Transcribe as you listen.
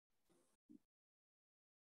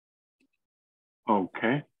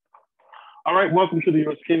Okay. All right, welcome to the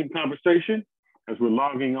U.S. Kingdom Conversation. As we're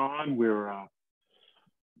logging on, we're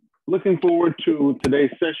looking forward to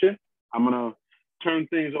today's session. I'm going to turn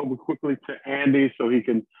things over quickly to Andy so he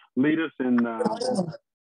can lead us in our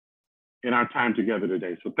time together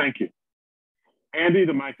today. So thank you. Andy,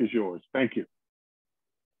 the mic is yours. Thank you.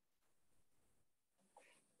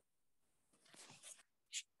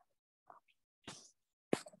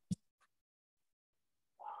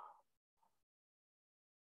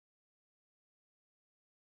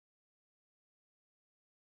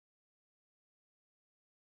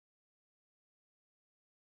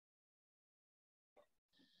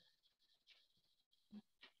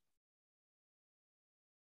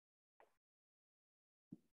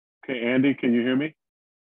 Okay, Andy, can you hear me?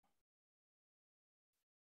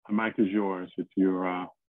 The mic is yours if you're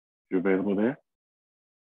available there.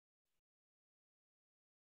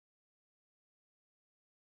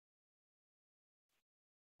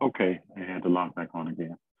 Okay, I had to log back on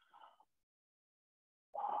again.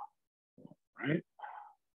 All right.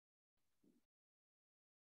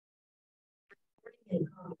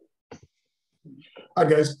 Hi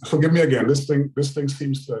guys, forgive me again. This thing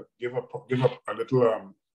seems to give up a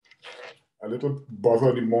little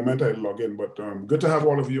bother the moment I log in, but good to have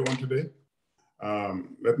all of you on today.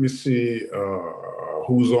 Let me see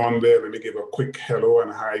who's on there. Let me give a quick hello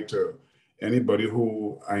and hi to anybody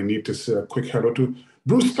who I need to say a quick hello to.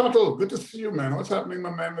 Bruce Tuttle, good to see you, man. What's happening,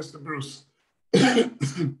 my man, Mr. Bruce? I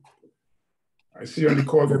see you on the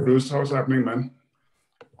call there, Bruce. How's happening, man?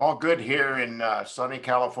 All good here in sunny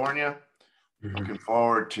California. Looking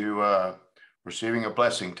forward to receiving a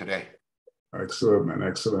blessing today. Excellent, man.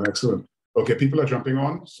 Excellent, excellent. Okay, people are jumping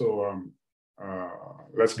on, so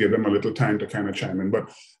let's give them a little time to kind of chime in. But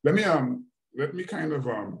let me kind of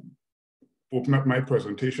open up my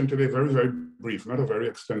presentation today. Very, very brief, not a very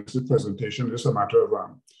extensive presentation. Just a matter of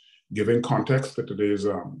giving context to today's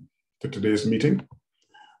meeting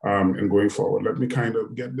and going forward. Let me kind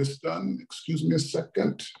of get this done. Excuse me a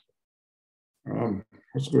second.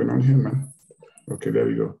 What's going on here, man? Okay, there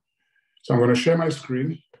we go. So I'm going to share my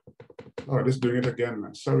screen. Oh, it's doing it again,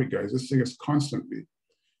 man. Sorry, guys. This thing is constantly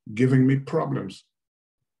giving me problems.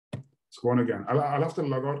 It's going again. I'll have to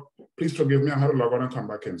log out. Please forgive me. I have to log out and come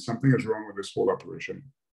back in. Something is wrong with this whole operation.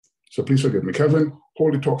 So please forgive me. Kelvin,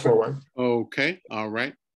 hold the talk for a while. Okay. All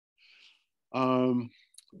right.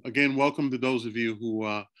 Again, welcome to those of you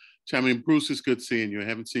who, Bruce, it's good seeing you. I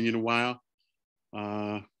haven't seen you in a while.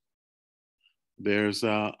 There's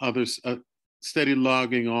others steady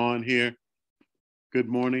logging on here. Good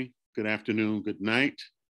morning, good afternoon, good night.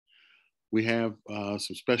 We have some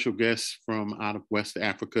special guests from out of West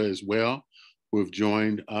Africa as well who have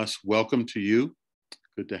joined us. Welcome to you.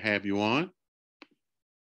 Good to have you on.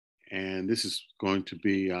 And this is going to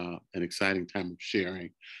be an exciting time of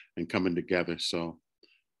sharing and coming together. So I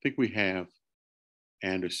think we have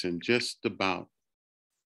Anderson just about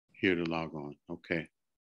here to log on. Okay.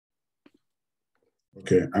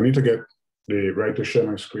 Okay, I need to get the right to share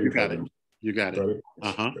my screen. You got it. You got it.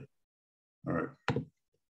 Uh-huh. All right.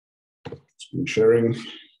 Screen sharing.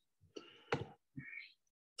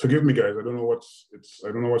 Forgive me, guys. I don't know what's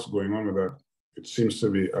going on with that. It seems to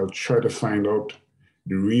be. I'll try to find out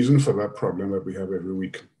the reason for that problem that we have every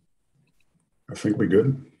week. I think we're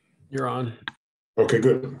good. You're on. Okay,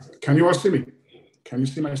 good. Can you all see me? Can you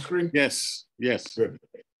see my screen? Yes. Yes. Good.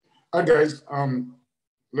 All right, guys.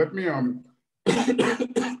 Let me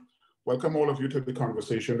welcome all of you to the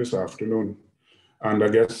conversation this afternoon. And I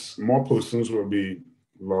guess more persons will be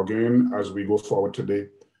logging in as we go forward today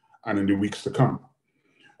and in the weeks to come.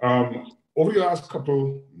 Over the last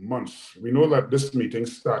couple months, we know that this meeting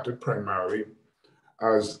started primarily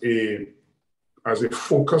as a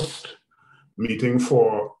focused meeting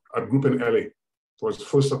for a group in LA. It was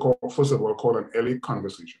first of all called an LA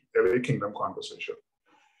conversation, LA Kingdom Conversation.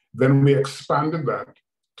 Then we expanded that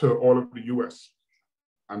to all of the US.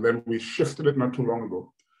 And then we shifted it not too long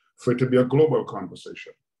ago for it to be a global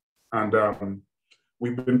conversation. And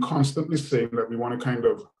we've been constantly saying that we want to kind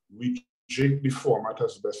of rejig the format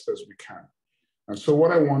as best as we can. And so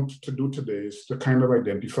what I want to do today is to kind of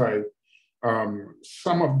identify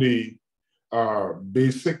some of the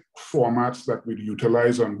basic formats that we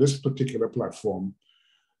utilize on this particular platform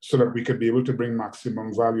so that we could be able to bring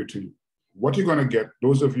maximum value to you. What you're going to get,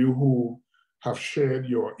 those of you who have shared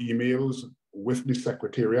your emails with the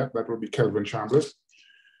Secretariat, that will be Kelvin Chambliss,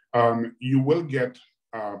 you will get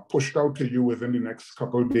pushed out to you within the next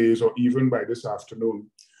couple of days or even by this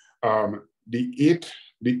afternoon, the eight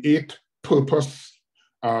purpose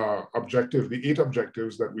objectives, the 8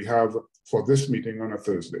 objectives that we have for this meeting on a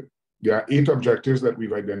Thursday. There are 8 objectives that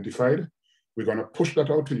we've identified, We're going to push that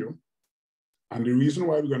out to you. And the reason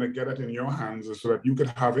why we're going to get it in your hands is so that you could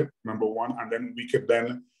have it, number one, and then we could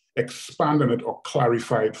then expand on it or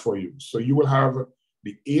clarify it for you. So you will have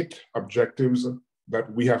the 8 objectives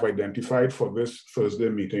that we have identified for this Thursday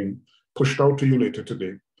meeting pushed out to you later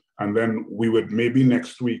today. And then we would maybe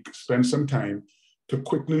next week spend some time to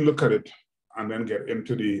quickly look at it and then get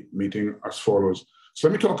into the meeting as follows. So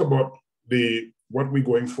let me talk about what we're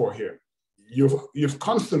going for here. You've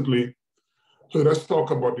constantly heard us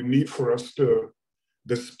talk about the need for us to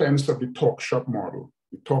dispense of the talk shop model.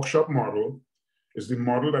 The talk shop model is the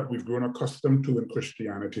model that we've grown accustomed to in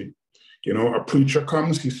Christianity. You know, a preacher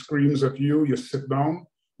comes, he screams at you, you sit down,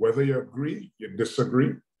 whether you agree, you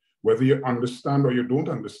disagree, whether you understand or you don't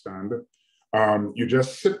understand, you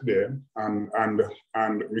just sit there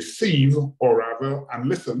and receive, or rather, and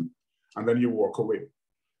listen, and then you walk away.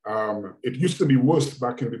 It used to be worse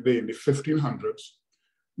back in the day, in the 1500s.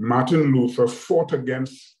 Martin Luther fought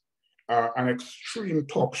against an extreme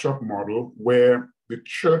talk shop model where the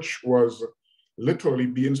church was literally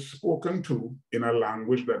being spoken to in a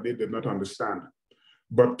language that they did not understand.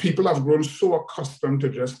 But people have grown so accustomed to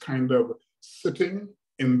just kind of sitting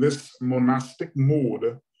in this monastic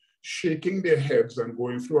mode, shaking their heads and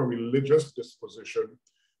going through a religious disposition,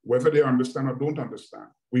 whether they understand or don't understand.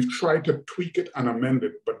 We've tried to tweak it and amend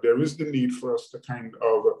it, but there is the need for us to kind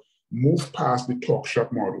of move past the talk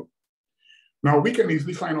shop model. Now, we can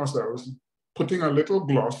easily find ourselves putting a little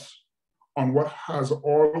gloss on what has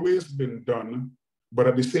always been done, but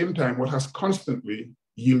at the same time, what has constantly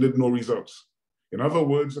yielded no results. In other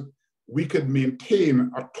words, we could maintain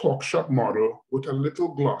a talk shop model with a little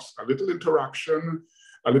gloss, a little interaction,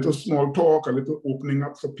 a little small talk, a little opening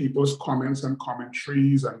up for people's comments and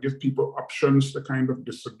commentaries, and give people options to kind of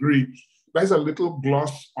disagree. There's a little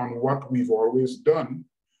gloss on what we've always done,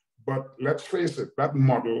 but let's face it, that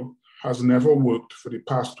model has never worked for the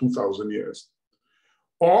past 2,000 years.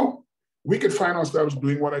 Or we could find ourselves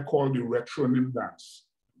doing what I call the retronym dance.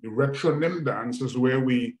 The retronym dance is where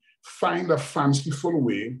we find a fanciful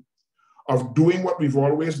way of doing what we've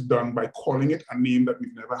always done by calling it a name that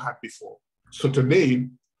we've never had before. So today,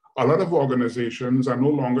 a lot of organizations are no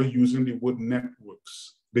longer using the word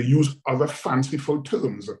networks. They use other fanciful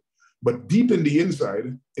terms, but deep in the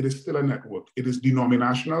inside, it is still a network. It is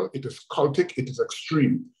denominational, it is cultic, it is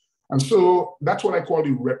extreme. And so that's what I call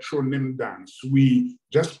the retronym dance. We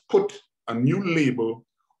just put a new label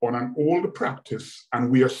on an old practice, and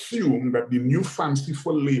we assume that the new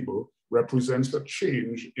fanciful label represents a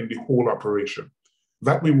change in the whole operation.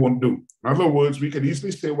 That we won't do. In other words, we could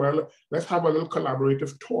easily say, well, let's have a little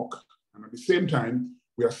collaborative talk. And at the same time,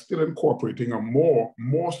 we are still incorporating a more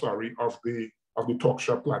of the talk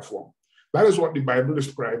shop platform. That is what the Bible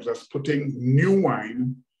describes as putting new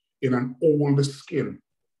wine in an old skin.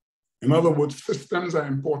 In other words, systems are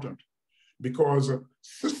important because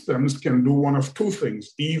systems can do one of two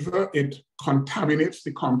things. Either it contaminates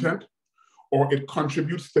the content or it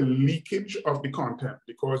contributes to leakage of the content,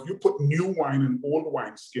 because you put new wine in old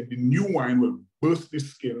wineskin, the new wine will burst the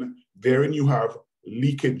skin, therein you have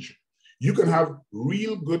leakage. You can have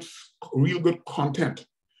real good content,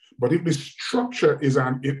 but if the structure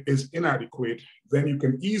is inadequate, then you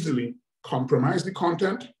can easily compromise the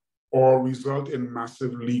content or result in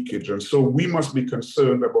massive leakage. And so we must be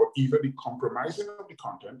concerned about either the compromising of the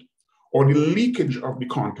content or the leakage of the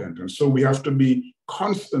content. And so we have to be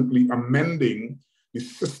constantly amending the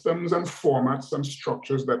systems and formats and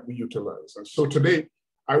structures that we utilize. And so today,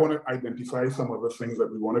 I want to identify some of the things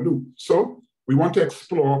that we want to do. So we want to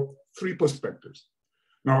explore 3 perspectives.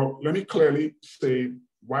 Now, let me clearly say,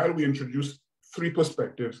 while we introduce 3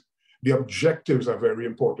 perspectives, the objectives are very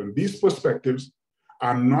important. These perspectives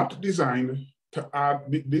are not designed to add,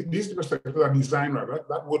 these perspectives are designed, rather,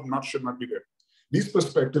 that word not should not be there. These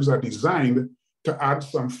perspectives are designed to add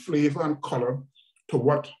some flavor and color to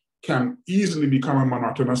what can easily become a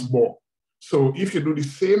monotonous bore. So if you do the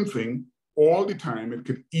same thing all the time, it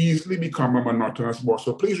could easily become a monotonous bore.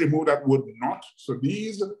 So please remove that word not. So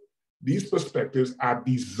these perspectives are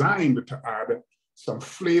designed to add some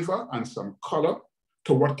flavor and some color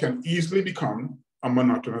to what can easily become a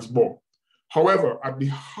monotonous bore. However, at the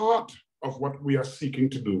heart of what we are seeking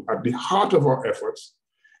to do, at the heart of our efforts,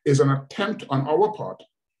 is an attempt on our part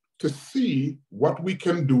to see what we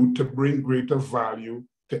can do to bring greater value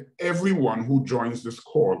to everyone who joins this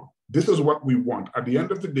call. This is what we want. At the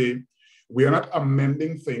end of the day, we are not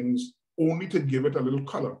amending things only to give it a little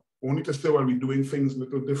color, only to say, well, we're doing things a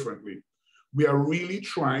little differently. We are really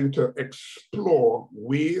trying to explore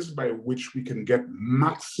ways by which we can get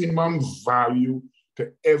maximum value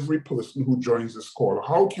to every person who joins this call.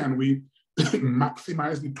 How can we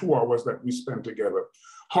maximize the 2 hours that we spend together?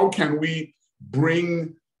 How can we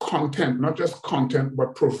bring content, not just content,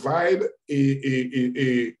 but provide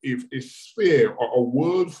a sphere or a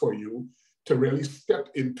world for you to really step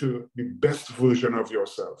into the best version of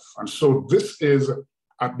yourself? And so this is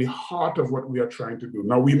at the heart of what we are trying to do.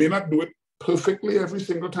 Now, we may not do it perfectly every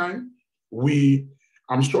single time.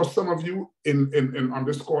 I'm sure some of you on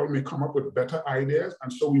this call may come up with better ideas,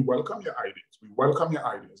 and so we welcome your ideas. We welcome your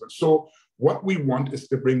ideas. And so what we want is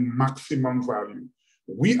to bring maximum value.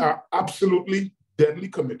 We are absolutely deadly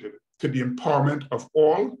committed to the empowerment of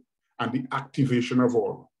all and the activation of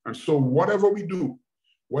all. And so whatever we do,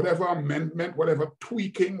 whatever amendment, whatever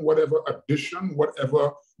tweaking, whatever addition,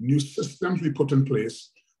 whatever new systems we put in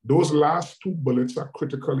place, those last 2 bullets are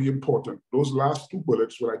critically important. Those last 2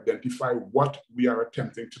 bullets will identify what we are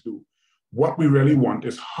attempting to do. What we really want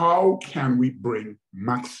is how can we bring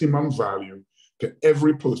maximum value to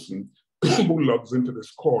every person who logs into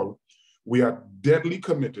this call. We are deadly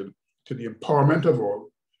committed to the empowerment of all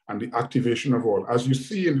and the activation of all. As you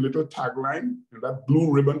see in the little tagline, in that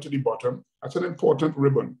blue ribbon to the bottom, that's an important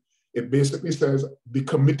ribbon. It basically says the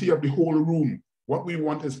committee of the whole room. What we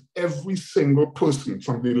want is every single person,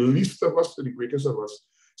 from the least of us to the greatest of us,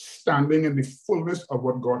 standing in the fullness of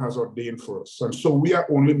what God has ordained for us. And so we are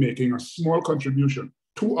only making a small contribution.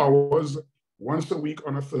 2 hours once a week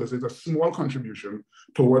on a Thursday is a small contribution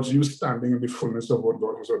towards you standing in the fullness of what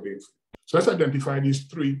God has ordained for you. So let's identify these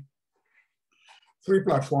three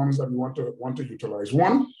platforms that we want to utilize.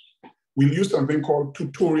 One, we'll use something called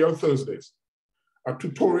Tutorial Thursdays.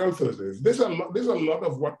 Tutorial Thursdays. There's a lot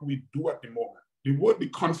of what we do at the moment. The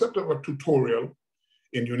concept of a tutorial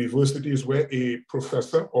in university is where a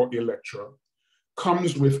professor or a lecturer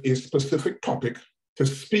comes with a specific topic to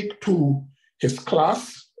speak to his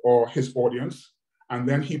class or his audience, and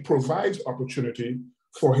then he provides opportunity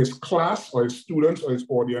for his class or his students or his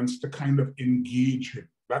audience to kind of engage him.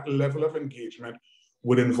 That level of engagement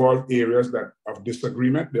would involve areas of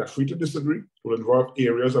disagreement. They are free to disagree. It will involve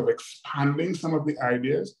areas of expanding some of the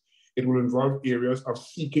ideas. It will involve areas of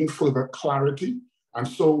seeking further clarity. And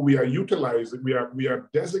so we are utilizing, we are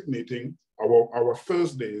designating our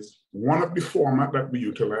Thursdays, one of the format that we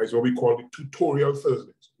utilize, what we call the Tutorial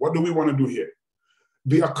Thursdays. What do we want to do here?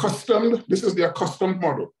 This is the accustomed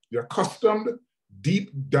model, the accustomed deep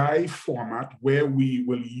dive format where we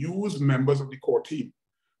will use members of the core team.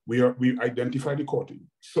 We identify the core team.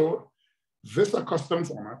 So this accustomed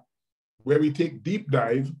format where we take deep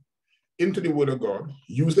dive into the Word of God,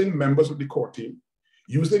 using members of the core team,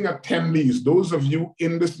 using attendees, those of you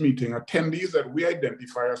in this meeting, attendees that we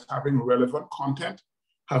identify as having relevant content,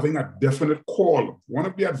 having a definite call. One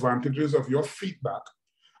of the advantages of your feedback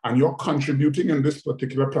and your contributing in this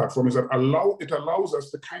particular platform is that it allows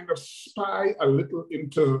us to kind of spy a little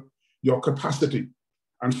into your capacity.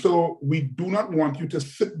 And so we do not want you to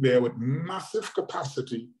sit there with massive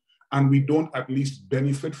capacity and we don't at least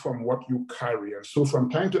benefit from what you carry. And so from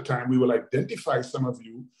time to time, we will identify some of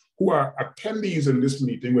you who are attendees in this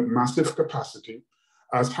meeting with massive capacity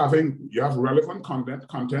as you have relevant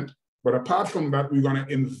content, but apart from that, we're gonna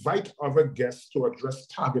invite other guests to address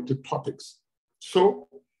targeted topics. So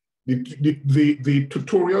the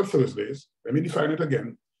Tutorial Thursdays, let me define it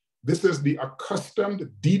again. This is the accustomed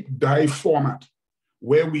deep dive format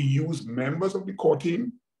where we use members of the core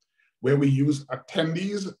team, where we use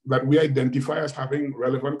attendees that we identify as having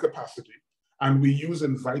relevant capacity, and we use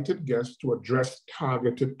invited guests to address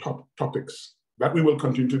targeted topics that we will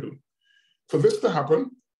continue to do. For this to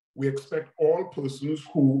happen, we expect all persons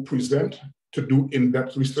who present to do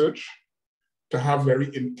in-depth research, to have very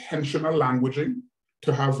intentional languaging,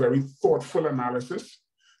 to have very thoughtful analysis,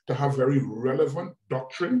 to have very relevant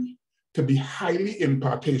doctrine, to be highly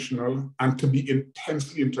impartational, and to be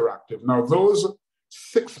intensely interactive. Now, those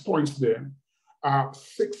 6 points there are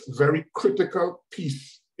six critical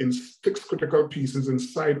pieces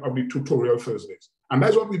inside of the Tutorial Thursdays. And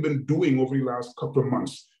that's what we've been doing over the last couple of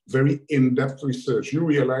months, very in-depth research. You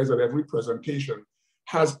realize that every presentation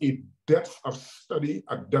has a depth of study,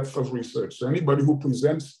 a depth of research. So anybody who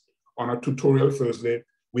presents on a Tutorial Thursday,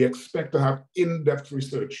 we expect to have in-depth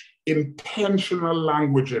research, intentional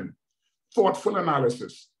languaging, thoughtful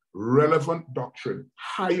analysis, relevant doctrine,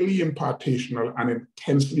 highly impartational and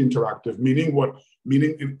intensely interactive, meaning what?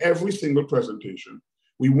 Meaning in every single presentation,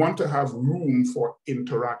 we want to have room for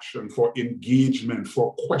interaction, for engagement,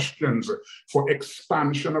 for questions, for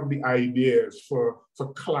expansion of the ideas, for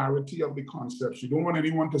clarity of the concepts. You don't want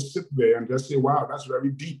anyone to sit there and just say, wow, that's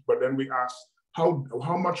very deep. But then we ask,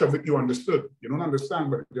 how much of it you understood? You don't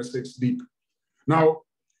understand, but it just says deep. Now,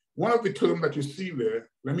 one of the terms that you see there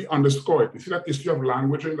let me underscore it. You see that issue of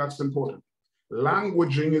languaging, that's important.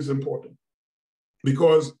 Languaging is important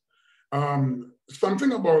because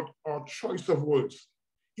something about our choice of words.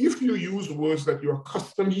 If you use words that you're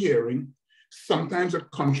accustomed hearing, sometimes it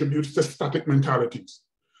contributes to static mentalities.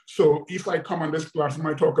 So if I come on this platform,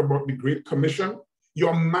 I talk about the Great Commission,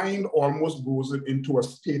 your mind almost goes into a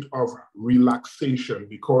state of relaxation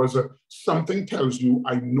because something tells you,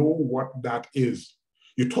 I know what that is.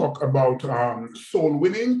 You talk about soul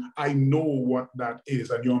winning, I know what that is,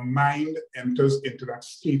 and your mind enters into that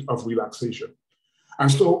state of relaxation. And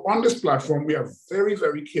so on this platform, we are very,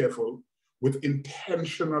 very careful with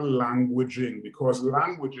intentional languaging because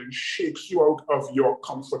languaging shakes you out of your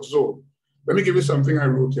comfort zone. Let me give you something I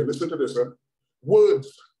wrote here. Listen to this.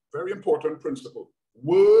 Words, very important principle.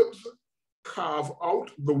 Words carve out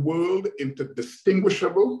the world into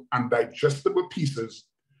distinguishable and digestible pieces,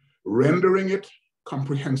 rendering it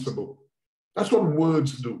comprehensible. That's what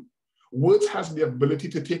words do. Words has the ability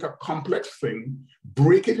to take a complex thing,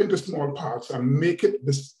 break it into small parts, and make it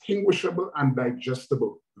distinguishable and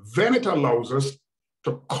digestible. Then it allows us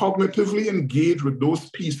to cognitively engage with those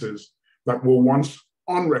pieces that were once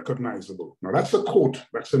unrecognizable. Now that's a quote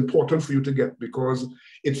that's important for you to get because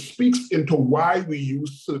it speaks into why we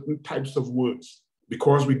use certain types of words,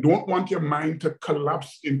 because we don't want your mind to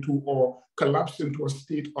collapse into a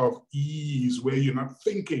state of ease where you're not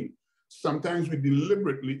thinking. Sometimes we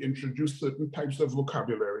deliberately introduce certain types of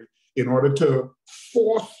vocabulary in order to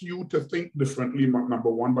force you to think differently, number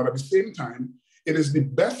one, but at the same time, it is the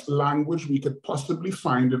best language we could possibly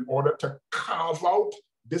find in order to carve out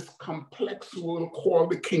this complex world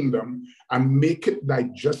called the kingdom and make it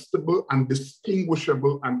digestible and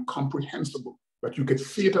distinguishable and comprehensible, that you could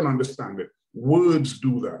see it and understand it. Words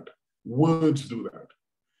do that. Words do that.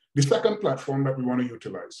 The second platform that we want to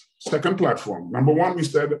utilize, second platform, number one, we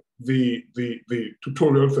said the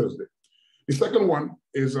tutorial Thursday. The second one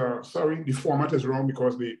is, sorry, the format is wrong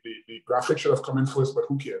because the graphic should have come in first, but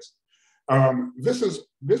who cares?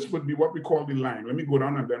 This would be what we call the line. Let me go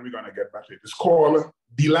down and then we're going to get back to it. It's called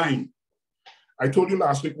the line. I told you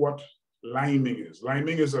last week what liming is.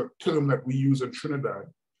 Liming is a term that we use in Trinidad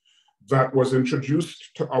that was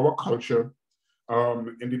introduced to our culture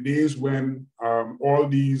in the days when all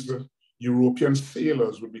these European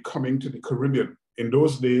sailors would be coming to the Caribbean. In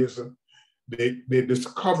those days, they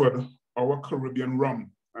discovered our Caribbean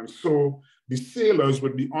rum. And so the sailors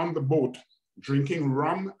would be on the boat drinking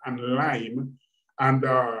rum and lime, and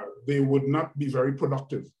they would not be very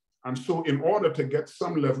productive. And so in order to get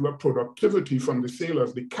some level of productivity from the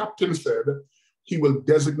sailors, the captain said he will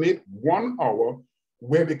designate 1 hour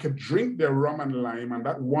where they could drink their rum and lime, and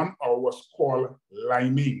that 1 hour was called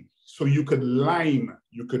liming. So you could lime,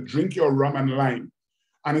 you could drink your rum and lime,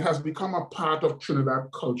 and it has become a part of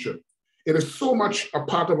Trinidad culture. It is so much a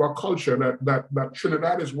part of our culture that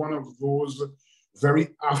Trinidad is one of those very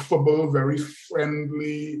affable, very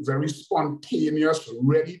friendly, very spontaneous,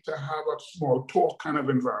 ready to have a small talk kind of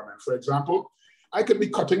environment. For example, I could be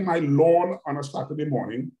cutting my lawn on a Saturday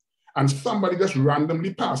morning, and somebody just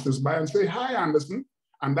randomly passes by and say, "Hi, Anderson,"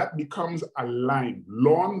 and that becomes a line.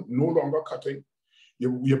 Lawn, no longer cutting.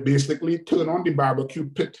 You basically turn on the barbecue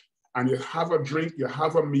pit and you have a drink, you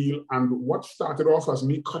have a meal, and what started off as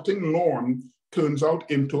me cutting lawn turns out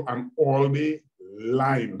into an all-day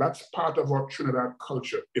lime. That's part of our Trinidad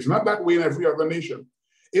culture. It's not that way in every other nation.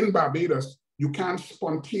 In Barbados, you can't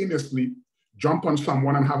spontaneously jump on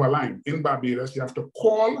someone and have a lime. In Barbados, you have to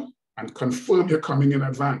call and confirm you're coming in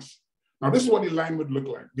advance. Now, this is what the lime would look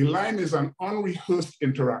like. The lime is an unrehearsed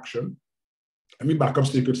interaction. Let me back up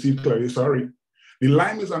so you could see clearly, sorry. The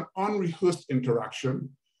lime is an unrehearsed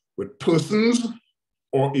interaction with persons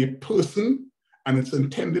or a person, and it's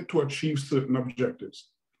intended to achieve certain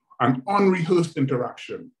objectives. An unrehearsed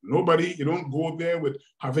interaction. Nobody, you don't go there with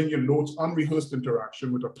having your notes, unrehearsed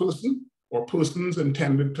interaction with a person or persons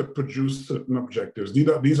intended to produce certain objectives. These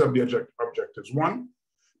are the objectives. One,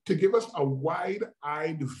 to give us a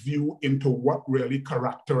wide-eyed view into what really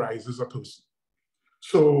characterizes a person.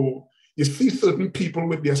 So you see certain people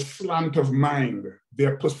with their slant of mind,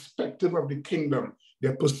 their perspective of the kingdom,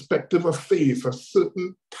 their perspective of faith, a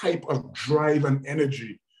certain type of drive and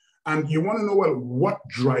energy. And you want to know, well, what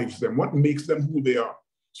drives them, what makes them who they are.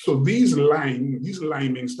 So these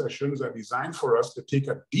liming sessions are designed for us to take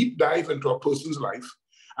a deep dive into a person's life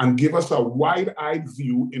and give us a wide-eyed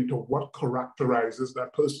view into what characterizes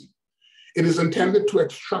that person. It is intended to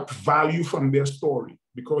extract value from their story,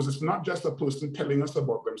 because it's not just a person telling us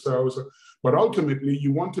about themselves, but ultimately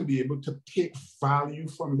you want to be able to take value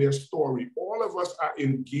from their story. All of us are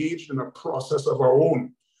engaged in a process of our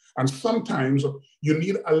own. And sometimes you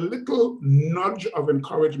need a little nudge of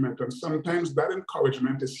encouragement. And sometimes that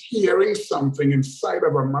encouragement is hearing something inside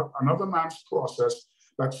of another man's process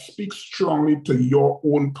that speaks strongly to your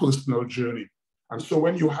own personal journey. And so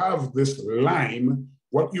when you have this line,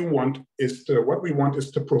 what we want is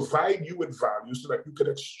to provide you with value so that you could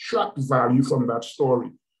extract value from that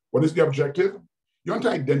story. What is the objective? You want to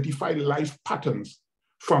identify life patterns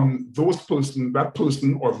from that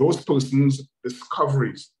person or those persons'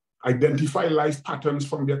 discoveries. Identify life patterns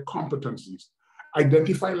from their competencies.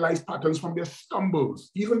 Identify life patterns from their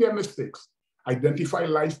stumbles, even their mistakes. Identify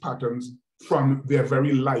life patterns from their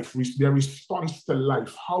very life, their response to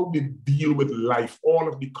life, how they deal with life, all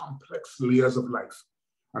of the complex layers of life.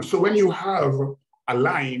 And so when you have a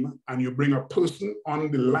line and you bring a person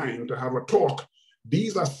on the line to have a talk,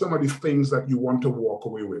 these are some of the things that you want to walk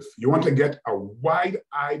away with. You want to get a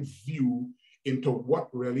wide-eyed view into what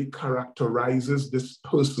really characterizes this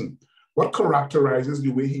person, what characterizes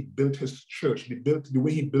the way he built his church, the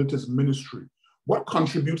way he built his ministry, what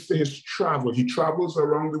contributes to his travel. He travels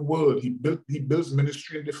around the world. He builds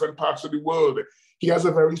ministry in different parts of the world. He has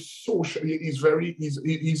a very social, he's a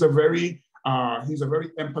very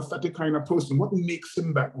empathetic kind of person. What makes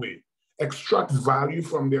him that way? Extract value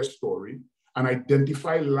from their story and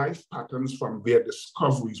identify life patterns from their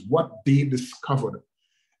discoveries, what they discovered.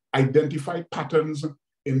 Identify patterns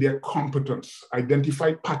in their competence,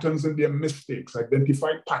 identify patterns in their mistakes,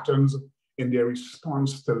 identify patterns in their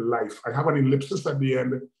response to life. I have an ellipsis at the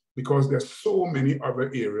end because there's so many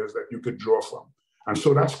other areas that you could draw from. And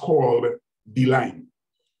so that's called the line.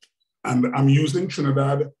 And I'm using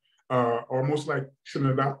Trinidad, almost like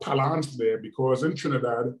Trinidad parlance there, because in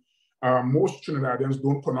Trinidad, most Trinidadians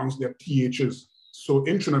don't pronounce their THs. So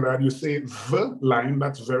in Trinidad, you say the line,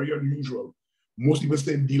 that's very unusual. Most people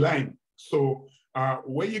say the line. So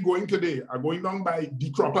where you going today? I'm going down by the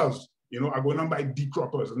croppers. I'm going down by the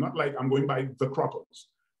croppers. Not like I'm going by the croppers.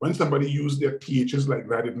 When somebody uses their THs like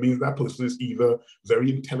that, it means that person is either very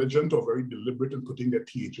intelligent or very deliberate in putting their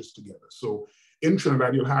THs together. So in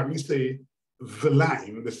Trinidad, you'll hardly say the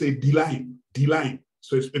line, they say the line, the line.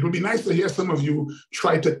 So it would be nice to hear some of you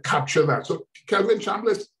try to capture that. So Kelvin,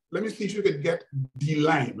 Chambliss, let me see if you could get the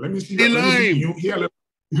line. Let me see the line. You hear.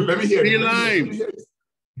 Let me hear. The it. line.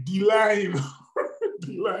 The line.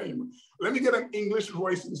 The line. Let me get an English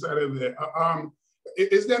voice inside of there.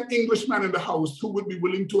 Is there an Englishman in the house who would be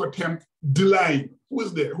willing to attempt the line? Who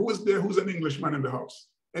is there? Who's an Englishman in the house?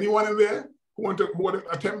 Anyone in there who want to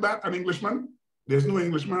attempt that? An Englishman? There's no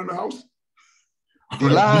Englishman in the house? The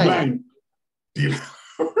line.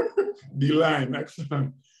 The line,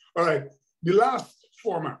 excellent. All right, the last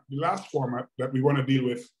format that we want to deal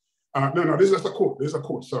with. No, this is a quote. This is a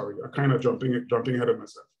quote. Sorry, I'm kind of jumping ahead of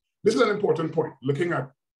myself. This is an important point. Looking at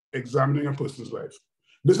examining a person's life.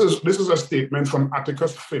 This is a statement from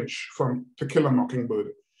Atticus Finch from To Kill a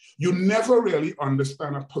Mockingbird. You never really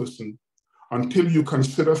understand a person until you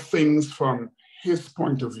consider things from his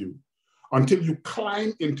point of view, until you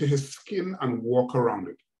climb into his skin and walk around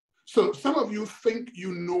it. So some of you think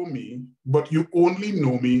you know me, but you only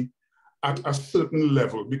know me at a certain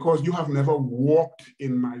level because you have never walked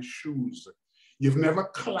in my shoes. You've never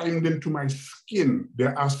climbed into my skin.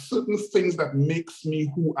 There are certain things that makes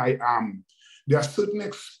me who I am. There are certain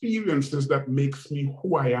experiences that makes me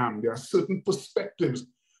who I am. There are certain perspectives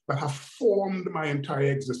that have formed my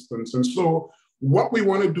entire existence. And so what we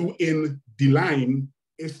want to do in The Line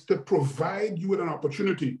is to provide you with an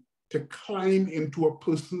opportunity to climb into a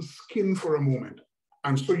person's skin for a moment.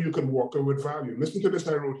 And so you can walk away with value. Listen to this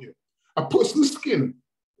I wrote here. A person's skin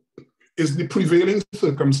is the prevailing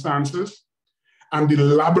circumstances and the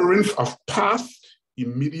labyrinth of past,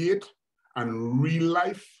 immediate, and real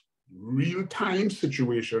life, real-time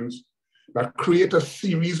situations that create a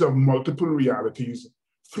series of multiple realities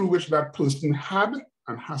through which that person had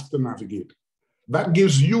and has to navigate. That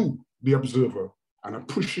gives you, the observer, an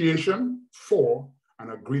appreciation for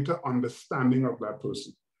and a greater understanding of that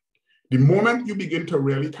person. The moment you begin to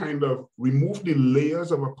really kind of remove the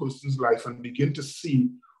layers of a person's life and begin to see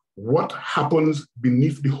what happens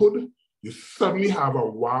beneath the hood, you suddenly have a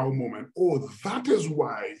wow moment. Oh, that is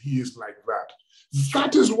why he is like that.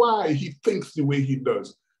 That is why he thinks the way he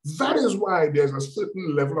does. That is why there's a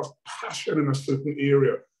certain level of passion in a certain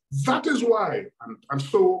area. That is why. And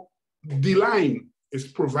so The Line is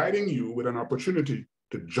providing you with an opportunity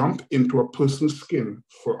to jump into a person's skin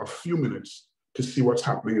for a few minutes to see what's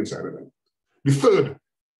happening inside of them. The third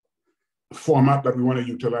format that we want to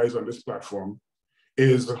utilize on this platform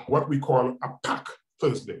is what we call a Pack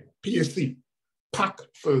Thursday, PAC, Pack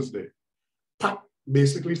Thursday. Pack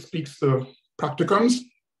basically speaks to practicums,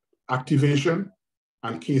 activation,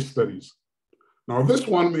 and case studies. Now, this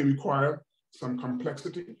one may require some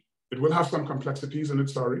complexity. It will have some complexities in it,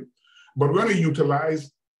 sorry, but we're going to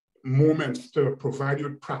utilize moments to provide you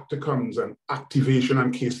with practicums and activation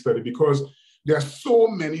and case study, because there are so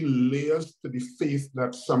many layers to the faith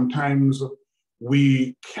that sometimes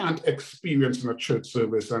we can't experience in a church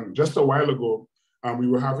service. And just a while ago, we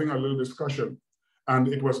were having a little discussion, and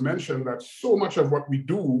it was mentioned that so much of what we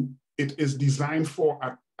do, it is designed for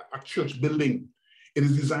a church building. It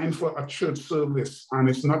is designed for a church service, and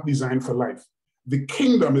it's not designed for life. The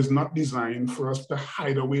kingdom is not designed for us to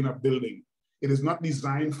hide away in a building. It is not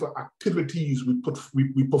designed for activities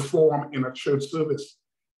we perform in a church service.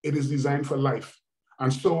 It is designed for life.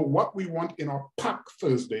 And so what we want in our Pack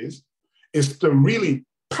Thursdays is to really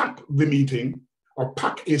pack the meeting or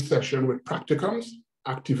pack a session with practicums,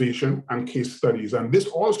 activation, and case studies. And this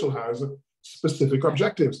also has specific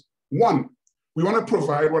objectives. One, we want to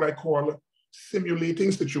provide what I call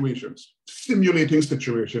simulating situations. Simulating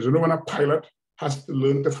situations. You know, when a pilot has to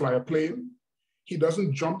learn to fly a plane, he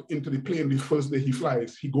doesn't jump into the plane the first day he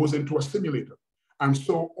flies. He goes into a simulator. And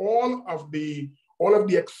so all of the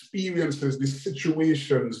experiences, the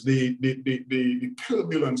situations, the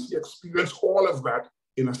turbulence, the experience, all of that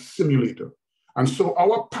in a simulator. And so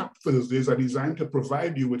our Pack Thursdays are designed to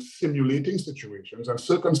provide you with simulating situations and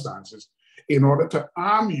circumstances in order to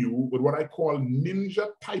arm you with what I call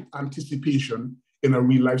ninja-type anticipation in a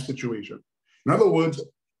real-life situation. In other words,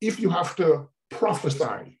 if you have to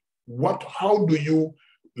prophesy, how do you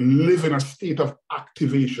live in a state of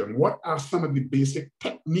activation? What are some of the basic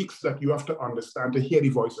techniques that you have to understand to hear the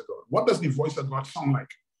voice of God? What does the voice of God sound like?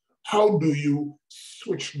 How do you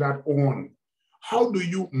switch that on? How do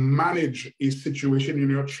you manage a situation in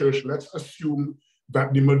your church? Let's assume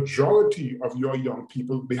that the majority of your young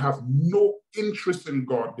people, they have no interest in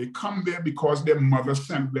God. They come there because their mother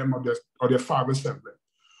sent them or their father sent them.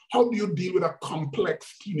 How do you deal with a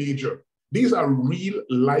complex teenager? These are real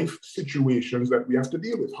life situations that we have to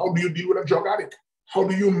deal with. How do you deal with a drug addict? How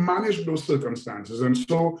do you manage those circumstances? And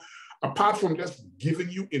so apart from just giving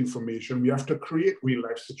you information, we have to create real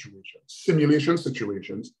life situations, simulation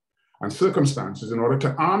situations, and circumstances in order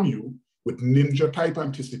to arm you with ninja type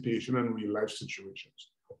anticipation and real life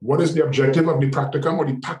situations. What is the objective of the practicum or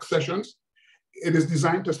the Pack sessions? It is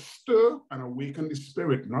designed to stir and awaken the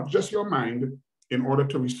spirit, not just your mind, in order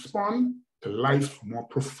to respond to life more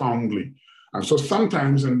profoundly. And so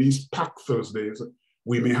sometimes in these Pack Thursdays,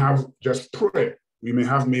 we may have just prayer. We may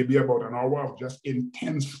have maybe about an hour of just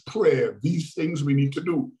intense prayer, these things we need to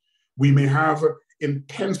do. We may have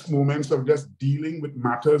intense moments of just dealing with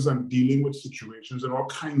matters and dealing with situations in all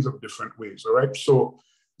kinds of different ways, all right? So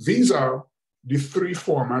these are the three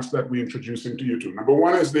formats that we're introducing to you to. Number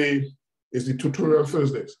one is the tutorial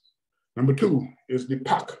Thursdays. Number two is the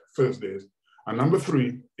Pack Thursdays. And number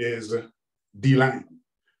three is D-line.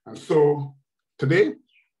 And so today,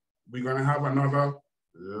 we're gonna have another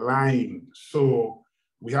line. So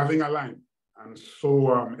we're having a line. And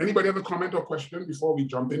so anybody have a comment or question before we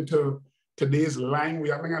jump into today's line?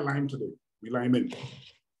 We're having a line today. We line in.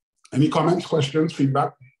 Any comments, questions,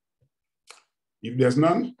 feedback? If there's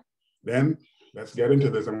none, then let's get into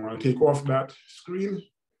this. I'm gonna take off that screen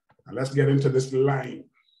and let's get into this line.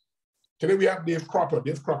 Today we have Dave Cropper.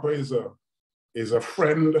 Dave Cropper is a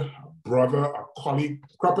friend, a brother, a colleague.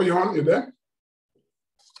 Cropper, you on? You there?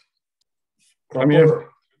 Cropper, I'm here.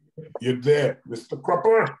 You're there, Mr.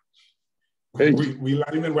 Cropper. Hey. We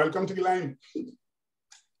line in. Welcome to the line.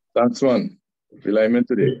 Thanks, man. We line in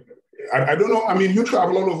today. I don't know. I mean, you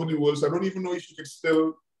travel all over the world, so I don't even know if you could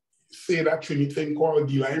still say that Trini thing called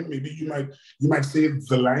the lime. Maybe you might say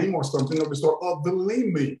the lime or something of the sort. Oh, the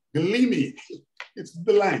lime. It's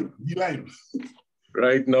the lime.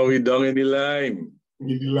 Right now, we're down in the lime. In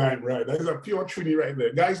the lime, right. That is a pure Trini right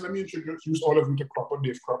there. Guys, let me introduce all of you to Cropper,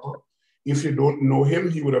 Dave Cropper. If you don't know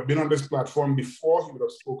him, he would have been on this platform before. He would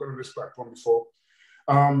have spoken on this platform before.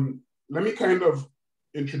 Let me kind of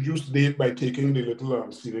introduce Dave by taking the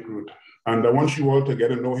little scenic route. And I want you all to get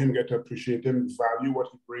to know him, get to appreciate him, value what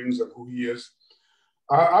he brings and who he is.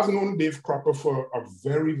 I've known Dave Cropper for a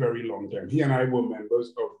very, very long time. He and I were members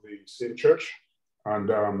of the same church,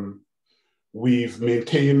 and we've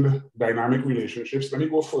maintained dynamic relationships. Let me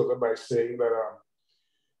go further by saying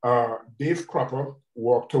that Dave Cropper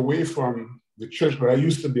walked away from the church that I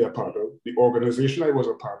used to be a part of, the organization I was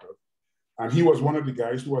a part of. And he was one of the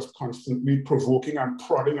guys who was constantly provoking and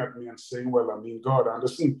prodding at me and saying, well, I mean, God,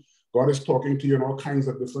 Anderson, God is talking to you in all kinds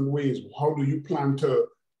of different ways. How do you plan to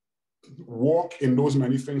walk in those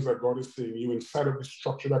many things that God is saying you inside of the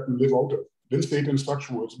structure that you live out of? Didn't say it in such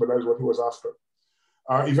words, but that is what he was after.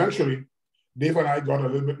 Eventually, Dave and I got a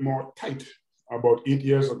little bit more tight about 8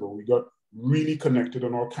 years ago. We got really connected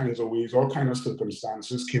in all kinds of ways. All kinds of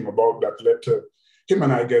circumstances came about that led to him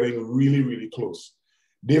and I getting really, really close.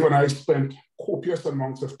 Dave and I spent copious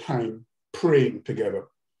amounts of time praying together,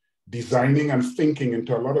 designing and thinking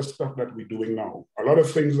into a lot of stuff that we're doing now. A lot of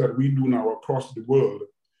things that we do now across the world,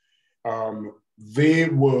 they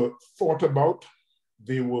were thought about,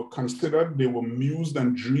 they were considered, they were mused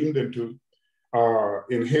and dreamed into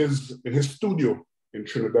in his studio in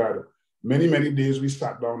Trinidad. Many, many days we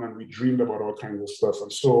sat down and we dreamed about all kinds of stuff.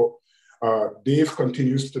 And so Dave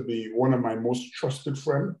continues to be one of my most trusted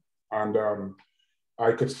friends. And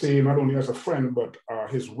I could say not only as a friend, but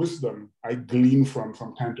his wisdom I glean from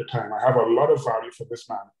time to time. I have a lot of value for this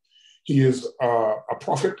man. He is a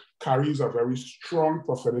prophet, carries a very strong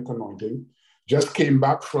prophetic anointing, just came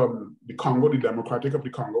back from the Congo, the Democratic of the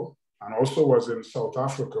Congo, and also was in South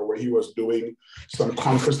Africa where he was doing some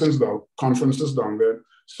conferences down there.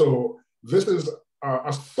 So this is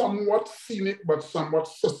a somewhat scenic but somewhat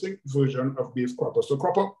succinct version of Dave Cropper. So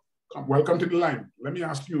Cropper, welcome to the line. Let me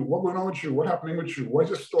ask you, what's going on with you? What's happening with you? What's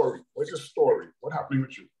your story? What's happening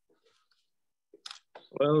with you?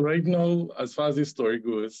 Well, right now, as far as the story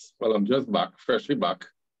goes, well, I'm just back, freshly back.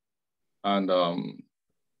 And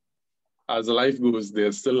as life goes,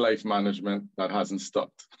 there's still life management that hasn't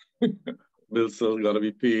stopped. Bills still got to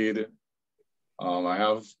be paid. I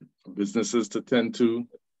have businesses to tend to.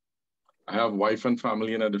 I have wife and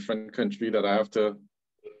family in a different country that I have to,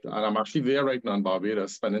 and I'm actually there right now in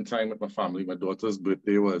Barbados, spending time with my family. My daughter's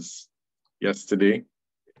birthday was yesterday.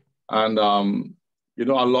 And, you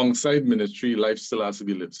know, alongside ministry, life still has to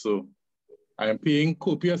be lived. So I am paying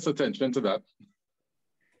copious attention to that.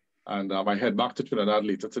 And I head back to Trinidad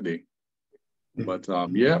later today. But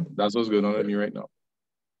yeah, that's what's going on with me right now.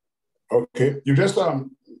 Okay, you just,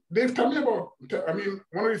 Dave, tell me about, I mean,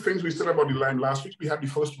 one of the things we said about the line last week, we had the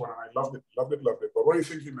first one and I loved it. But one of the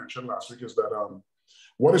things you mentioned last week is that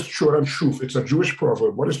what is truer than truth? It's a Jewish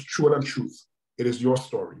proverb. What is truer than truth? It is your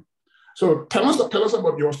story. So tell us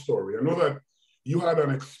about your story. I know that you had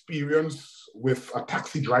an experience with a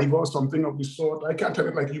taxi driver or something of the sort. I can't tell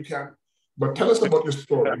it like you can, but tell us about your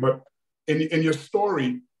story. But in your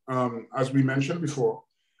story, as we mentioned before,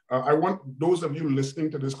 I want those of you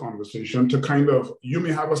listening to this conversation to kind of, you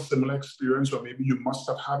may have a similar experience or maybe you must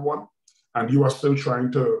have had one and you are still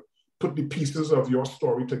trying to put the pieces of your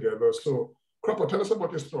story together. So Cropper, tell us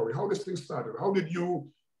about your story. How this thing started? How did you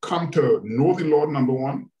come to know the Lord, number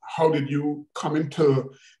one? How did you come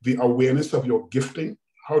into the awareness of your gifting?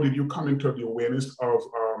 How did you come into the awareness of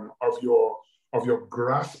your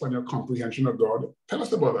grasp and your comprehension of God? Tell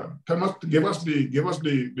us about that. Give us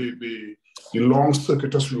the long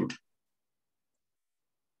circuitous route.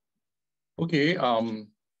 Okay,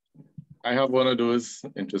 I have one of those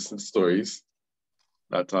interesting stories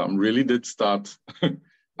that really did start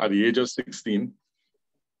at the age of 16,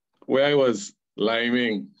 where I was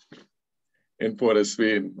liming in Port of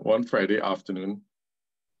Spain one Friday afternoon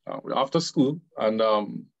after school. And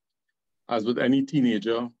as with any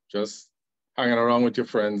teenager, just hanging around with your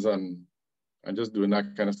friends and just doing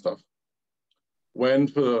that kind of stuff.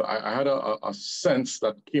 When I had a sense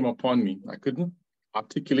that came upon me. I couldn't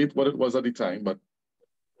articulate what it was at the time, but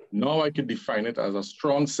now I could define it as a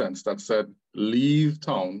strong sense that said, leave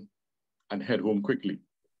town and head home quickly.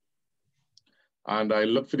 And I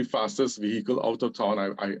looked for the fastest vehicle out of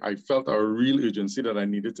town. I felt a real urgency that I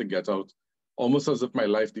needed to get out, almost as if my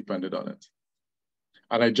life depended on it.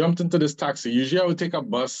 And I jumped into this taxi. Usually I would take a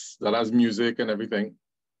bus that has music and everything,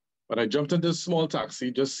 but I jumped into this small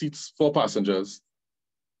taxi, just seats 4 passengers.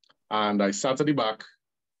 And I sat at the back.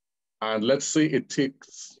 And let's say it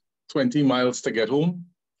takes 20 miles to get home.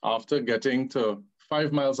 After getting to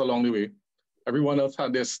 5 miles along the way, everyone else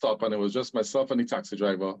had their stop and it was just myself and the taxi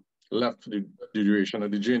driver left for the duration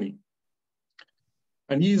of the journey.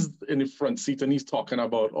 And he's in the front seat and he's talking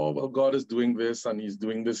about, oh, well, God is doing this and he's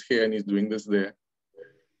doing this here and he's doing this there.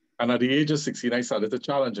 And at the age of 16, I started to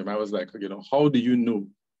challenge him. I was like, you know, how do you know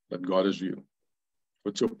that God is real?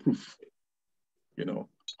 What's your proof? You know,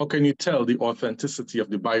 how can you tell the authenticity of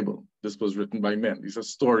the Bible? This was written by men. These are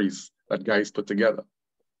stories that guys put together.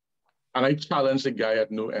 And I challenged the guy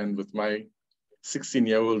at no end with my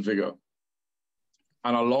 16-year-old vigor.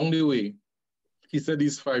 And along the way, he said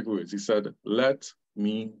these 5 words. He said, let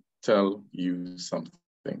me tell you something.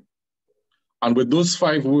 And with those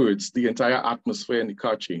 5 words, the entire atmosphere in the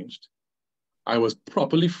car changed. I was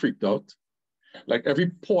properly freaked out. Like every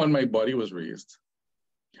pore in my body was raised.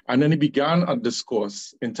 And then he began a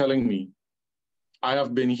discourse in telling me, I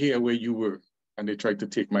have been here where you were, and they tried to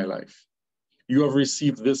take my life. You have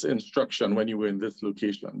received this instruction when you were in this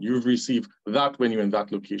location. You've received that when you were in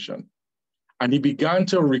that location. And he began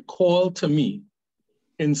to recall to me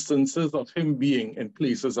instances of him being in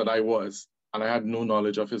places that I was, and I had no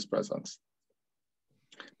knowledge of his presence.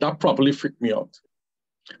 That properly freaked me out.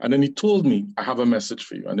 And then he told me, I have a message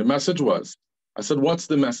for you. And the message was, I said, what's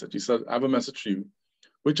the message? He said, I have a message for you,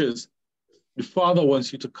 which is, the Father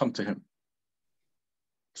wants you to come to him.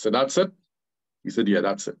 I said, that's it? He said, yeah,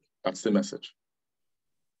 that's it. That's the message.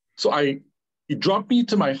 So he dropped me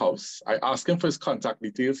to my house. I asked him for his contact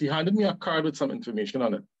details. He handed me a card with some information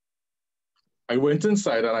on it. I went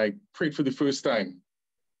inside and I prayed for the first time.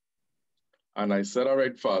 And I said, all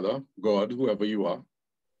right, Father, God, whoever you are,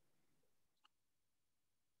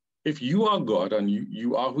 if you are God and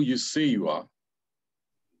you are who you say you are,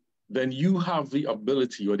 then you have the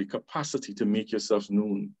ability or the capacity to make yourself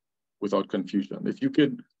known without confusion. If you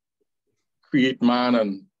could create man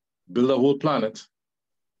and build a whole planet,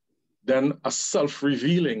 then a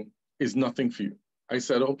self-revealing is nothing for you. I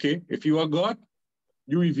said, okay, if you are God,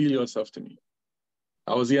 you reveal yourself to me.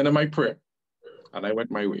 That was the end of my prayer, and I went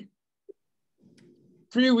my way.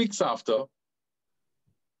 3 weeks after,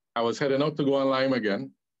 I was heading out to go on Lime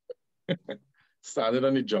again, started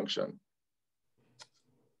on the junction.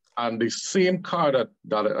 And the same car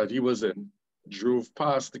that he was in drove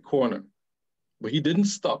past the corner, but he didn't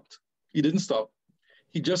stop. He didn't stop.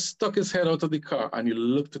 He just stuck his head out of the car and he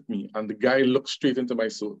looked at me, and the guy looked straight into my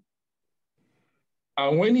soul.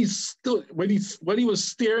 And when he was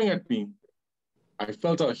staring at me, I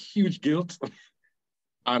felt a huge guilt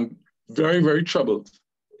and very, very troubled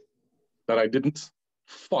that I didn't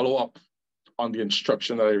follow up on the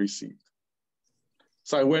instruction that I received.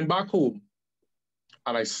 So I went back home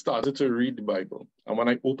and I started to read the Bible. And when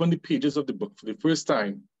I opened the pages of the book for the first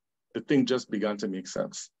time, the thing just began to make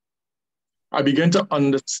sense. I began to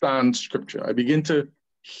understand scripture. I began to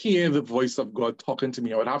hear the voice of God talking to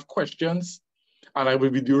me. I would have questions and I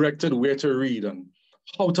would be directed where to read and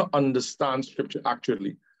how to understand scripture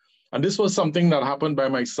accurately. And this was something that happened by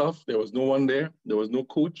myself. There was no one there. There was no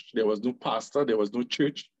coach. There was no pastor. There was no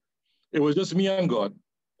church. It was just me and God.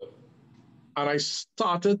 And I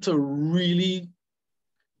started to really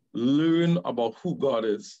learn about who God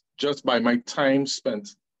is just by my time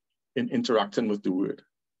spent in interacting with the Word.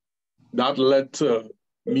 That led to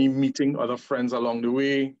me meeting other friends along the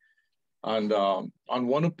way. And on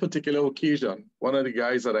one particular occasion, one of the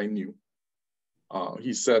guys that I knew,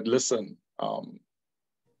 he said, listen,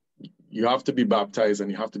 you have to be baptized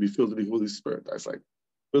and you have to be filled with the Holy Spirit. I was like,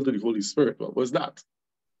 filled with the Holy Spirit? What was that?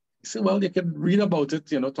 He said, well, you can read about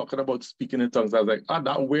it, talking about speaking in tongues. I was like,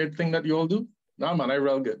 that weird thing that you all do? Nah, man, I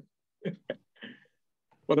real good.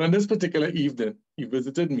 But on this particular evening, he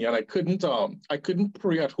visited me and I couldn't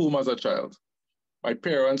pray at home as a child. My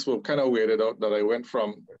parents were kind of weirded out that I went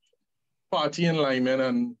from partying, liming,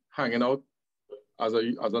 and hanging out as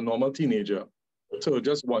a normal teenager to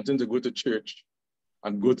just wanting to go to church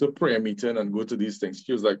and go to prayer meeting and go to these things.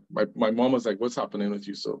 She was like, my mom was like, what's happening with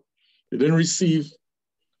you? So they didn't receive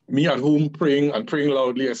me at home praying and praying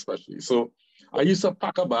loudly, especially. So I used to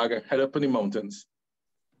pack a bag and head up in the mountains.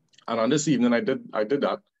 And on this evening, I did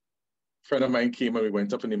that. A friend of mine came and we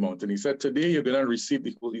went up in the mountain. He said, today you're going to receive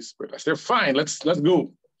the Holy Spirit. I said, fine, let's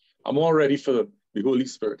go. I'm all ready for the Holy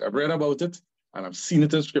Spirit. I've read about it and I've seen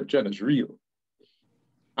it in scripture and it's real.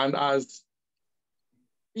 And as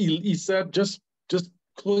he said, just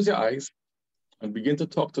close your eyes and begin to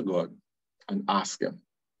talk to God and ask him,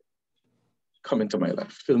 come into my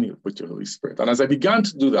life, fill me with your Holy Spirit. And as I began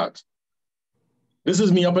to do that, this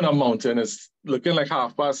is me up in a mountain. It's looking like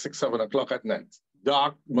 6:30, 7 o'clock at night.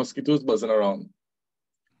 Dark, mosquitoes buzzing around.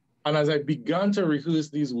 And as I began to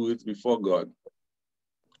rehearse these words before God,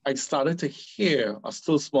 I started to hear a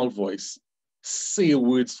still small voice say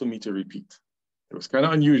words for me to repeat. It was kind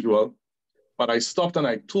of unusual, but I stopped and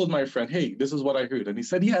I told my friend, hey, this is what I heard. And he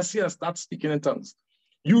said, yes, that's speaking in tongues.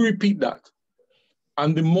 You repeat that.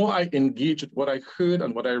 And the more I engaged with what I heard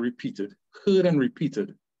and what I heard and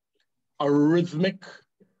repeated, a rhythmic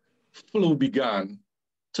flow began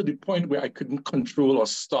to the point where I couldn't control or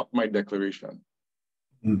stop my declaration.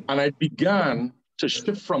 And I began to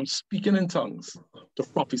shift from speaking in tongues to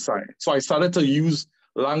prophesying. So I started to use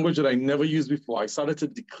language that I never used before. I started to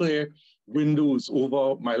declare windows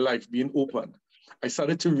over my life being opened. I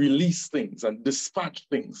started to release things and dispatch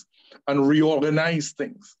things and reorganize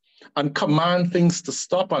things and command things to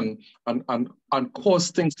stop and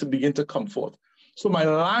cause things to begin to come forth. So my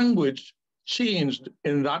language changed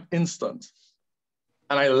in that instant.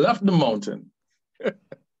 And I left the mountain.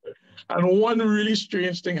 And one really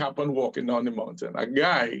strange thing happened walking down the mountain. A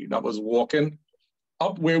guy that was walking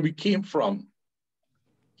up where we came from,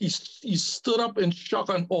 he stood up in shock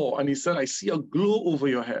and awe and he said, I see a glow over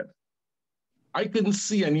your head. I couldn't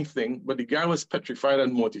see anything, but the guy was petrified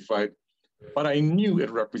and mortified. But I knew it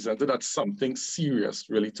represented that something serious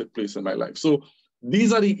really took place in my life. So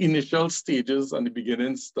these are the initial stages and the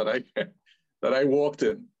beginnings that I that I walked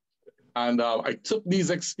in. And I took these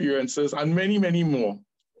experiences and many, many more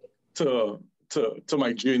to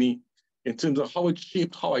my journey in terms of how it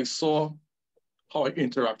shaped how I saw, how I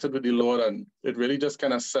interacted with the Lord. And it really just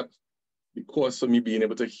kind of set the course for me being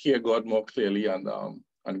able to hear God more clearly and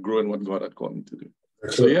grow in what God had called me to do.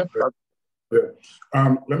 Excellent. So yeah.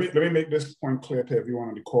 Let me make this point clear to everyone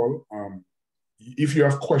on the call. If you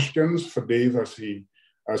have questions for Dave as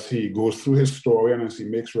he goes through his story and as he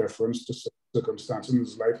makes reference to circumstances in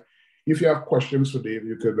his life, if you have questions for Dave,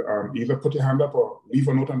 you could either put your hand up or leave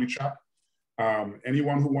a note on the chat.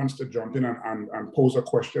 Anyone who wants to jump in and pose a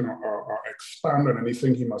question or expand on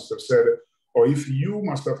anything he must have said, or if you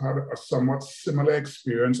must have had a somewhat similar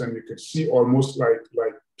experience and you could see almost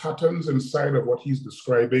like patterns inside of what he's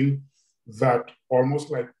describing that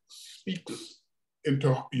almost like speaks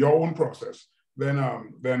into your own process,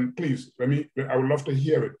 then please, I would love to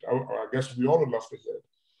hear it. I guess we all would love to hear it.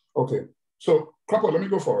 Okay, so Cropper, let me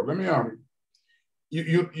go forward. Let me,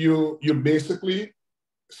 you basically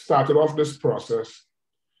started off this process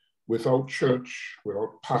without church,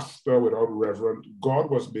 without pastor, without reverend. God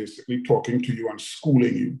was basically talking to you and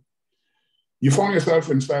schooling you. You found yourself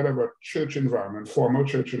inside of a church environment, formal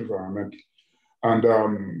church environment. And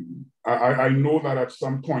I know that at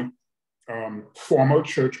some point, formal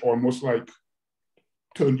church almost like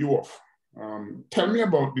turned you off. Tell me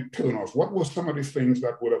about the turn off. What were some of the things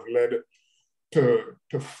that would have led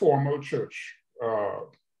to formal church,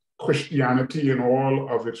 Christianity in all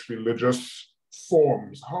of its religious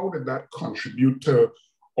forms? How did that contribute to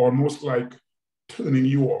almost like turning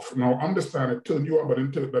you off? Now, understand it turned you off, but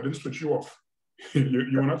didn't switch you off. you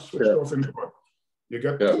were not switched off into it. You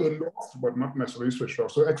get turned off, but not necessarily switched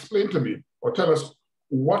off. So explain to me, or tell us,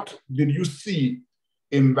 what did you see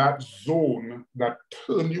in that zone that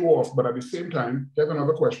turned you off? But at the same time, here's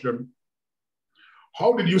another question.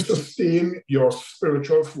 How did you sustain your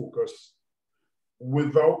spiritual focus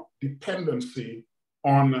without dependency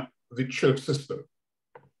on the church system?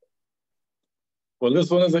 Well, this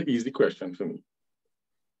one is an easy question for me,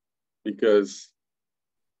 because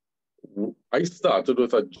I started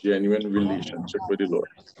with a genuine relationship with the Lord.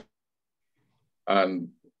 And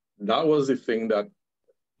that was the thing that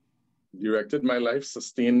directed my life,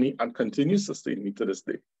 sustained me, and continues to sustain me to this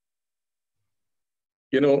day.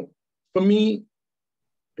 You know, for me,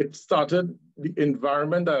 it started, the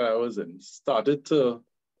environment that I was in started to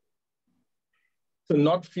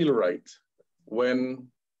not feel right when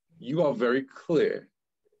you are very clear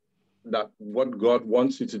that what God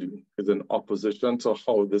wants you to do is in opposition to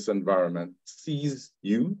how this environment sees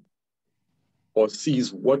you or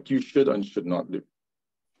sees what you should and should not do.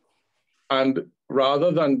 And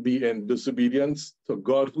rather than be in disobedience to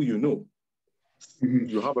God who you know,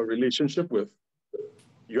 you have a relationship with,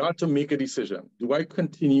 you have to make a decision. Do I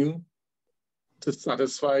continue to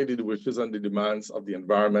satisfy the wishes and the demands of the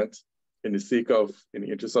environment in the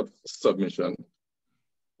interest of submission,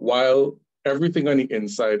 while everything on the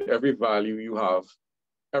inside, every value you have,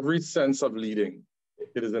 every sense of leading,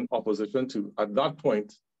 it is in opposition to? At that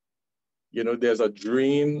point, you know, there's a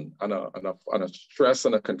drain and a stress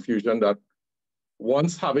and a confusion that,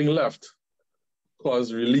 once having left,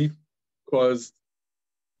 caused relief, caused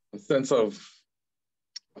a sense of,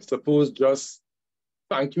 I suppose, just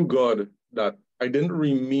thank you, God, that I didn't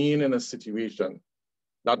remain in a situation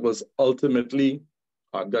that was ultimately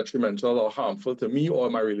detrimental or harmful to me or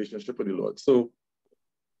my relationship with the Lord. So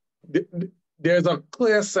there's a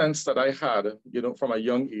clear sense that I had, you know, from a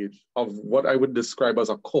young age of what I would describe as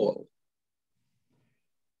a call.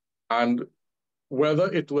 And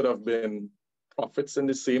whether it would have been prophets in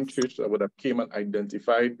the same church that would have came and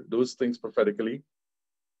identified those things prophetically,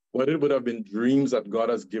 whether it would have been dreams that God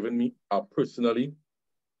has given me personally,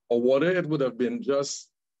 or whether it would have been just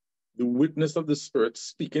the witness of the Spirit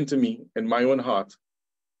speaking to me in my own heart,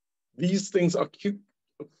 these things are cute,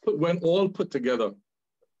 when all put together,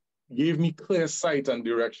 gave me clear sight and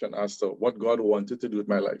direction as to what God wanted to do with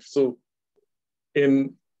my life. So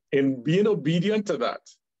in being obedient to that,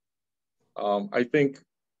 I think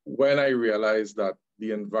when I realized that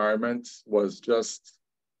the environment was just,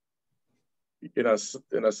 in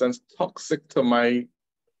a sense, toxic to my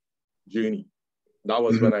journey, that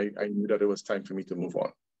was when I knew that it was time for me to move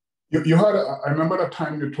on. You had, I remember that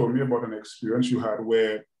time you told me about an experience you had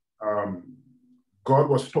where God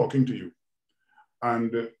was talking to you,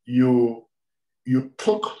 and you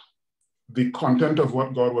took the content of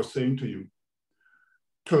what God was saying to you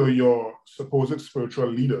to your supposed spiritual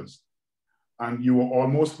leaders, and you were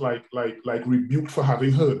almost like rebuked for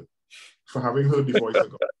having heard the voice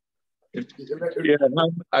of God. Yeah,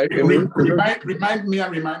 remind me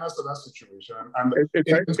and remind us of that situation. And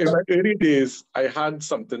in my early days, I had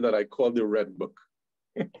something that I called the Red Book.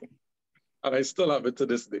 And I still have it to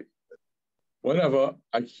this day. Whenever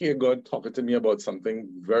I hear God talking to me about something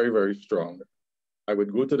very, very strong, I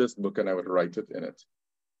would go to this book and I would write it in it.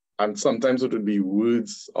 And sometimes it would be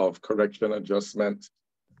words of correction, adjustment,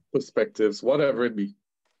 perspectives, whatever it be.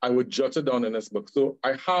 I would jot it down in this book. So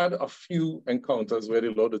I had a few encounters where the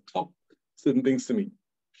Lord would talk certain things to me,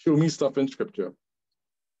 show me stuff in scripture,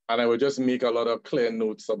 and I would just make a lot of clear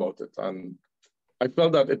notes about it. And I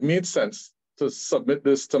felt that it made sense to submit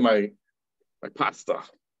this to my pastor.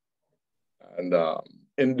 And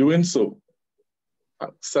in doing so, I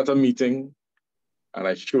set a meeting and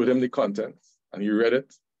I showed him the contents and he read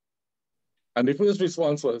it. And the first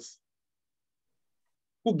response was,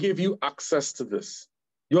 who gave you access to this?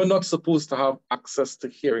 You're not supposed to have access to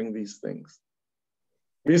hearing these things.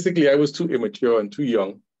 Basically, I was too immature and too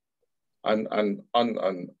young and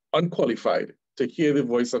unqualified to hear the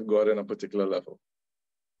voice of God in a particular level.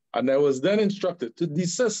 And I was then instructed to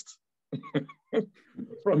desist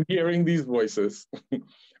from hearing these voices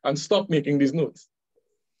and stop making these notes.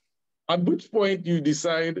 At which point you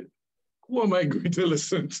decide, who am I going to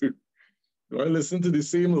listen to? Do I listen to the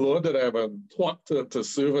same Lord that I have been taught to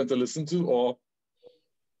serve and to listen to? Or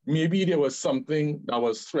maybe there was something that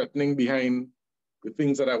was threatening behind the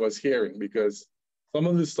things that I was hearing, because some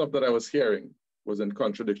of the stuff that I was hearing was in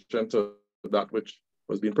contradiction to that which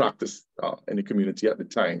was being practiced in the community at the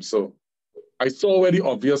time. So I saw where the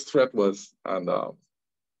obvious threat was, and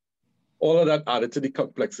all of that added to the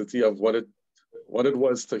complexity of what it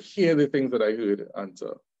was to hear the things that I heard and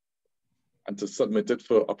to submit it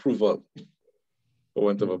for approval, for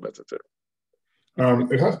want of a better term.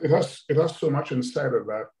 It has so much inside of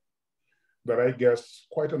that I guess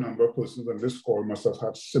quite a number of persons on this call must have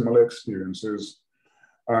had similar experiences.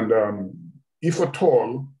 And if at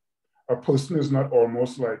all, a person is not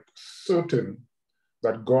almost like certain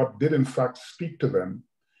that God did in fact speak to them,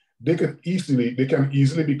 they can easily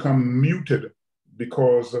become muted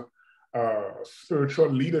because spiritual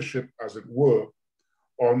leadership, as it were,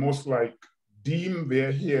 almost like deem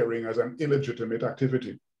their hearing as an illegitimate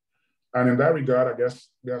activity. And in that regard, I guess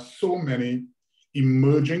there are so many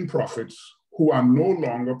emerging prophets who are no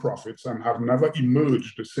longer prophets and have never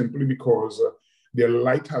emerged simply because their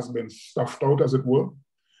light has been stuffed out, as it were.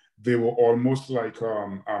 They were almost like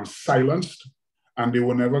silenced, and they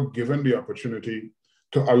were never given the opportunity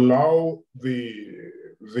to allow the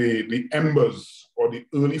embers or the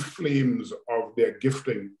early flames of their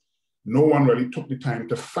gifting. No one really took the time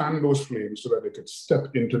to fan those flames so that they could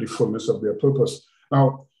step into the fullness of their purpose.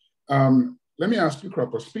 Now, let me ask you,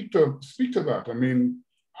 Cropper, speak to that. I mean,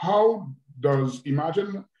 how does,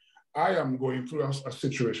 imagine I am going through a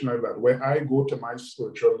situation like that, where I go to my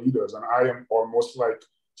spiritual leaders and I am almost like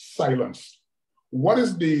silenced. What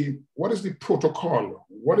is the protocol?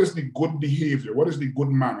 What is the good behavior? What is the good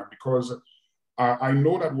manner? Because I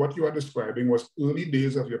know that what you are describing was early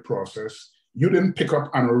days of your process. You didn't pick up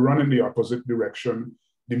and run in the opposite direction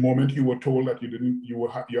the moment you were told that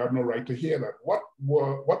you had no right to hear that. What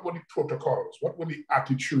were the protocols? What were the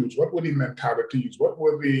attitudes? What were the mentalities? What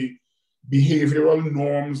were the behavioral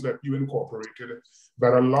norms that you incorporated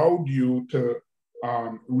that allowed you to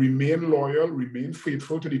remain loyal, remain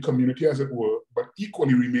faithful to the community, as it were, but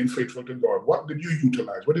equally remain faithful to God? What did you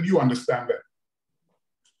utilize? What did you understand there?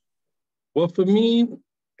 Well, for me,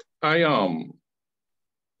 I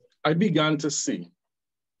began to see,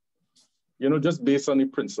 just based on the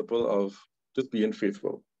principle of just being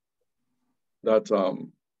faithful, that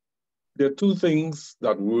there are two things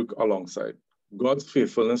that work alongside: God's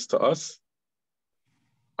faithfulness to us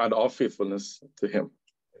and our faithfulness to him.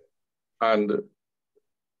 And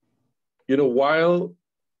while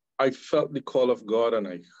I felt the call of God and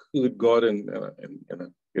I heard God in a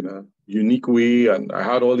unique way, and I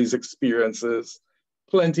had all these experiences,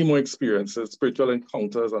 plenty more experiences, spiritual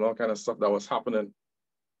encounters and all kind of stuff that was happening,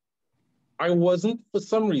 I wasn't, for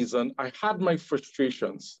some reason, I had my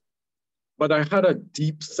frustrations, but I had a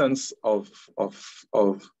deep sense of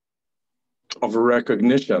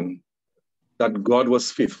recognition that God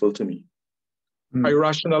was faithful to me. I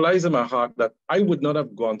rationalized in my heart that I would not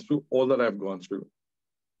have gone through all that I've gone through,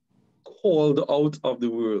 called out of the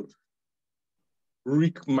world,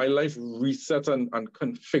 my life reset and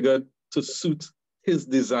configured to suit his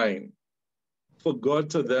design, for God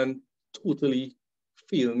to then totally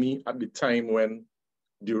fail me at the time when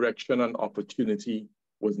direction and opportunity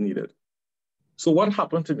was needed. So what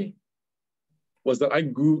happened to me? was that I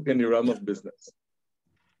grew in the realm of business.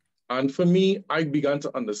 And for me, I began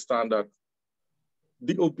to understand that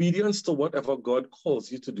the obedience to whatever God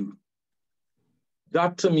calls you to do,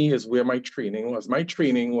 that to me is where my training was. My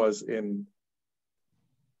training was in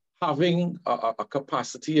having a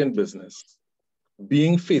capacity in business,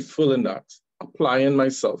 being faithful in that, applying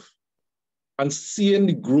myself, and seeing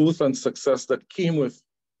the growth and success that came with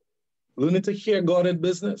learning to hear God in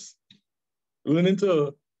business, learning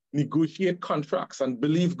to negotiate contracts and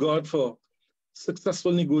believe God for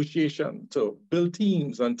successful negotiation, to build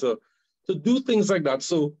teams and to do things like that.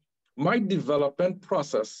 So my development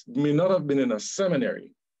process may not have been in a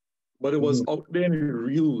seminary, but it was out there in the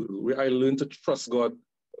real world where I learned to trust God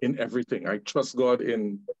in everything. I trust God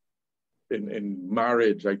in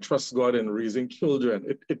marriage. I trust God in raising children.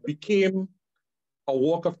 It became a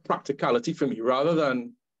walk of practicality for me rather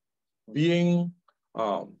than being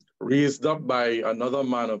raised up by another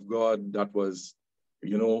man of God that was,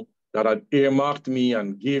 that had earmarked me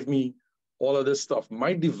and gave me all of this stuff.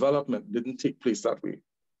 My development didn't take place that way.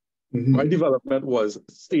 My development was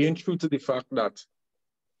staying true to the fact that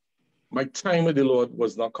my time with the Lord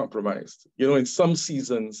was not compromised. In some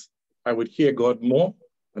seasons, I would hear God more,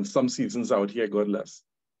 and some seasons I would hear God less.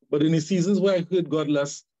 But in the seasons where I heard God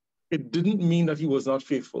less, it didn't mean that he was not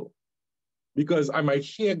faithful. Because I might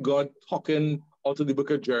hear God talking out of the book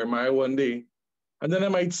of Jeremiah one day, and then I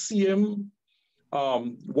might see him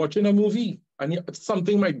watching a movie, and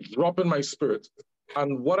something might drop in my spirit.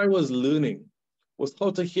 And what I was learning was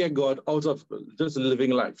how to hear God out of just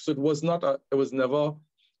living life. So it was never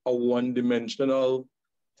a one-dimensional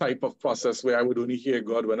type of process where I would only hear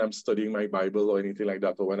God when I'm studying my Bible or anything like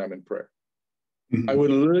that, or when I'm in prayer. I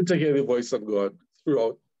would learn to hear the voice of God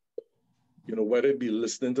throughout, whether it be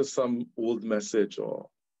listening to some old message, or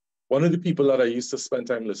one of the people that I used to spend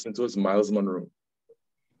time listening to was Miles Monroe.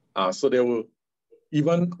 So there were,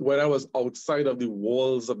 even when I was outside of the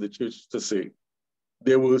walls of the church to say,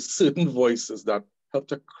 there were certain voices that helped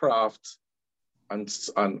to craft and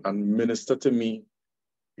minister to me,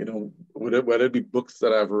 whether it be books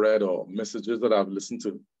that I've read or messages that I've listened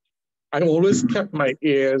to. I always kept my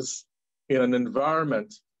ears in an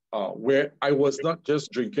environment where I was not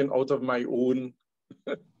just drinking out of my own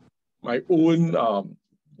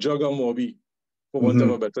jug of Moby, for want of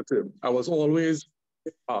a better term. I was always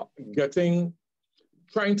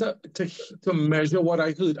trying to measure what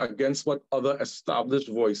I heard against what other established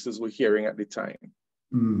voices were hearing at the time.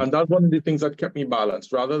 And that's one of the things that kept me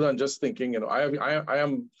balanced, rather than just thinking,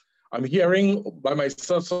 I'm hearing by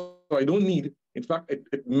myself, so I don't need. In fact,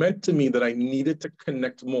 it meant to me that I needed to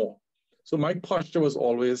connect more. So my posture was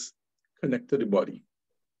always connect to the body.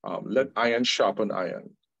 Let iron sharpen iron.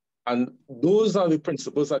 And those are the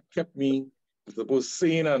principles that kept me, I suppose,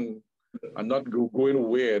 sane and not going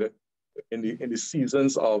weird in the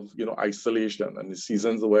seasons of isolation, and the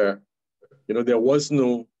seasons where there was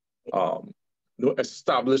no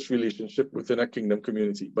established relationship within a kingdom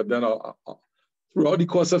community. But then throughout the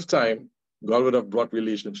course of time, God would have brought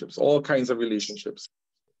relationships, all kinds of relationships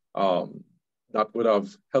that would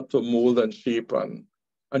have helped to mold and shape and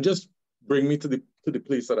just bring me to the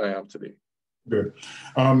place that I am today. Good.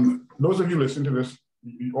 Those of you listening to this,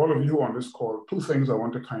 all of you on this call, two things I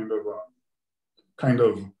want to kind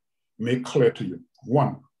of make clear to you.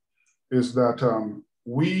 One is that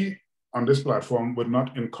we on this platform would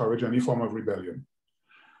not encourage any form of rebellion.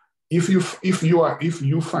 If you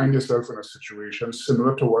find yourself in a situation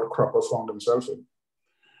similar to what Cropper found himself in,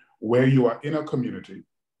 where you are in a community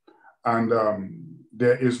and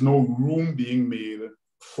there is no room being made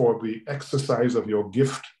for the exercise of your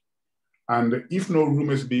gift, and if no room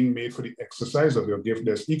is being made for the exercise of your gift,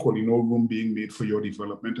 there's equally no room being made for your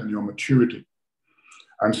development and your maturity.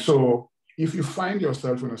 And so if you find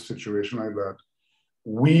yourself in a situation like that,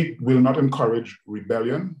 we will not encourage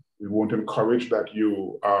rebellion. We won't encourage that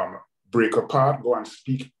you break apart, go and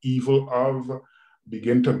speak evil of,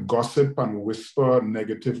 begin to gossip and whisper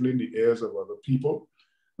negatively in the ears of other people.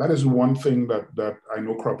 That is one thing that I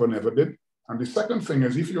know Cropper never did. And the second thing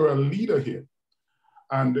is, if you're a leader here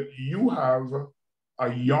and you have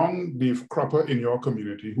a young Dave Cropper in your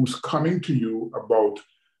community who's coming to you about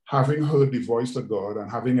having heard the voice of God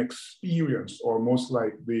and having experienced almost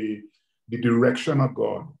like the direction of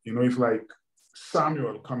God, it's like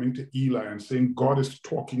Samuel coming to Eli and saying, God is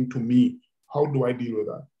talking to me. How do I deal with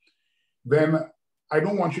that? Then I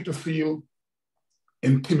don't want you to feel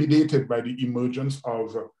intimidated by the emergence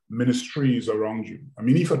of ministries around you. I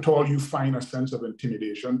mean, if at all you find a sense of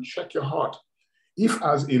intimidation, check your heart. If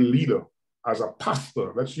as a leader, as a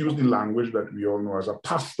pastor, let's use the language that we all know, as a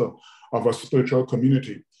pastor of a spiritual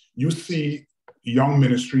community, you see young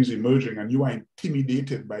ministries emerging and you are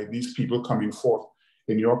intimidated by these people coming forth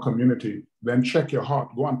in your community, then check your heart,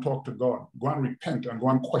 go and talk to God, go and repent and go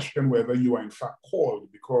and question whether you are in fact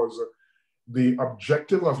called, because the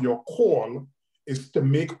objective of your call is to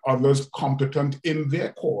make others competent in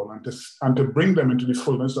their call and to bring them into the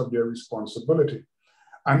fullness of their responsibility.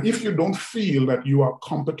 And if you don't feel that you are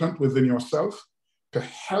competent within yourself to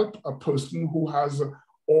help a person who has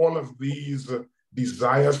all of these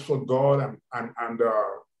desires for God and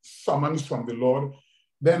summons from the Lord,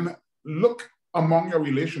 then look among your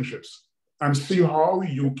relationships and see how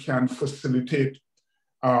you can facilitate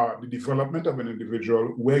the development of an individual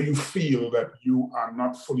where you feel that you are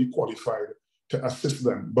not fully qualified to assist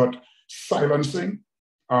them. But silencing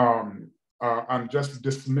and just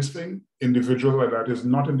dismissing individuals like that is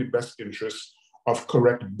not in the best interest of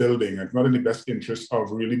correct building. It's not in the best interest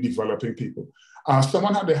of really developing people.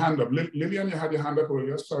 Someone had their hand up. Lillian, you had your hand up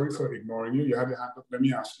earlier. Sorry for ignoring you. You had your hand up. Let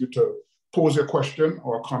me ask you to pose your question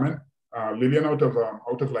or comment. Lillian out of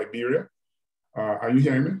Liberia. Are you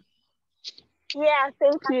hearing me? Yeah,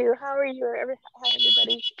 thank you. How are you? Hi,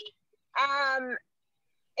 everybody.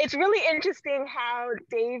 It's really interesting how,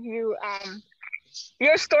 Dave, your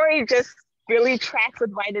story just really tracks with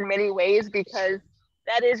mine in many ways, because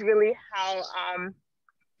that is really how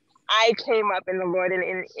I came up in the Lord,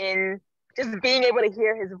 and in just being able to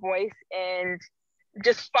hear his voice and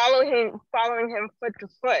just following him foot to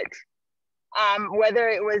foot, whether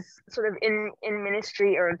it was sort of in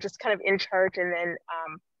ministry or just kind of in church, and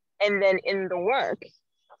then in the work.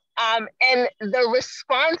 And the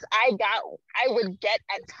response I would get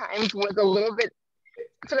at times was a little bit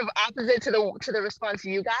sort of opposite to the response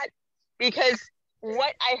you got, because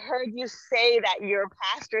what I heard you say that your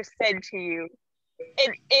pastor said to you,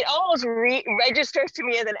 it almost registers to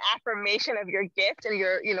me as an affirmation of your gift and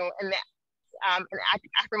your, and an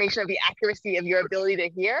affirmation of the accuracy of your ability to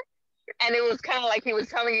hear. And it was kind of like he was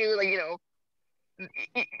telling you, like,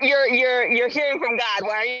 you're hearing from God.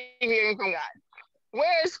 Why are you hearing from God?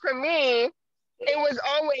 Whereas for me, it was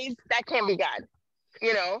always, that can't be God.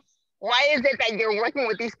 Why is it that you're working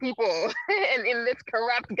with these people and in this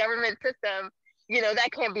corrupt government system?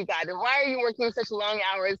 That can't be God. And why are you working such long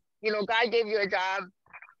hours? God gave you a job,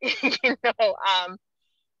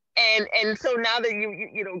 and so now that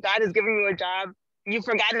God has given you a job, you've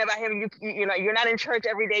forgotten about him. You're not in church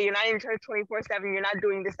every day. You're not in church 24/7. You're not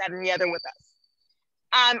doing this, that, and the other with us.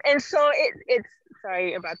 And so it's,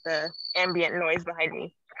 sorry about the ambient noise behind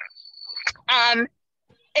me.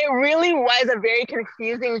 It really was a very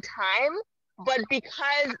confusing time, but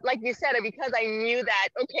because, like you said, because I knew that,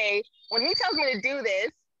 okay, when he tells me to do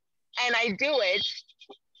this and I do it,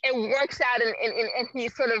 it works out and he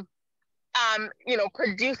sort of,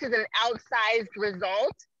 produces an outsized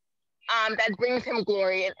result that brings him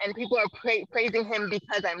glory, and people are praising him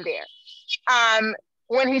because I'm there.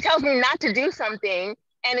 When he tells me not to do something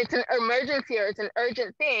and it's an emergency or it's an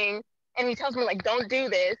urgent thing, and he tells me, like, don't do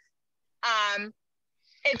this,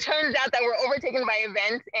 it turns out that we're overtaken by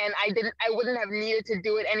events, and I wouldn't have needed to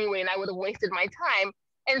do it anyway, and I would have wasted my time.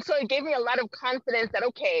 And so it gave me a lot of confidence that,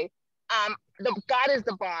 okay, God is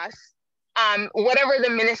the boss. Whatever the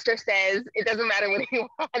minister says, it doesn't matter what he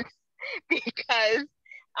wants, because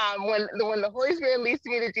when the Holy Spirit leads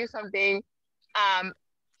me to do something,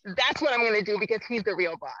 that's what I'm going to do, because he's the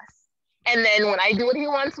real boss. And then when I do what he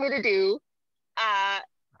wants me to do,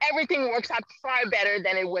 everything works out far better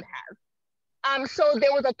than it would have. So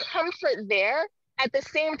there was a comfort there. At the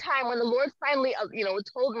same time, when the Lord finally,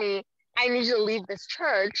 told me, I need you to leave this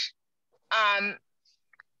church,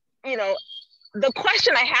 the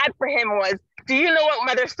question I had for him was, do you know what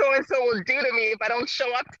Mother so-and-so will do to me if I don't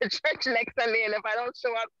show up to church next Sunday, and if I don't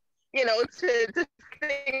show up, to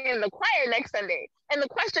sing in the choir next Sunday? And the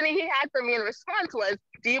question he had for me in response was,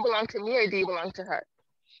 do you belong to me or do you belong to her?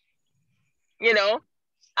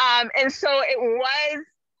 And so it was,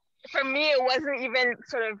 for me, it wasn't even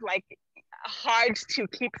sort of like hard to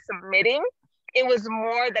keep submitting. It was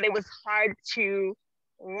more that it was hard to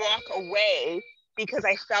walk away, because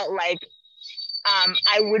I felt like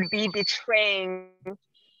I would be betraying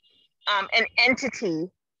an entity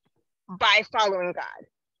by following God.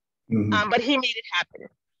 Mm-hmm. But he made it happen.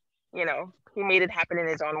 He made it happen in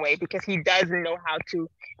his own way, because he does know how to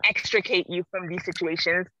extricate you from these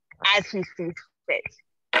situations as he sees fit.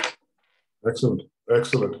 Excellent.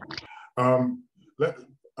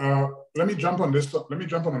 Let me jump on this. Let me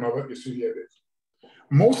jump on another issue here.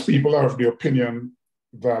 Most people are of the opinion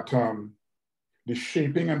that the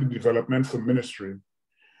shaping and the development for ministry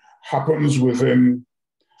happens within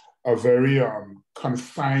a very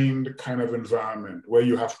confined kind of environment, where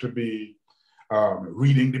you have to be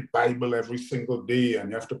reading the Bible every single day, and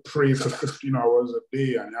you have to pray for 15 hours a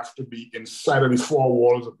day, and you have to be inside of the four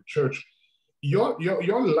walls of the church. Your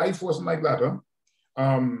life wasn't like that,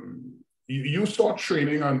 huh? You saw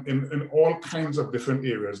training in all kinds of different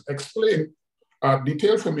areas. Explain,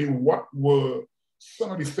 detail for me, what were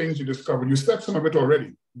some of the things you discovered? You said some of it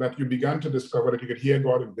already, that you began to discover that you could hear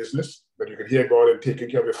God in business, that you could hear God in taking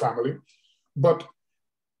care of your family. But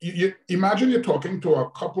you imagine you're talking to a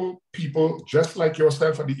couple people just like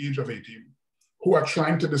yourself at the age of 18 who are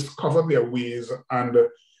trying to discover their ways, and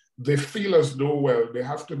they feel as though, well, they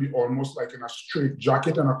have to be almost like in a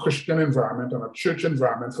straitjacket in a Christian environment and a church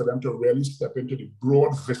environment for them to really step into the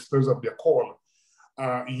broad vistas of their call.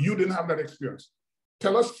 You didn't have that experience.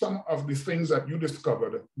 Tell us some of the things that you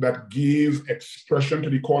discovered that gave expression to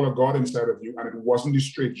the call of God inside of you, and it wasn't the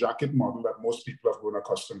straitjacket model that most people have grown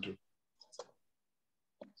accustomed to.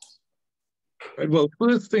 Right, well,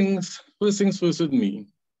 first things first with me.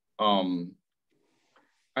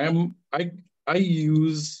 I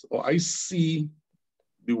use, or I see,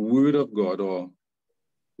 the Word of God, or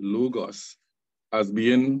Logos, as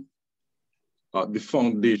being the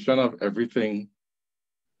foundation of everything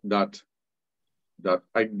that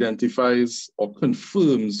identifies or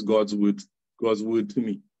confirms God's word to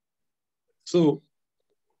me. So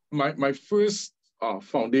my first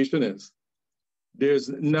foundation is, there's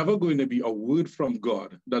never going to be a word from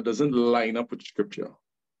God that doesn't line up with Scripture.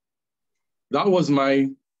 That was my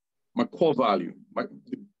core value. The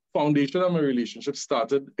foundation of my relationship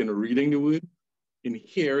started in reading the Word, in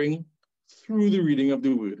hearing through the reading of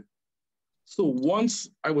the Word. So once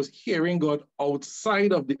I was hearing God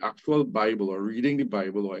outside of the actual Bible, or reading the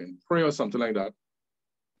Bible, or in prayer or something like that,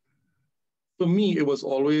 for me, it was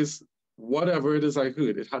always whatever it is I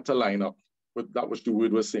heard, it had to line up with that which the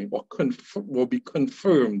Word was saying, or be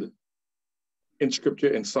confirmed in Scripture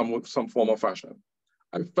in some form or fashion.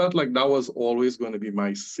 I felt like that was always going to be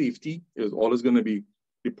my safety. It was always going to be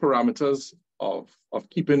the parameters of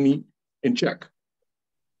keeping me in check.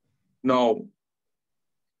 Now,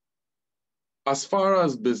 as far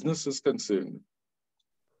as business is concerned,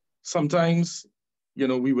 sometimes,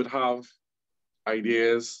 we would have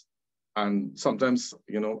ideas, and sometimes,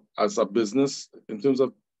 as a business, in terms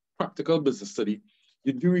of practical business study,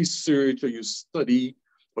 you do research, or you study,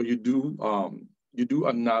 or you do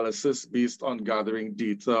analysis based on gathering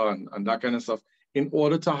data and that kind of stuff in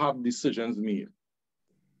order to have decisions made.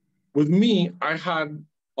 With me, I had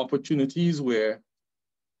opportunities where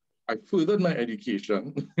I furthered my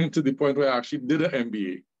education to the point where I actually did an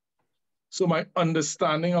MBA. So my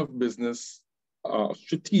understanding of business,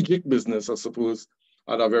 strategic business, I suppose,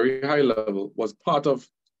 at a very high level, was part of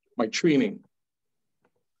my training.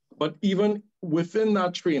 But even within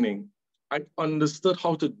that training, I understood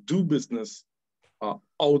how to do business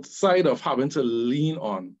outside of having to lean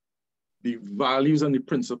on the values and the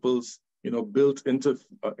principles, built into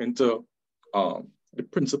the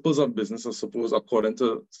principles of business, I suppose, according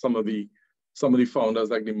to some of the founders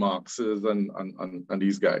like the Marxes and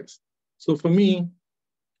these guys. So for me,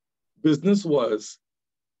 business was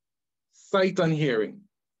sight and hearing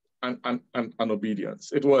and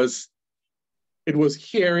obedience. It was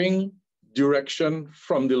hearing direction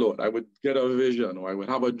from the Lord. I would get a vision, or I would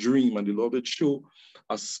have a dream, and the Lord would show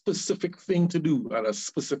a specific thing to do at a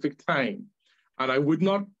specific time. And I would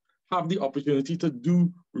not have the opportunity to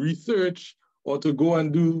do research, or to go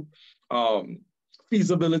and do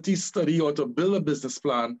feasibility study, or to build a business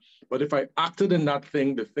plan. But if I acted in that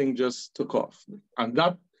thing, the thing just took off. And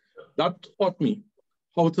that taught me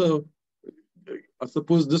how to, I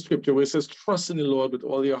suppose, the scripture where it says, trust in the Lord with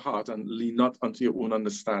all your heart and lean not unto your own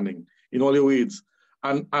understanding in all your ways.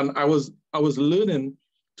 And I was learning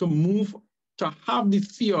to move, to have the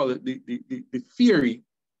theory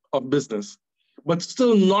of business, but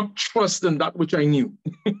still not trust in that which I knew.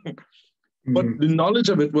 But the knowledge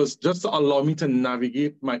of it was just to allow me to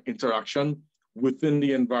navigate my interaction within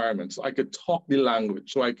the environment. So I could talk the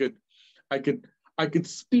language. So I could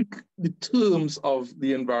speak the terms of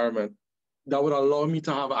the environment that would allow me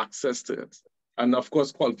to have access to it. And of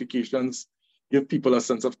course, qualifications give people a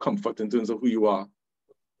sense of comfort in terms of who you are.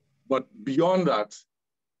 But beyond that,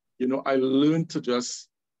 I learned to just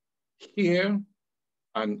hear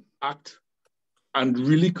and act and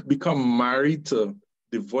really become married to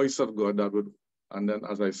the voice of God that would, and then,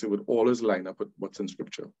 as I say, would always line up with what's in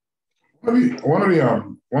Scripture. One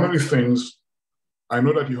of the things, I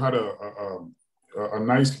know that you had a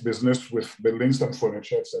nice business with building some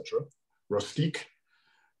furniture, etc. Rustique.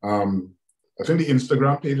 I think the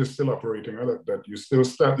Instagram page is still operating. Right? That you're still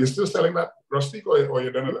selling that Rustique, or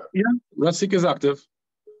you're done with that? Yeah, Rustique is active.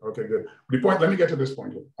 Okay, good. The point. Let me get to this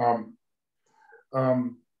point.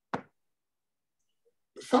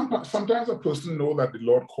 sometimes a person know that the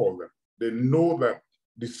Lord called them. They know that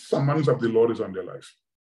the summons of the Lord is on their life.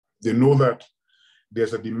 They know that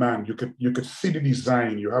there's a demand. You could see the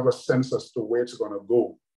design. You have a sense as to where it's going to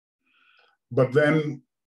go. But then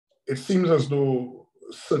it seems as though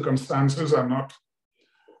circumstances are not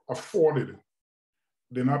afforded.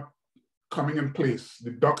 They're not coming in place.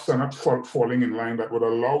 The ducks are not falling in line that would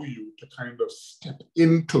allow you to kind of step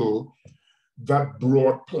into that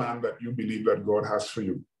broad plan that you believe that God has for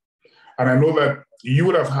you. And I know that you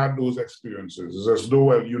would have had those experiences. It's as though,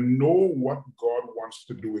 well, you know what God wants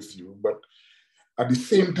to do with you, but at the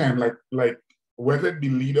same time, like whether it be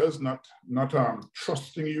leaders not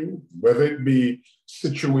trusting you, whether it be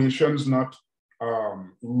situations not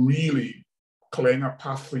really clearing a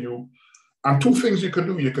path for you. And two things you could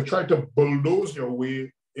do. You could try to bulldoze your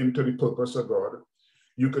way into the purpose of God.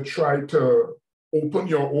 You could try to open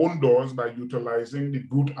your own doors by utilizing the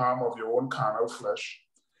brute arm of your own carnal flesh.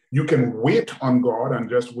 You can wait on God and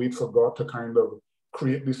just wait for God to kind of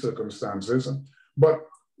create the circumstances. But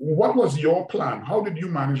what was your plan? How did you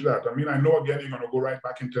manage that? I mean, I know, again, you're going to go right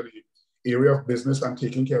back into the area of business and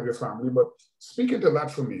taking care of your family, but speak into that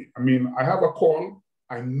for me. I mean, I have a call.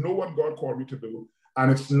 I know what God called me to do,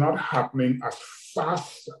 and it's not happening as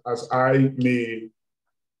fast as I may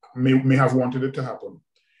have wanted it to happen.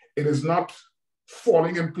 It is not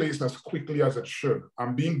falling in place as quickly as it should.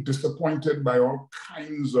 I'm being disappointed by all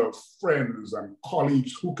kinds of friends and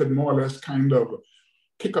colleagues who could more or less kind of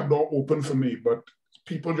kick a door open for me, but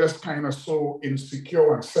people just kind of so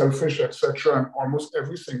insecure and selfish, etc. And almost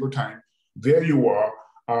every single time, there you are.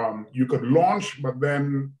 You could launch, but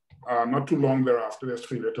then not too long thereafter, there's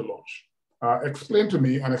failure to launch. Explain to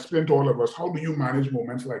me and explain to all of us, how do you manage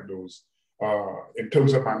moments like those in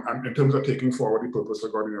terms of taking forward the purpose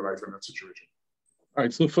of God in your life in that situation? All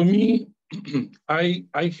right, so for me, I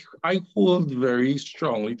hold very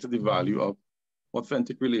strongly to the value of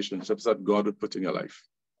authentic relationships that God would put in your life.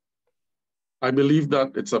 I believe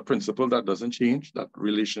that it's a principle that doesn't change, that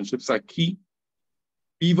relationships are key.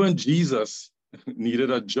 Even Jesus needed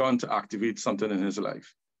a John to activate something in his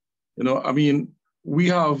life. You know, I mean, we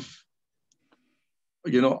have,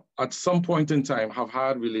 you know, at some point in time have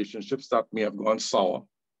had relationships that may have gone sour,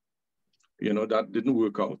 you know, that didn't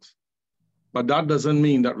work out. But that doesn't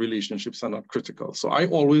mean that relationships are not critical. So I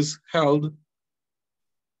always held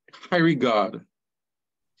high regard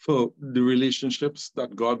for the relationships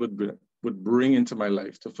that God would bring into my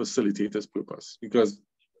life to facilitate his purpose. Because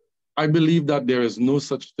I believe that there is no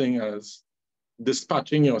such thing as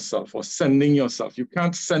dispatching yourself or sending yourself. You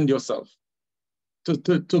can't send yourself.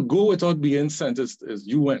 To go without being sent is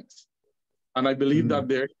you went. And I believe that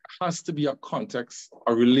there has to be a context,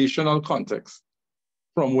 a relational context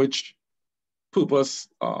from which purpose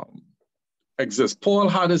exists. Paul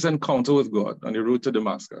had his encounter with God on the road to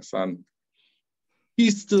Damascus, and he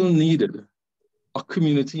still needed a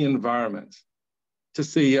community environment to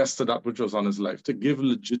say yes to that which was on his life, to give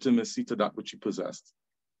legitimacy to that which he possessed.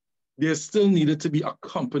 There still needed to be a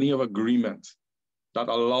company of agreement that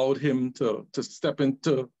allowed him to step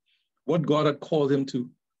into what God had called him to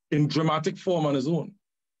in dramatic form on his own.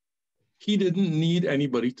 He didn't need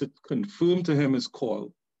anybody to confirm to him his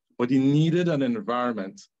call, but he needed an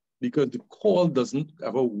environment because the call doesn't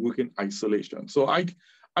ever work in isolation. So I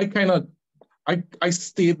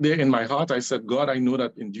stayed there in my heart. I said, God, I know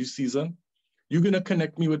that in due season, you're going to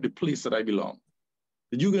connect me with the place that I belong.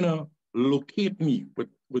 That you're going to locate me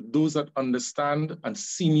with those that understand and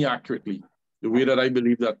see me accurately, the way that I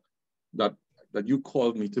believe that you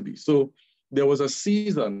called me to be. So there was a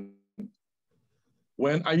season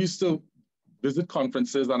when I used to visit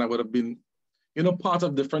conferences, and I would have been, you know, part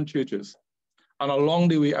of different churches. And along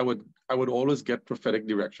the way, I would always get prophetic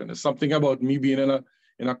direction. There's something about me being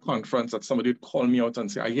in a conference that somebody would call me out and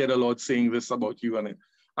say, I hear the Lord saying this about you. And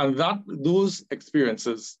those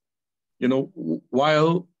experiences, you know,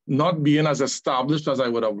 while not being as established as I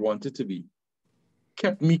would have wanted to be,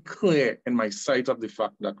 kept me clear in my sight of the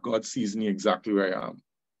fact that God sees me exactly where I am.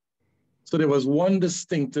 So there was one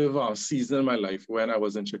distinctive season in my life when I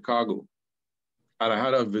was in Chicago, and I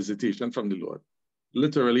had a visitation from the Lord,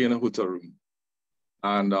 literally in a hotel room.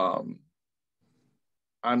 And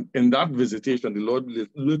in that visitation, the Lord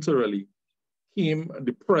literally came,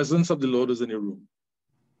 the presence of the Lord was in the room,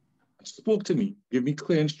 and spoke to me, gave me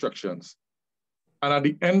clear instructions. And at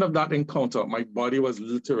the end of that encounter, my body was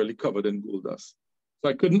literally covered in gold dust. So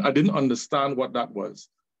I didn't understand what that was,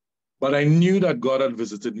 but I knew that God had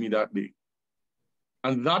visited me that day.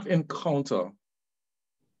 And that encounter,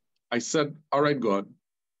 I said, all right, God,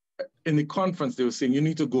 in the conference, they were saying, you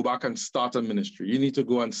need to go back and start a ministry. You need to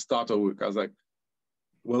go and start a work. I was like,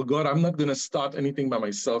 well, God, I'm not going to start anything by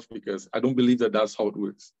myself because I don't believe that that's how it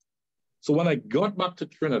works. So when I got back to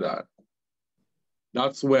Trinidad,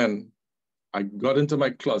 that's when I got into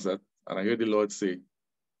my closet and I heard the Lord say,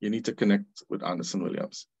 you need to connect with Anderson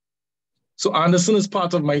Williams. So Anderson is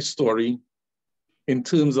part of my story in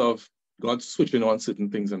terms of God switching on certain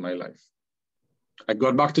things in my life. I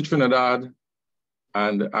got back to Trinidad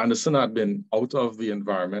and Anderson had been out of the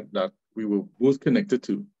environment that we were both connected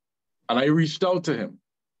to. And I reached out to him.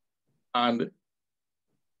 And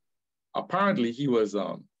apparently he was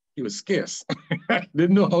scarce. I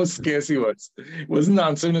didn't know how scarce he was. He wasn't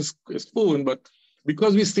answering his phone, but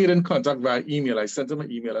because we stayed in contact via email, I sent him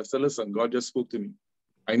an email. I said, listen, God just spoke to me.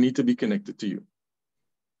 I need to be connected to you.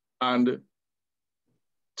 And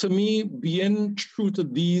to me, being true to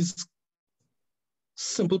these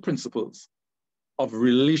simple principles of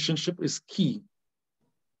relationship is key.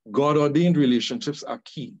 God-ordained relationships are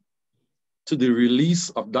key to the release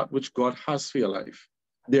of that which God has for your life.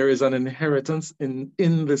 There is an inheritance in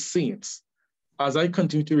the saints. As I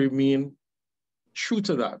continue to remain true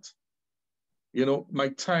to that, you know,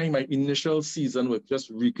 my initial season with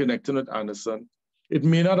just reconnecting with Anderson, it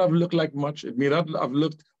may not have looked like much. It may not have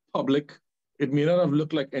looked public. It may not have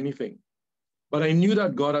looked like anything. But I knew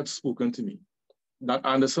that God had spoken to me, that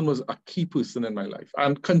Anderson was a key person in my life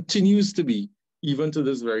and continues to be even to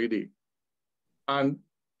this very day. And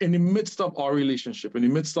in the midst of our relationship, in the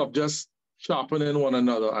midst of just sharpening one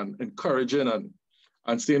another and encouraging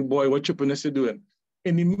and saying, boy, what chippiness you doing?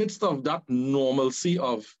 In the midst of that normalcy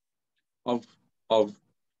of a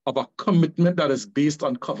commitment that is based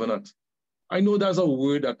on covenant. I know there's a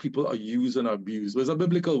word that people are used and abuse, but it's a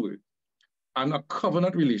biblical word. And a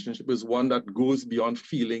covenant relationship is one that goes beyond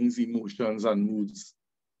feelings, emotions, and moods.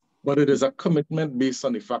 But it is a commitment based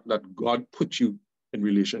on the fact that God put you in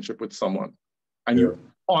relationship with someone. And you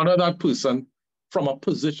honor that person from a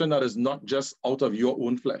position that is not just out of your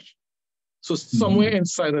own flesh. So somewhere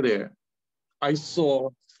inside of there, I saw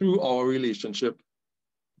through our relationship,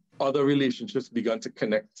 other relationships began to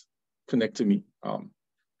connect to me.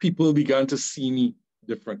 People began to see me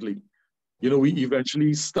differently. You know, we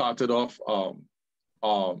eventually started off our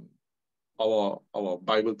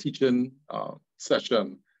Bible teaching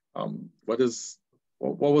session. What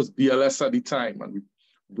was BLS at the time? And we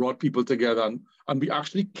brought people together and we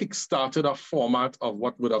actually kickstarted a format of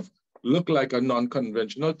what would have looked like a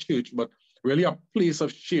non-conventional church, but really a place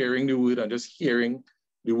of sharing the word and just hearing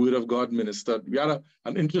the word of God ministered. We had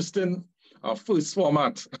an interesting first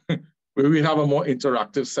format where we have a more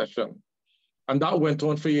interactive session. And that went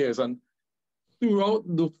on for years. And throughout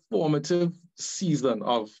the formative season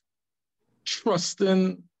of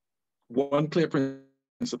trusting one clear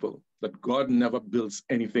principle, that God never builds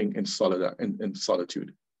anything in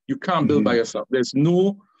solitude. You can't build by yourself. There's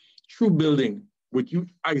no true building with you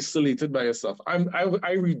isolated by yourself.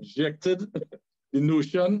 I rejected the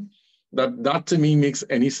notion that to me makes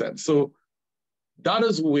any sense. So that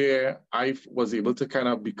is where I was able to kind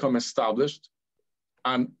of become established.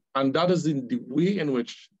 And that is in the way in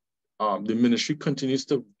which the ministry continues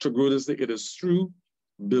to grow this day. It is through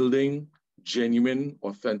building genuine,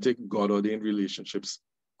 authentic, God-ordained relationships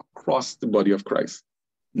across the body of Christ.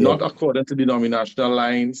 Not according to denominational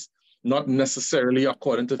lines, not necessarily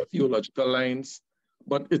according to theological lines,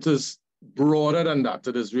 but it is broader than that.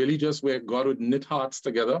 It is really just where God would knit hearts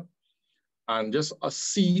together and just a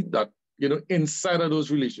seed that, you know, inside of those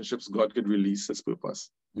relationships, God could release his purpose.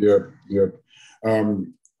 I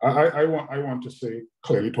want to say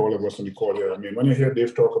clearly to all of us on the call here, I mean, when you hear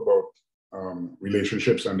Dave talk about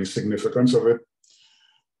relationships and the significance of it,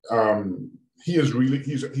 he's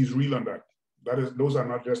real on that. Those are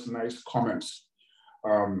not just nice comments.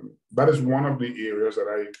 That is one of the areas that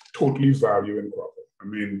I totally value in Crawford. I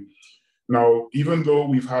mean, now, even though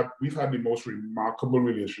we've had the most remarkable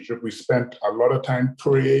relationship, we spent a lot of time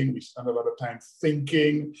praying, we spent a lot of time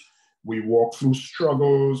thinking, we walked through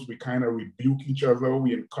struggles, we kind of rebuked each other,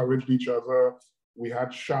 we encouraged each other, we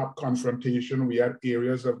had sharp confrontation, we had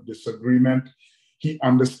areas of disagreement. He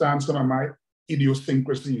understands some of my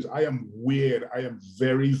idiosyncrasies. I am weird. I am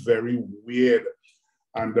very, very weird.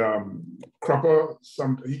 And Cropper,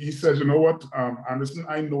 he says, you know what, Anderson,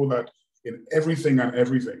 I know that in everything and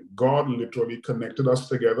everything, God literally connected us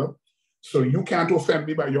together. So you can't offend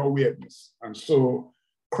me by your weirdness. And so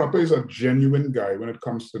Cropper is a genuine guy when it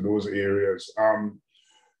comes to those areas.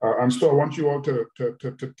 And so I want you all to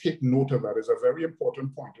take note of that. It's a very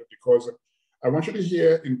important point, because I want you to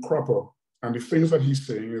hear in Cropper, and the things that he's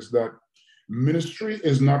saying is that ministry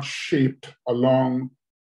is not shaped along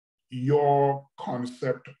your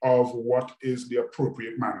concept of what is the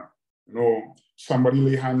appropriate manner. You know, somebody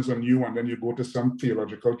lay hands on you and then you go to some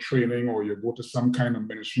theological training or you go to some kind of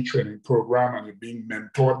ministry training program and you're being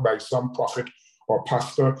mentored by some prophet or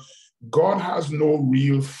pastor. God has no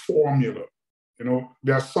real formula. You know,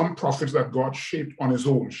 there are some prophets that God shaped on his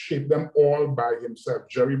own, shaped them all by himself.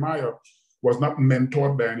 Jeremiah was not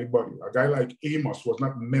mentored by anybody. A guy like Amos was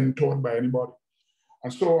not mentored by anybody.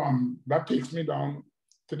 And so that takes me down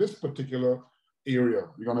to this particular area.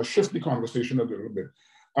 We're going to shift the conversation a little bit.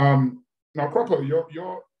 Now, Cropper,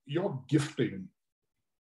 your gifting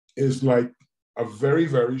is like a very,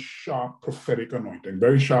 very sharp prophetic anointing,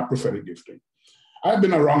 very sharp prophetic gifting. I've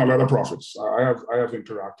been around a lot of prophets. I have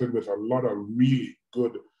interacted with a lot of really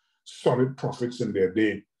good, solid prophets in their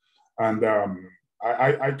day. And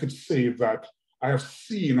I could say that I have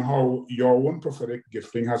seen how your own prophetic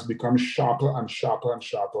gifting has become sharper and sharper and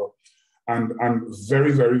sharper and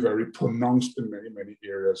very, very, very pronounced in many, many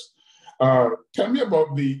areas. Tell me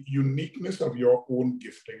about the uniqueness of your own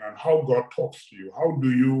gifting and how God talks to you. How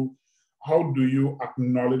do you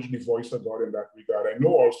acknowledge the voice of God in that regard? I know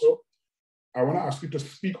also, I want to ask you to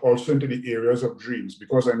speak also into the areas of dreams,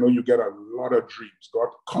 because I know you get a lot of dreams. God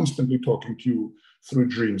constantly talking to you through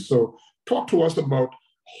dreams. So talk to us about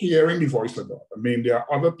hearing the voice of God. I mean, there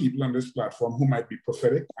are other people on this platform who might be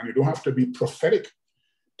prophetic, and you don't have to be prophetic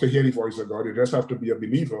to hear the voice of God. You just have to be a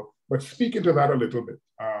believer. But speak into that a little bit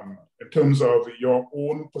in terms of your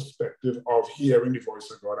own perspective of hearing the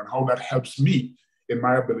voice of God and how that helps me in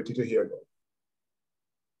my ability to hear God.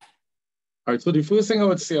 All right, so the first thing I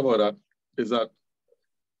would say about that is that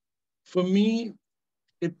for me,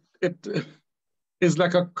 it is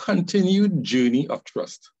like a continued journey of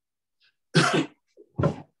trust.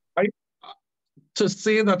 To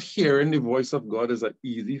say that hearing the voice of God is an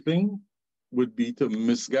easy thing would be to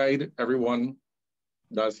misguide everyone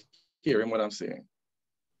that's hearing what I'm saying.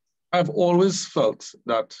 I've always felt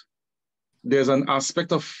that there's an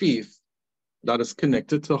aspect of faith that is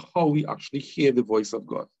connected to how we actually hear the voice of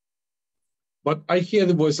God. But I hear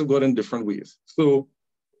the voice of God in different ways. So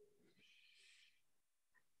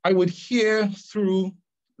I would hear through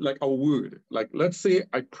like a word. Like, let's say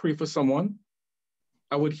I pray for someone.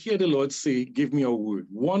 I would hear the Lord say, give me a word,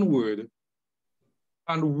 one word.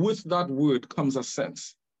 And with that word comes a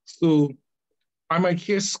sense. So I might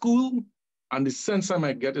hear school, and the sense I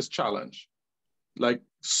might get is challenge, like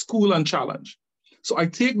school and challenge. So I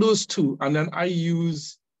take those two, and then I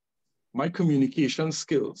use my communication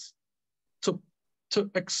skills to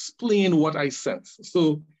explain what I sense.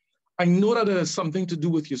 So I know that there's something to do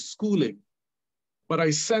with your schooling, but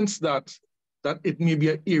I sense that it may be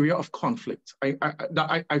an area of conflict. I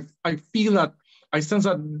feel that, I sense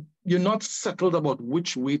that you're not settled about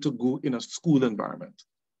which way to go in a school environment.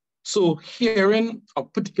 So hearing a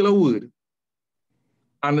particular word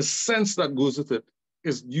and the sense that goes with it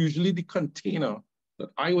is usually the container that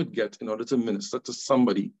I would get in order to minister to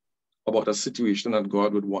somebody about a situation that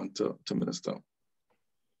God would want to minister.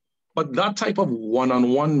 But that type of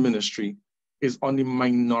one-on-one ministry is on the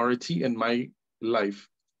minority in my life.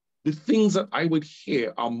 The things that I would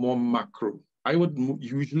hear are more macro. I would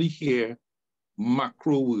usually hear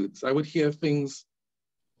macro words. I would hear things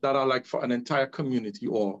that are like for an entire community,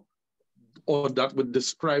 or that would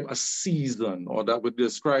describe a season, or that would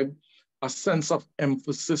describe a sense of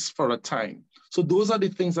emphasis for a time. So those are the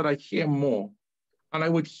things that I hear more. And I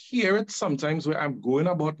would hear it sometimes where I'm going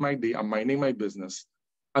about my day, I'm minding my business,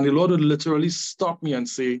 and the Lord would literally stop me and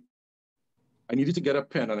say, I need you to get a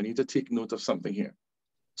pen and I need to take note of something here.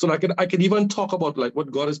 So I could even talk about like what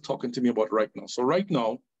God is talking to me about right now. So right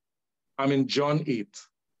now, I'm in John 8.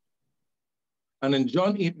 And in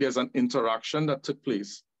John 8, there's an interaction that took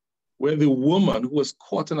place where the woman who was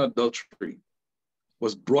caught in adultery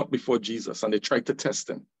was brought before Jesus, and they tried to test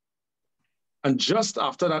him. And just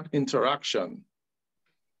after that interaction,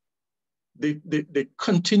 they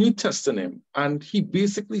continued testing him. And he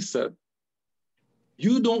basically said,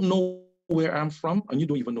 you don't know where I'm from, and you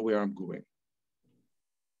don't even know where I'm going.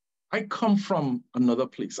 I come from another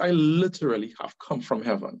place. I literally have come from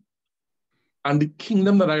heaven. And the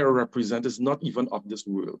kingdom that I represent is not even of this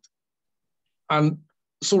world. And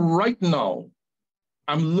so right now,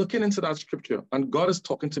 I'm looking into that scripture, and God is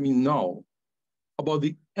talking to me now about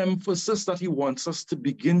the emphasis that he wants us to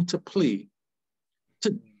begin to play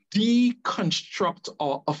to deconstruct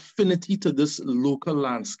our affinity to this local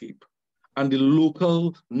landscape and the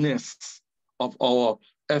localness of our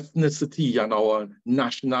ethnicity and our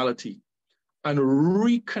nationality, and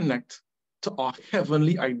reconnect to our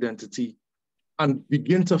heavenly identity and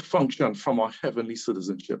begin to function from our heavenly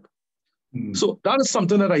citizenship. So that is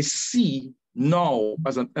something that I see now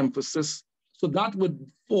as an emphasis. So that would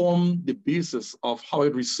form the basis of how I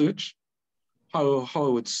research, how I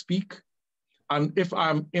would speak. And if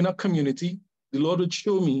I'm in a community, the Lord would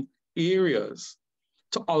show me areas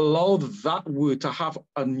to allow that word to have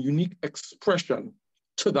a unique expression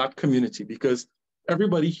to that community, because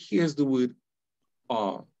everybody hears the word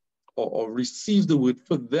or receives the word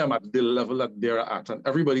for them at the level that they're at, and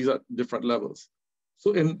everybody's at different levels.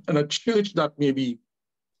 So in a church that may be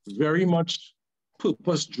very much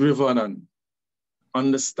purpose-driven and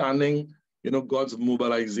understanding, God's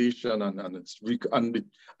mobilization and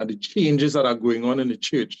the changes that are going on in the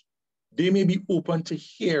church, they may be open to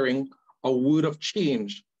hearing a word of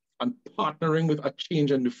change and partnering with a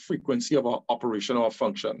change in the frequency of our operation or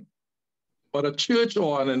function. But a church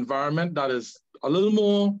or an environment that is a little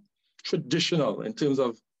more traditional in terms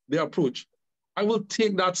of their approach, I will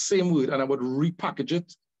take that same word and I would repackage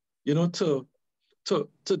it, to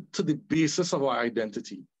the basis of our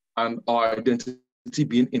identity, and our identity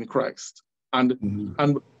being in Christ. And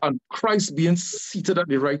Christ being seated at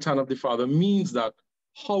the right hand of the Father means that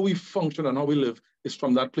how we function and how we live is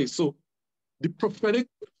from that place. So the prophetic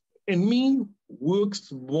in me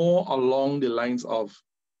works more along the lines of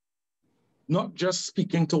not just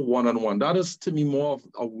speaking to one-on-one. That is, to me, more of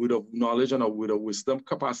a word of knowledge and a word of wisdom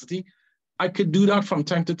capacity. I could do that from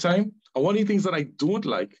time to time. And one of the things that I don't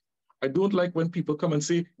like when people come and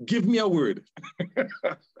say, give me a word.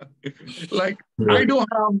 Like, yeah.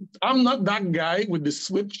 I'm not that guy with the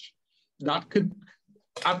switch that could,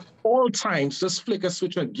 at all times, just flick a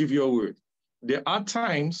switch and give you a word. There are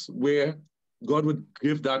times where God would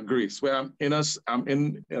give that grace, where I'm in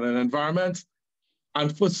an environment,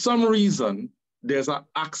 and for some reason, there's an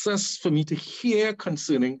access for me to hear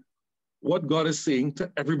concerning what God is saying to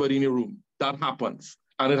everybody in the room. That happens,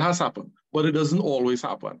 and it has happened, but it doesn't always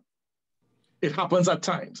happen. It happens at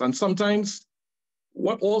times, and sometimes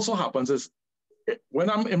what also happens is when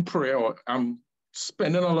I'm in prayer or I'm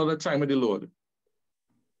spending a lot of time with the Lord,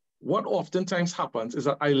 what oftentimes happens is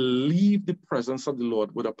that I leave the presence of the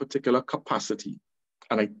Lord with a particular capacity,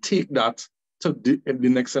 and I take that to the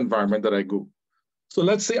next environment that I go. So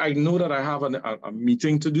let's say I know that I have a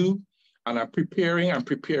meeting to do, and I'm preparing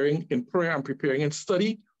in prayer, I'm preparing in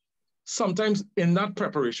study. Sometimes in that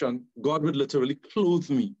preparation, God would literally clothe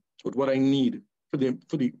me with what I need for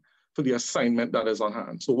the assignment that is on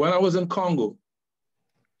hand. So when I was in Congo,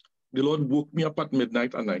 the Lord woke me up at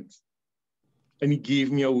midnight at night, and he gave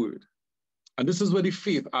me a word. And this is where the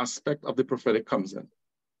faith aspect of the prophetic comes in.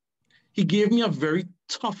 He gave me a very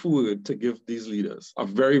tough word to give these leaders, a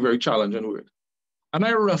very, very challenging word. And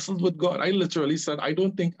I wrestled with God. I literally said, I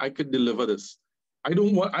don't think I could deliver this. I'm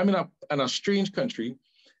in a strange country.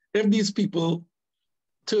 If these people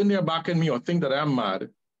turn their back on me or think that I'm mad,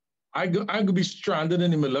 I could be stranded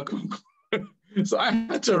in the middle of Congo. So I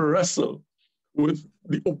had to wrestle with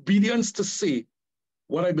the obedience to say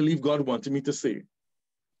what I believe God wanted me to say.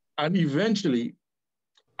 And eventually,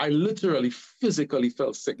 I literally physically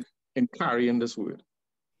felt sick in carrying this word.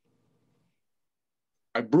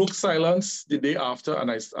 I broke silence the day after,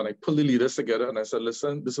 and I pulled the leaders together, and I said,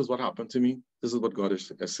 listen, this is what happened to me. This is what God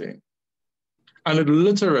is saying. And it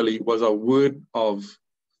literally was a word of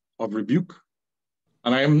rebuke.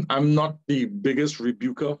 And I'm not the biggest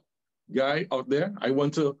rebuker guy out there. I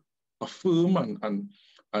want to affirm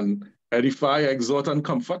and edify, exhort, and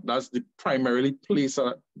comfort. That's the primarily place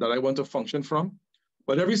that I want to function from.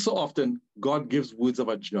 But every so often, God gives words of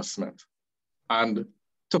adjustment. And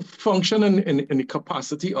to function in the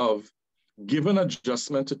capacity of giving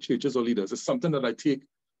adjustment to churches or leaders is something that I take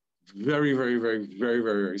very, very, very, very,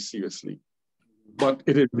 very, very seriously. But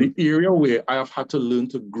it is the area where I have had to learn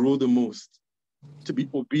to grow the most, to be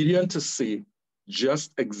obedient to say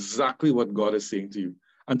just exactly what God is saying to you.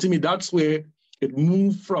 And to me, that's where it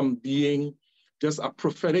moved from being just a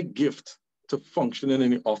prophetic gift to functioning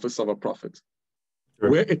in the office of a prophet,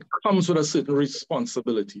 where it comes with a certain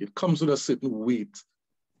responsibility, it comes with a certain weight,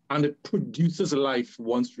 and it produces life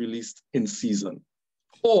once released in season,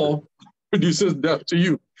 or produces death to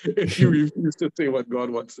you if you refuse to say what God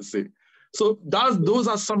wants to say. So those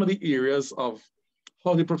are some of the areas of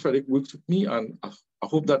how the prophetic works with me, and I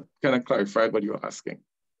hope that kind of clarified what you were asking.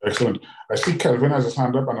 Excellent. I see Kelvin has his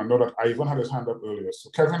hand up, and I know that Ivan had his hand up earlier. So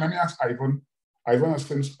Kelvin, let me ask Ivan. Ivan has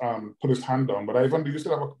since put his hand down, but Ivan, do you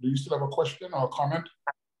still have a question or a comment?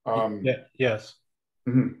 Yes.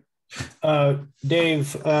 Mm-hmm.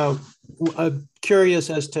 Dave, I'm curious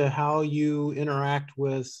as to how you interact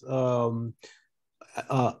with the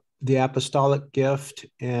apostolic gift,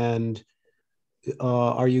 and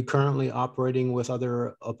are you currently operating with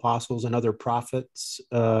other apostles and other prophets?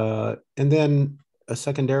 And then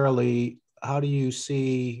secondarily, how do you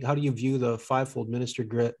view the fivefold minister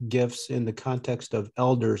gifts in the context of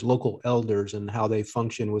elders, local elders, and how they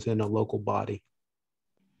function within a local body?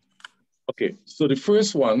 Okay, so the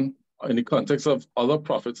first one, in the context of other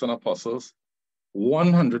prophets and apostles,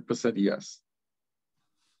 100% yes.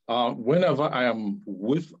 Whenever I am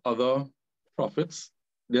with other prophets,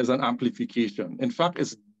 there's an amplification. In fact,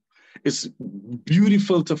 it's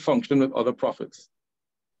beautiful to function with other prophets.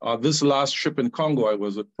 This last trip in Congo, I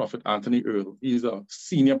was with Prophet Anthony Earl. He's a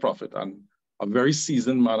senior prophet and a very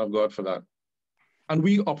seasoned man of God for that. And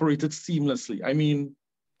we operated seamlessly. I mean,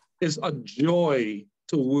 it's a joy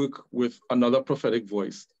to work with another prophetic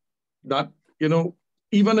voice that, you know,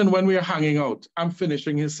 even when we are hanging out, I'm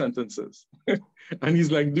finishing his sentences. And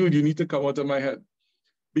he's like, dude, you need to come out of my head.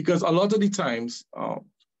 Because a lot of the times,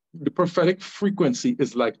 the prophetic frequency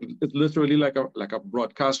is it's literally like a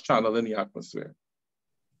broadcast channel in the atmosphere.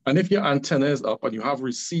 And if your antenna is up and you have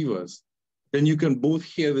receivers, then you can both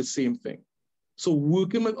hear the same thing. So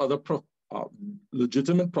working with other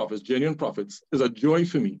legitimate prophets, genuine prophets, is a joy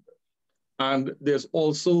for me. And there's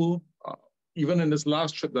also, even in this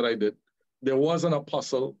last trip that I did, there was an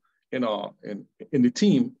apostle in the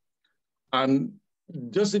team. And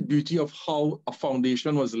just the beauty of how a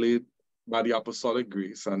foundation was laid by the apostolic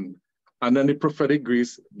grace. And then the prophetic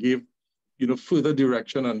grace gave, you know, further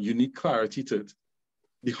direction and unique clarity to it.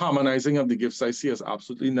 The harmonizing of the gifts I see as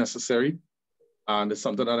absolutely necessary. And it's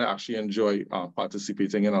something that I actually enjoy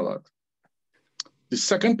participating in a lot. The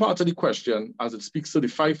second part of the question, as it speaks to the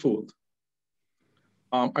fivefold,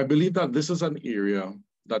 I believe that this is an area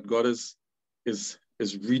that God is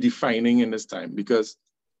redefining in this time, because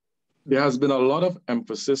there has been a lot of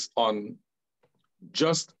emphasis on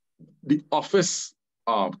just the office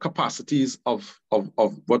capacities of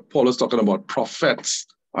what Paul is talking about, prophets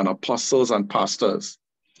and apostles and pastors.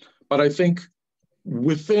 But I think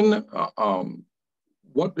within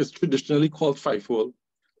what is traditionally called fivefold,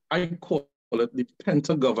 I call it the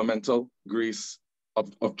pentagovernmental grace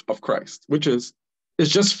of Christ, which is, it's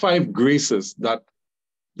just 5 graces that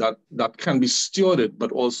can be stewarded,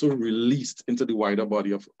 but also released into the wider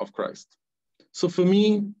body of Christ. So for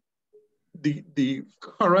me, the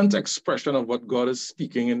current expression of what God is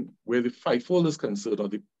speaking in where the fivefold is concerned, or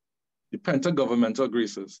the pentagovernmental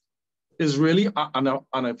graces, is really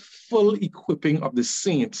on a full equipping of the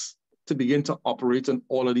saints to begin to operate in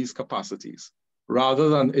all of these capacities, rather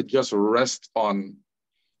than it just rest on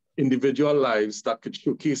individual lives that could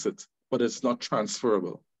showcase it, but it's not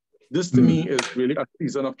transferable. This to me is really a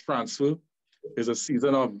season of transfer, is a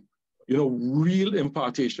season of, you know, real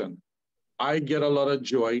impartation. I get a lot of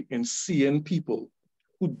joy in seeing people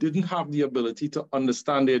who didn't have the ability to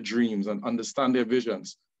understand their dreams and understand their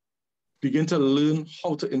visions begin to learn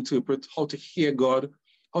how to interpret, how to hear God,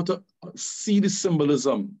 how to see the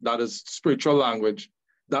symbolism that is spiritual language,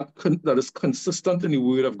 that is consistent in the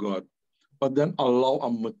word of God, but then allow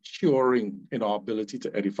a maturing in our ability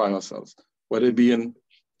to edify ourselves, whether it be in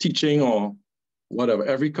teaching or whatever,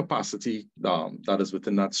 every capacity that is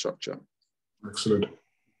within that structure. Excellent,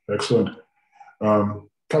 excellent.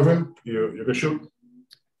 Kelvin, you can shoot.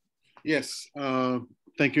 Yes,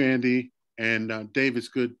 thank you, Andy. And Dave, it's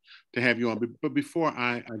good to have you on. But before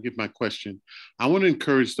I give my question, I want to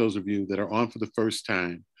encourage those of you that are on for the first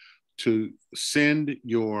time to send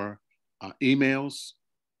your emails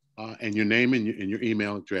and your name and your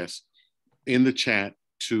email address in the chat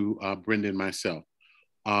to Brenda and myself.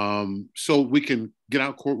 So we can get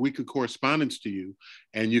out weekly correspondence to you,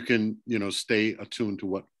 and you can, you know, stay attuned to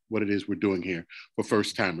what it is we're doing here for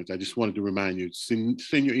first timers. I just wanted to remind you, send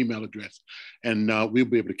your email address, and we'll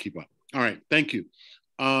be able to keep up. All right, thank you.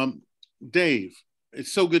 Dave,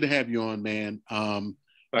 it's so good to have you on, man.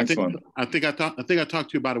 I think I talked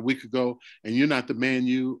to you about a week ago, and you're not the man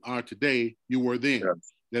you are today. You were then.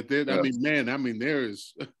 Yes. I mean,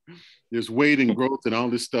 there's weight and growth and all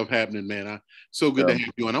this stuff happening, man. So good to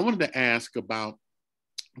have you on. I wanted to ask about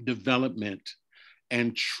development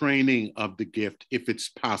and training of the gift, if it's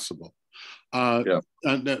possible. A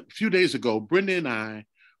few days ago, Brenda and I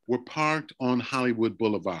were parked on Hollywood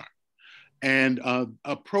Boulevard. And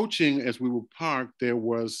approaching, as we were parked, there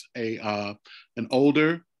was an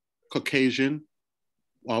older Caucasian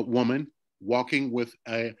woman walking with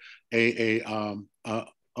a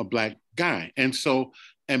Black guy.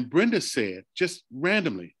 And Brenda said, just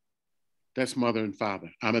randomly, that's mother and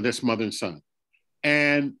father. That's mother and son.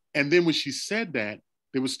 And then when she said that,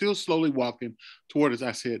 they were still slowly walking toward us.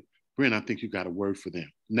 I said, Brenda, I think you got a word for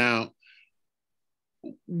them. Now,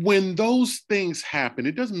 when those things happen,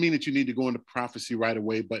 it doesn't mean that you need to go into prophecy right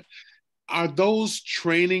away, but are those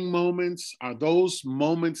training moments, are those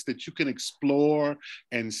moments that you can explore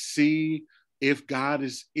and see if God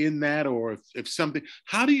is in that, or if something,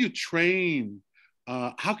 how do you train?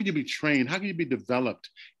 How can you be trained? How can you be developed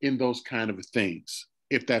in those kind of things,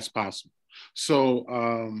 if that's possible? So,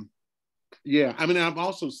 yeah, I mean, I've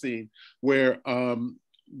also seen where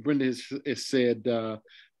Brenda has said,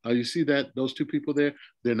 you see that those two people there,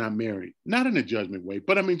 they're not married, not in a judgment way,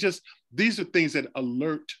 but I mean, just these are things that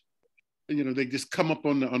alert, you know, they just come up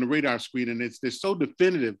on the radar screen, and they're so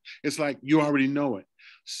definitive. It's like you already know it.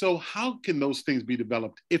 So how can those things be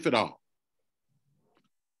developed, if at all?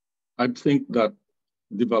 I think that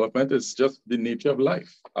development is just the nature of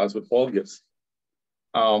life, as with all gifts.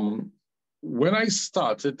 When I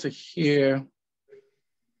started to hear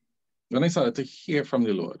from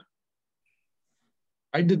the Lord,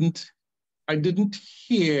 I didn't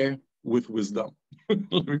hear with wisdom.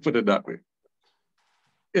 Let me put it that way.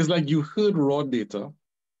 It's like you heard raw data,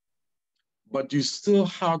 but you still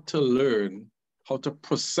have to learn how to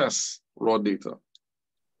process raw data.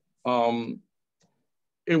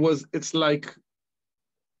 It's like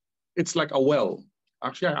a well.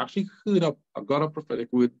 Actually, I got a prophetic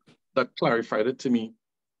word that clarified it to me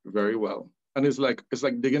very well. And it's like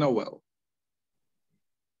digging a well.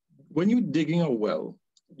 When you're digging a well,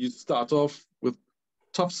 you start off with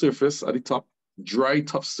tough surface at the top, dry,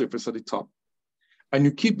 tough surface at the top, and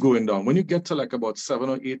you keep going down. When you get to like about 7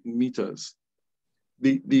 or 8 meters,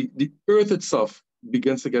 the earth itself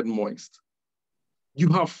begins to get moist. You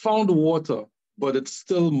have found water, but it's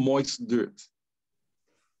still moist dirt.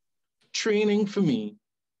 Training for me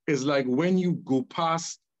is like when you go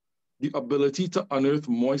past the ability to unearth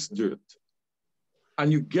moist dirt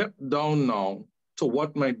and you get down now to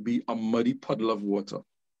what might be a muddy puddle of water.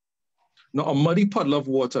 Now, a muddy puddle of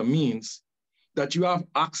water means that you have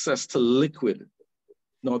access to liquid.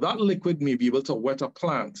 Now, that liquid may be able to wet a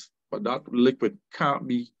plant, but that liquid can't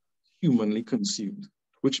be humanly consumed,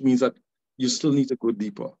 which means that you still need to go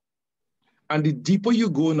deeper. And the deeper you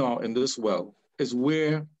go now in this well is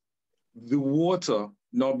where the water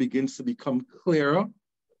now begins to become clearer,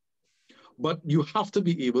 but you have to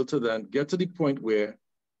be able to then get to the point where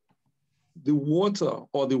the water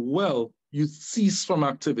or the well, you cease from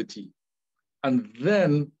activity, and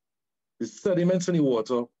then the sediments in the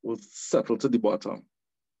water will settle to the bottom.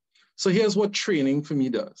 So here's what training for me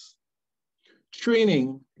does.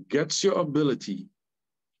 Training gets your ability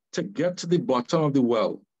to get to the bottom of the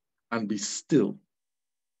well and be still.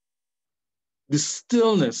 The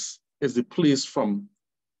stillness is the place from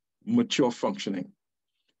mature functioning.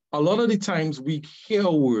 A lot of the times we hear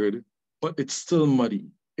a word, but it's still muddy.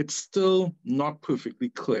 It's still not perfectly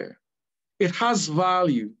clear. It has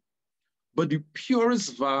value, but the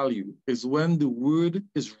purest value is when the word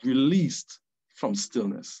is released from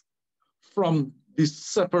stillness, from the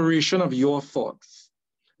separation of your thoughts,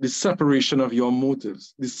 the separation of your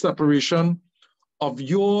motives, the separation of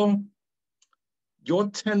your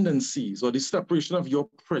tendencies, or the separation of your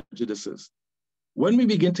prejudices. When we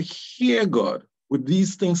begin to hear God with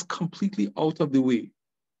these things completely out of the way,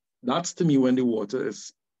 that's to me when the water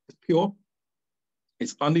is pure,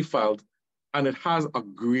 it's undefiled, and it has a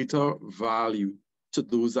greater value to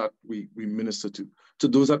those that we minister to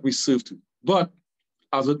those that we serve to. But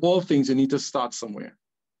as with all things, you need to start somewhere.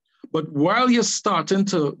 But while you're starting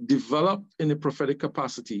to develop in a prophetic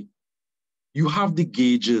capacity, you have the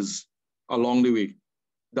gauges along the way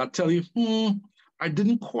that tell you, I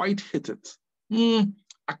didn't quite hit it.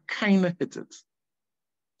 I kind of hit it.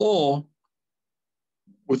 Or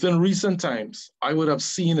within recent times, I would have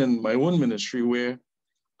seen in my own ministry where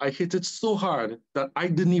I hit it so hard that I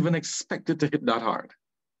didn't even expect it to hit that hard.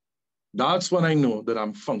 That's when I know that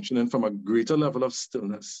I'm functioning from a greater level of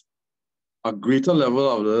stillness, a greater level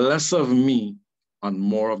of less of me and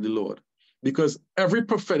more of the Lord. Because every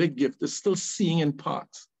prophetic gift is still seeing in part.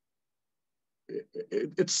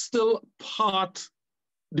 It's still part,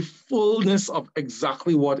 the fullness of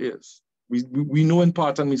exactly what is. We know in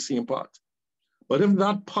part and we see in part. But if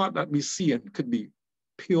that part that we see in could be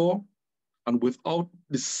pure and without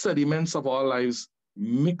the sediments of our lives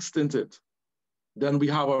mixed into it, then we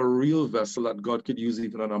have a real vessel that God could use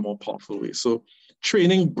even in a more powerful way. So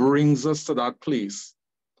training brings us to that place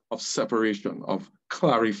of separation, of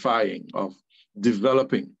clarifying, of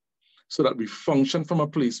developing, so that we function from a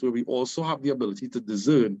place where we also have the ability to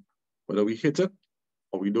discern whether we hit it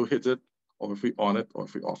or we don't hit it, or if we on it or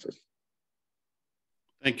if we off it.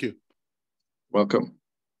 Thank you. Welcome.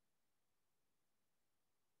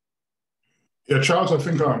 Yeah, Charles, I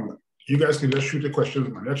think you guys can just shoot the questions,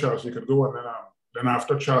 man. Yeah, Charles, you can go, and then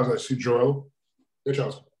after Charles, I see Joel. Yeah,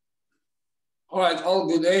 Charles. All right, all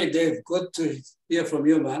good. Hey, Dave, good to hear from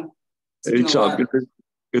you, man. Hey, Chuck,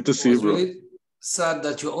 good to see you, bro. Really sad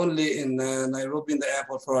that you're only in Nairobi in the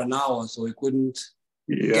airport for an hour, so we couldn't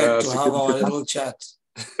get to have our little chat.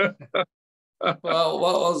 Well,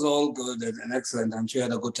 what was all good and excellent. I'm sure you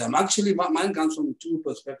had a good time. Actually, mine comes from two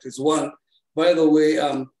perspectives. One, by the way,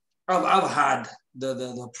 I've had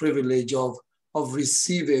the privilege of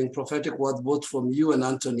receiving prophetic words both from you and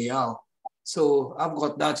Anthony Al. So I've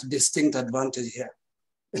got that distinct advantage here.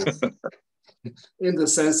 In the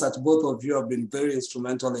sense that both of you have been very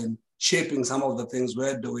instrumental in shaping some of the things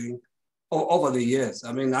we're doing over the years.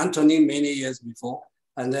 I mean, Anthony many years before,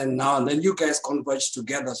 and then now, and then you guys converged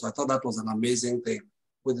together. So I thought that was an amazing thing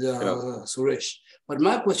with Suresh. But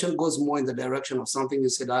my question goes more in the direction of something you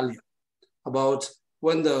said earlier about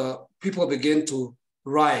when the people begin to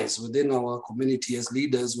rise within our community as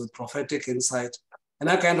leaders with prophetic insight. And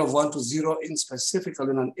I kind of want to zero in specifically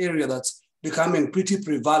in an area that's becoming pretty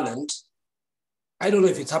prevalent. I don't know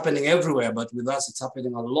if it's happening everywhere, but with us, it's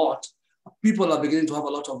happening a lot. People are beginning to have a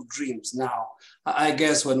lot of dreams now. I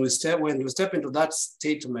guess when we step into that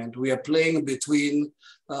statement, we are playing between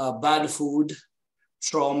bad food,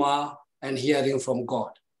 trauma, and hearing from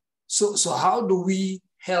God. So how do we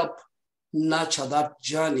help nurture that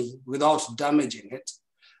journey without damaging it?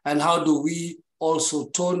 And how do we also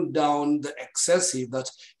tone down the excessive that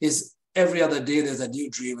is every other day there's a new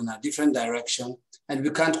dream in a different direction and we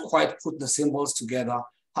can't quite put the symbols together?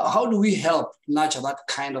 How do we help nurture that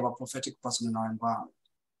kind of a prophetic person in our environment?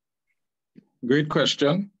 Great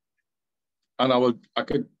question. And I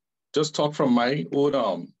could just talk from my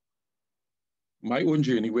own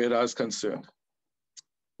journey where that is concerned.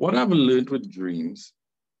 What I've learned with dreams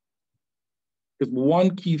is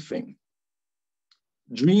one key thing.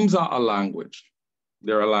 Dreams are a language.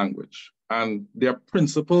 They're a language. And they're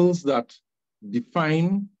principles that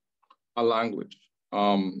define a language.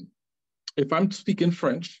 If I'm speaking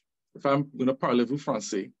French, if I'm going to parler-vous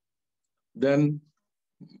français, then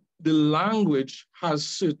the language has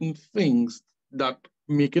certain things that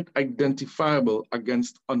make it identifiable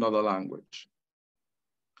against another language.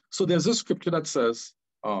 So there's a scripture that says,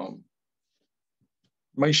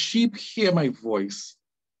 my sheep hear my voice,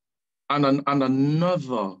 and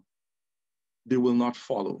another they will not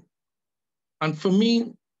follow. And for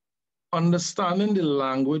me, understanding the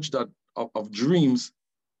language of dreams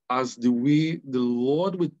as the way the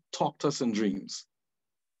Lord would talk to us in dreams,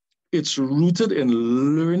 it's rooted in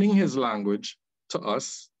learning his language to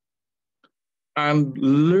us and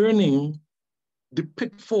learning the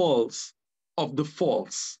pitfalls of the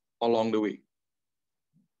false along the way.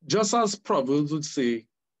 Just as Proverbs would say,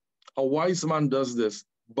 a wise man does this,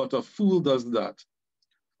 but a fool does that.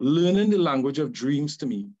 Learning the language of dreams to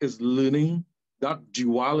me is learning that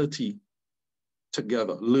duality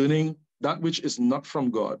together, learning that which is not from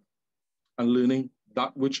God and learning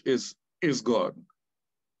that which is God.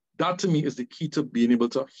 That to me is the key to being able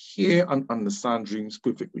to hear and understand dreams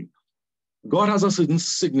perfectly. God has a certain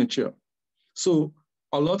signature. So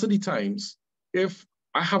a lot of the times, if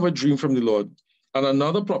I have a dream from the Lord and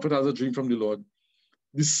another prophet has a dream from the Lord,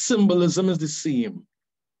 the symbolism is the same.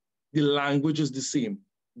 The language is the same.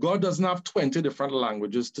 God doesn't have 20 different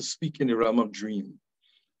languages to speak in the realm of dream.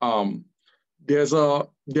 There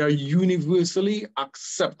are universally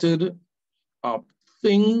accepted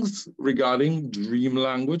things regarding dream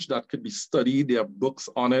language that could be studied. There are books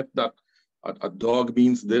on it that a dog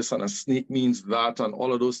means this and a snake means that and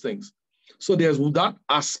all of those things. So there's that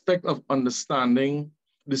aspect of understanding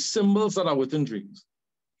the symbols that are within dreams.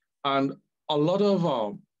 And a lot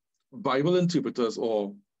of Bible interpreters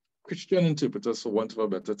or Christian interpreters, for want of a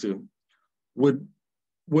better term, would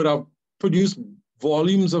have produced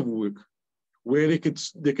volumes of work where they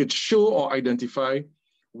could show or identify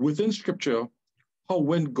within scripture how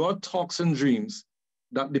when God talks in dreams,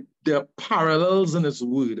 that there are parallels in his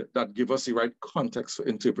word that give us the right context for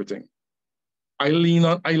interpreting. I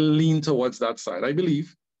lean towards that side. I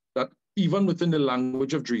believe that even within the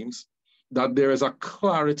language of dreams, that there is a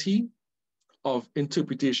clarity of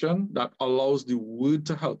interpretation that allows the word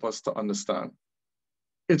to help us to understand.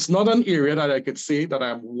 It's not an area that I could say that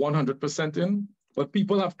I'm 100% in, but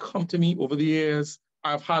people have come to me over the years.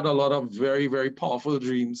 I've had a lot of very, very powerful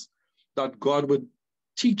dreams that God would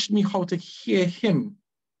teach me how to hear him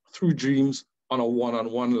through dreams on a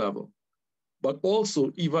one-on-one level. But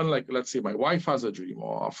also, even like, let's say my wife has a dream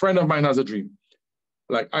or a friend of mine has a dream.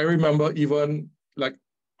 Like I remember even, like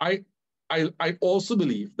I also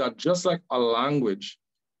believe that just like a language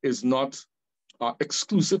is not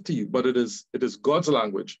exclusive to you, but it is God's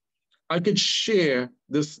language. I could share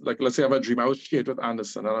this, like let's say I have a dream, I would share it with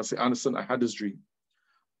Anderson and I'll say, Anderson, I had this dream.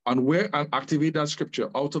 and activate that scripture,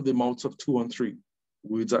 out of the mouths of 2 and 3,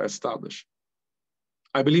 words are established.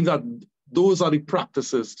 I believe that those are the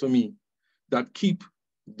practices to me that keep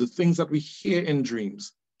the things that we hear in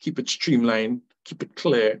dreams, keep it streamlined, keep it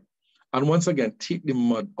clear, and once again, take the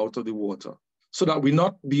mud out of the water so that we're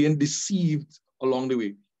not being deceived along the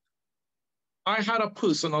way. I had a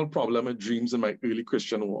personal problem with dreams in my early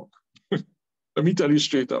Christian walk. Let me tell you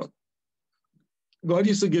straight out. God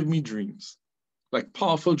used to give me dreams, like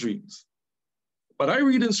powerful dreams. But I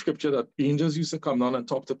read in scripture that angels used to come down and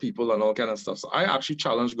talk to people and all kind of stuff. So I actually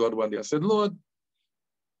challenged God one day. I said, Lord,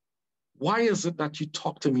 why is it that you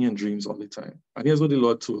talk to me in dreams all the time? And here's what the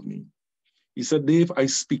Lord told me. He said, Dave, I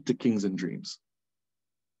speak to kings in dreams.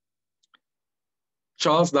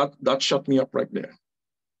 Charles, that shut me up right there.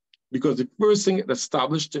 Because the first thing it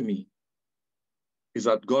established to me is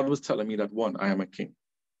that God was telling me that, one, I am a king.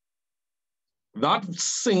 That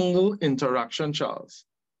single interaction, Charles,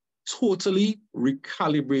 totally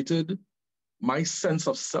recalibrated my sense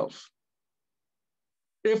of self.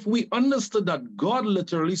 If we understood that God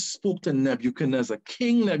literally spoke to Nebuchadnezzar,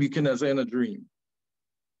 King Nebuchadnezzar in a dream,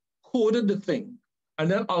 coded the thing, and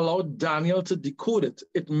then allowed Daniel to decode it,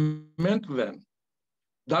 it meant then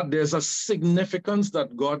that there's a significance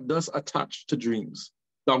that God does attach to dreams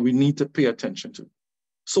that we need to pay attention to.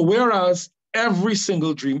 So whereas every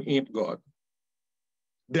single dream ain't God,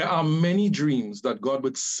 there are many dreams that God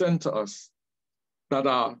would send to us that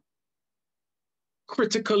are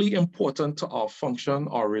critically important to our function,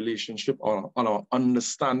 our relationship, or our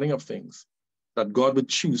understanding of things that God would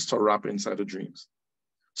choose to wrap inside the dreams.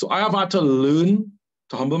 So I have had to learn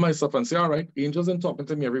to humble myself and say, all right, angels ain't talking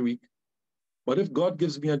to me every week. But if God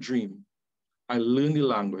gives me a dream, I learn the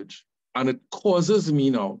language, and it causes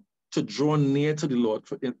me now to draw near to the Lord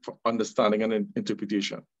for understanding and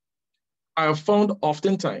interpretation. I have found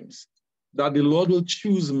oftentimes that the Lord will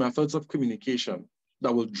choose methods of communication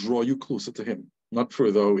that will draw you closer to him, not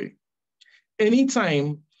further away.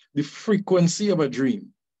 Anytime the frequency of a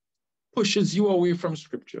dream pushes you away from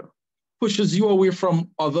scripture, pushes you away from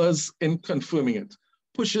others in confirming it,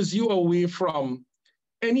 pushes you away from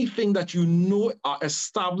anything that you know are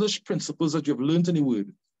established principles that you've learned in the word,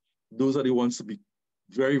 those are the ones to be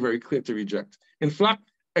very, very clear to reject. In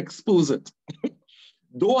fact, expose it.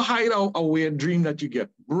 Don't hide a weird dream that you get.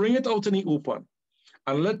 Bring it out in the open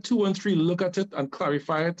and let 2 and 3 look at it and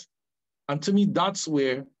clarify it. And to me, that's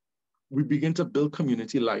where we begin to build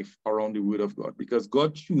community life around the word of God, because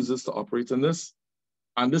God chooses to operate in this.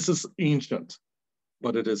 And this is ancient,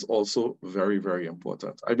 but it is also very, very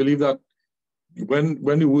important. I believe that when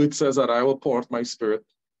the word says that I will pour out my spirit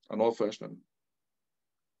on all flesh,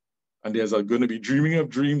 and there's going to be dreaming of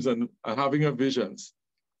dreams and having of visions,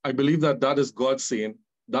 I believe that that is God saying,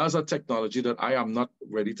 that's a technology that I am not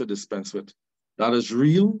ready to dispense with. That is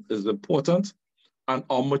real, is important, and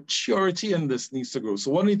our maturity in this needs to grow. So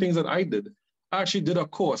one of the things that I did, I actually did a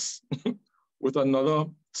course with another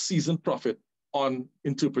seasoned prophet on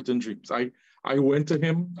interpreting dreams. I went to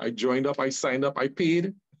him, I joined up, I signed up, I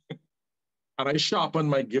paid, and I sharpened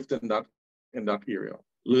my gift in that area,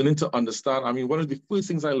 learning to understand. I mean, one of the first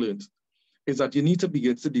things I learned is that you need to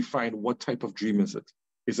begin to define what type of dream is it.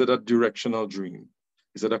 Is it a directional dream?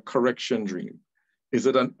 Is it a correction dream? Is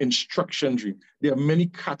it an instruction dream? There are many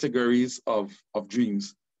categories of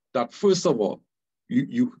dreams that, first of all,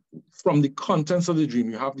 you from the contents of the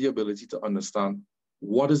dream, you have the ability to understand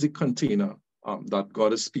what is the container that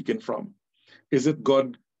God is speaking from. Is it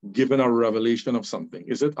God given a revelation of something?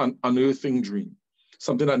 Is it an unearthing dream?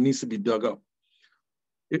 Something that needs to be dug up?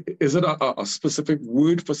 Is it a specific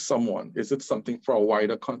word for someone? Is it something for a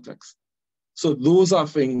wider context? So those are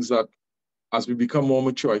things that, as we become more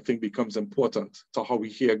mature, I think becomes important to how we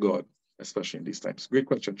hear God, especially in these times. Great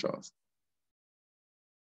question, Charles.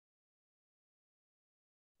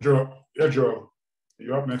 Joe, Joe,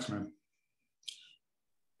 you're up next, man.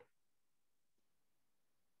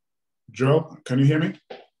 Joe, can you hear me?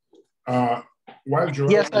 While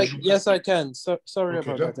Joel, yes, I can. So, sorry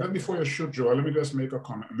okay, about that. Just before you shoot, Joel, let me just make a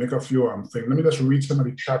comment, make a few things. Let me just read some of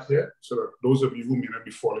the chat here, so that those of you who may not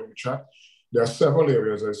be following the chat, there are several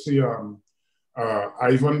areas. I see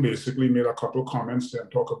Ivan basically made a couple comments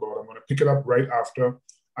and talk about. I'm going to pick it up right after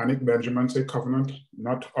Anik Benjamin say covenant,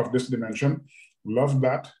 not of this dimension. Love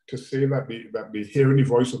that, to say that the hearing the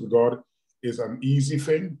voice of God is an easy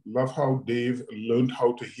thing. Love how Dave learned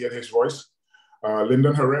how to hear his voice.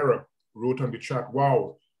 Lyndon Herrera wrote on the chat,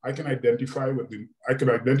 wow, I can identify with the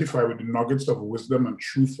nuggets of wisdom and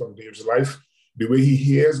truth from Dave's life. The way he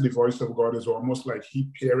hears the voice of God is almost like he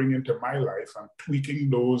peering into my life and tweaking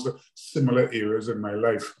those similar areas in my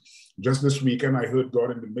life. Just this weekend, I heard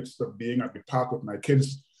God in the midst of being at the park with my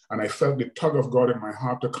kids, and I felt the tug of God in my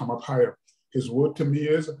heart to come up higher. His word to me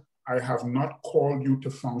is, I have not called you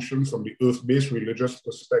to function from the earth-based religious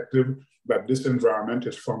perspective that this environment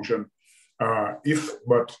is function.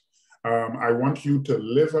 But I want you to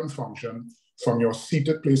live and function from your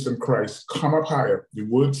seated place in Christ. Come up higher. The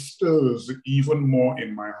word stirs even more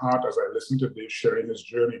in my heart as I listen to Dave sharing his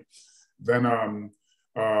journey. Then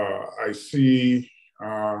I see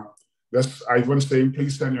this Ivan saying,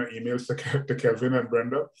 please send your emails to Kelvin and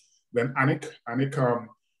Brenda. Then Anik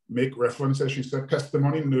make reference, as she said,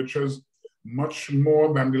 testimony nurtures much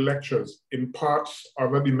more than the lectures, imparts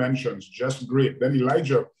other dimensions, just great. Then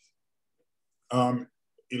Elijah Leon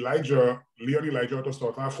Elijah out of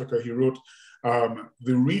South Africa, he wrote,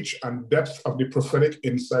 the reach and depth of the prophetic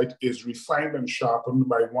insight is refined and sharpened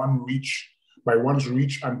by one's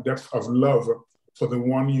reach and depth of love for the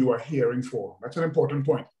one you are hearing for. That's an important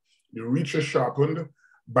point. The reach is sharpened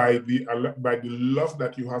by the love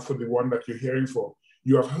that you have for the one that you're hearing for.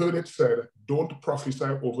 You have heard it said, don't prophesy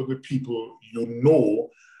over the people you know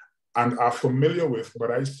and are familiar with, but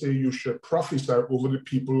I say you should prophesy over the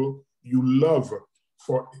people you love,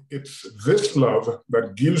 for it's this love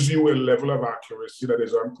that gives you a level of accuracy that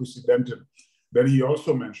is unprecedented. Then he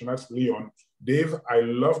also mentioned, that's Leon, Dave, I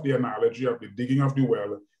love the analogy of the digging of the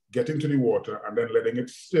well, getting to the water, and then letting it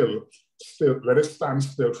let it stand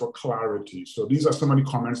still for clarity. So these are some of the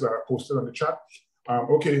comments that are posted on the chat.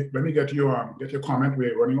 Okay, let me get your comment.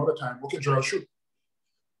 We're running out of time. Okay, Joel, shoot.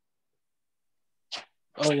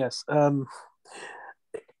 Oh, yes.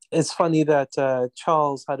 It's funny that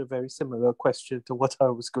Charles had a very similar question to what I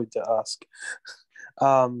was going to ask.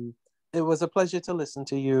 It was a pleasure to listen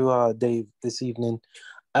to you, Dave, this evening.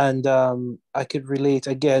 And I could relate,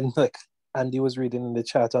 again, like Andy was reading in the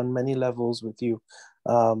chat, on many levels with you.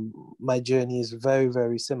 My journey is very,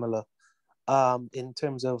 very similar in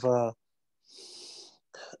terms of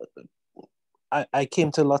I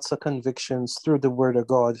came to lots of convictions through the Word of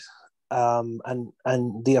God.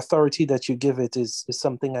 And the authority that you give it is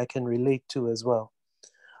something I can relate to as well.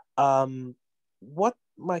 What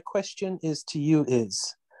my question is to you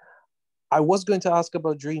is, I was going to ask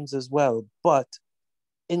about dreams as well, but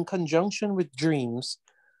in conjunction with dreams,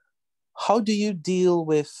 how do you deal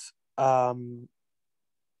with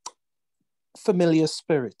familiar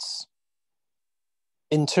spirits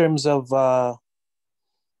in terms of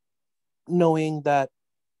knowing that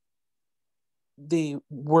the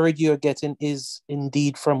word you're getting is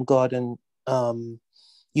indeed from God, and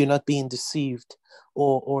you're not being deceived,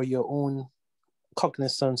 or your own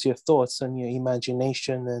cognizance, your thoughts and your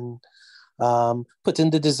imagination, and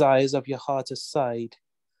putting the desires of your heart aside?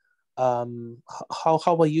 How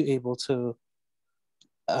are you able to,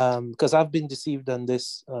 because I've been deceived on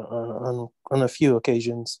this on a few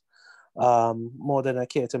occasions, more than I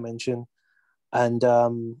care to mention, and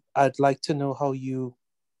I'd like to know how you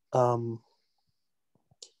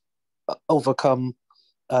overcome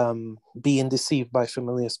being deceived by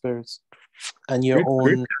familiar spirits and your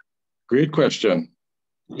own. Great question.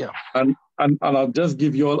 Yeah. And I'll just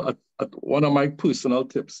give you all one of my personal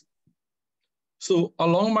tips. So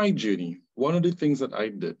along my journey, one of the things that I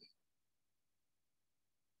did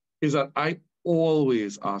is that I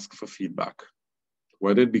always ask for feedback,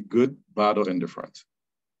 whether it be good, bad, or indifferent.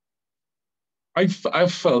 I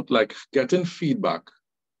felt like getting feedback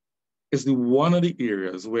is one of the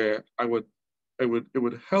areas where it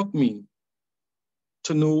would help me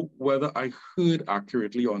to know whether I heard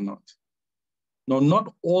accurately or not. Now,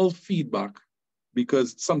 not all feedback,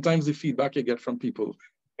 because sometimes the feedback you get from people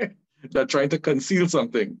that are trying to conceal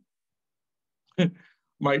something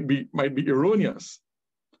might be erroneous.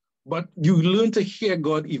 But you learn to hear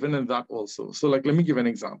God even in that also. So, like, let me give an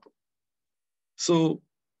example. So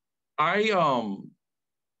I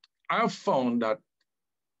have found that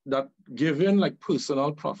giving like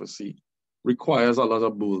personal prophecy requires a lot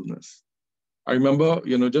of boldness. I remember,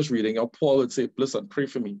 just reading how Paul would say, listen, pray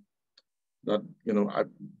for me that,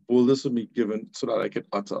 boldness would be given so that I could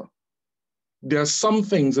utter. There are some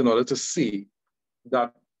things in order to say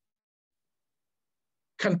that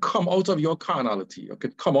can come out of your carnality, or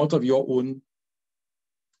can come out of your own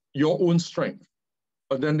strength.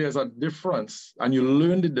 But then there's a difference, and you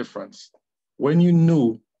learn the difference when you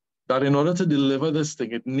know that in order to deliver this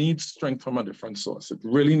thing, it needs strength from a different source. It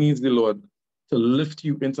really needs the Lord to lift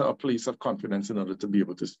you into a place of confidence in order to be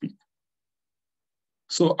able to speak.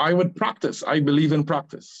 So I would practice. I believe in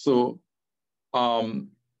practice. So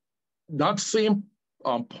that same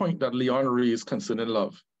point that Leon raised concerning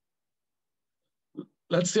love.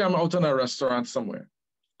 Let's say I'm out in a restaurant somewhere.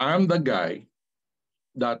 I'm the guy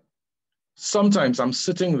that sometimes I'm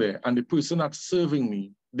sitting there and the person that's serving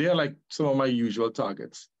me, they're like some of my usual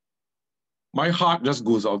targets. my heart just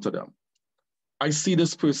goes out to them. I see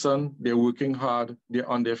this person, they're working hard, they're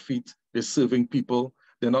on their feet, they're serving people,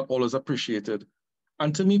 they're not always appreciated.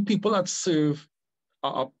 And to me, people that serve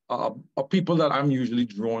are people that I'm usually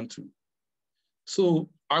drawn to. So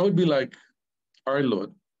I would be like, all right,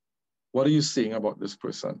 Lord, what are you saying about this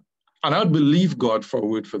person? And I would believe God for a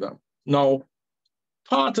word for them. Now,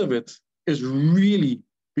 part of it is really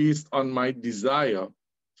based on my desire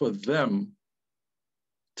for them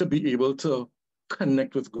to be able to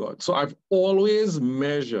connect with God. So I've always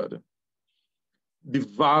measured the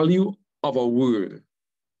value of a word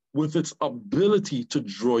with its ability to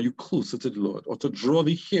draw you closer to the Lord or to draw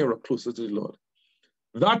the hearer closer to the Lord.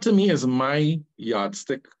 That to me is my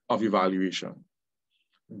yardstick of evaluation.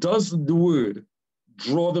 Does the word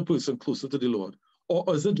draw the person closer to the Lord, or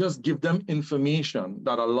does it just give them information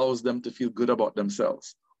that allows them to feel good about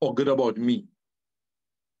themselves or good about me?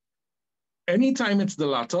 Anytime it's the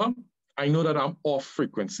latter, I know that I'm off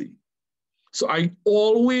frequency. So I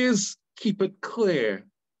always keep it clear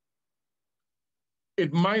in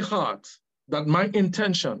my heart that my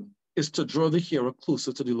intention is to draw the hearer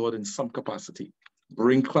closer to the Lord in some capacity,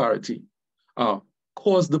 bring clarity,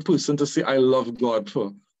 cause the person to say, I love God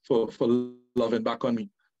for loving back on me.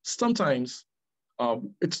 Sometimes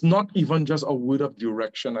it's not even just a word of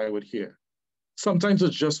direction I would hear. Sometimes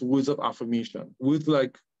it's just words of affirmation, words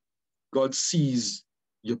like, God sees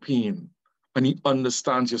your pain and he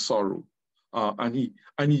understands your sorrow, and he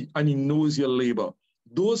knows your labor.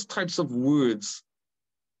 Those types of words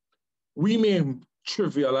we may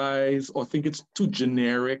trivialize or think it's too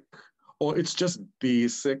generic or it's just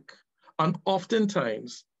basic. And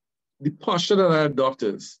oftentimes, the posture that I adopt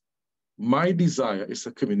is, my desire is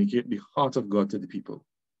to communicate the heart of God to the people.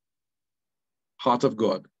 Heart of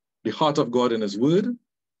God. The heart of God in his word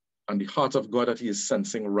and the heart of God that he is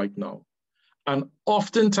sensing right now. And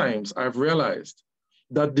oftentimes, I've realized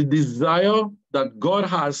that the desire that God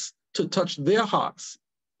has to touch their hearts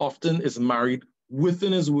often is married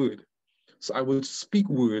within his word. So I would speak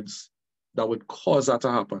words that would cause that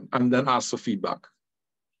to happen and then ask for feedback.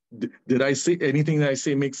 Did I say anything that I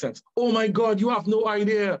say makes sense? Oh my God, you have no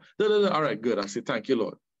idea. Da, da, da. All right, good. I say, thank you,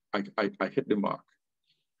 Lord. I hit the mark.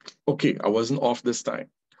 Okay, I wasn't off this time.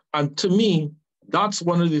 And to me, that's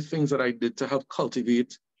one of the things that I did to help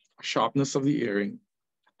cultivate a sharpness of the hearing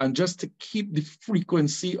and just to keep the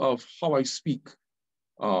frequency of how I speak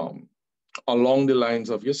along the lines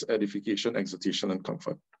of just edification, exhortation, and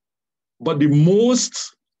comfort. But the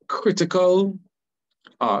most critical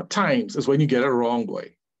times is when you get it wrong,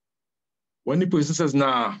 boy. When the person says,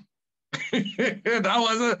 nah,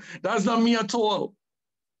 that's not me at all.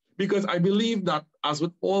 Because I believe that, as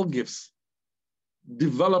with all gifts,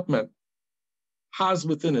 development has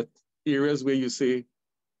within it areas where you say,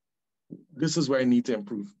 this is where I need to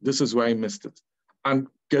improve. This is where I missed it. And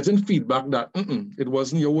getting feedback that it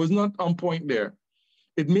was not on point there.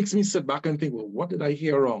 It makes me sit back and think, well, what did I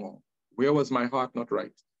hear wrong? Where was my heart not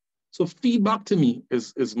right? So feedback to me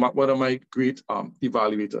is one of my great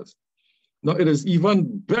evaluators. Now, it is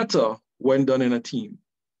even better when done in a team.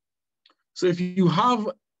 So if you have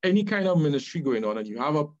any kind of ministry going on and you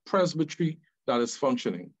have a presbytery that is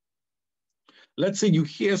functioning, let's say you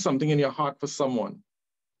hear something in your heart for someone,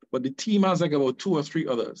 but the team has like about 2 or 3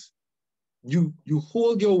 others. You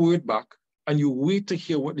hold your word back and you wait to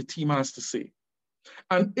hear what the team has to say.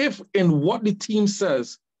 And if in what the team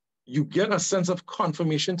says, you get a sense of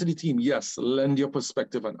confirmation to the team, yes, lend your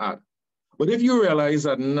perspective and add. But if you realize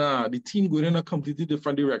that, nah, the team going in a completely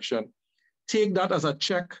different direction, take that as a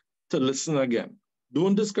check to listen again.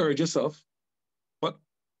 Don't discourage yourself,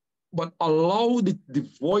 but allow the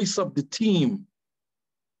voice of the team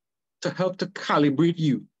to help to calibrate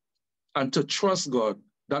you and to trust God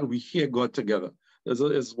that we hear God together.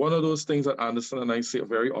 It's one of those things that Anderson and I say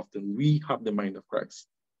very often, we have the mind of Christ.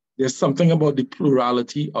 There's something about the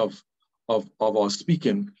plurality of our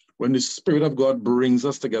speaking when the Spirit of God brings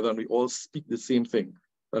us together and we all speak the same thing,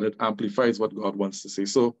 that it amplifies what God wants to say.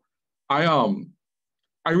 So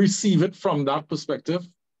I receive it from that perspective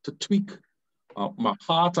to tweak my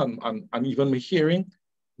heart and even my hearing,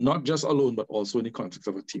 not just alone, but also in the context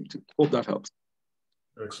of a team too. Hope that helps.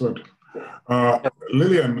 Excellent.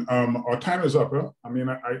 Lillian, our time is up. Huh? I mean,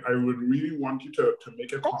 I would really want you to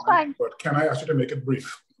make a comment, fine. But can I ask you to make it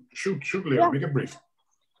brief? Shoot, Lillian, yeah. Make it brief.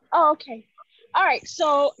 Oh, okay. All right,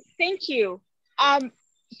 so thank you. Can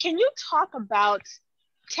you talk about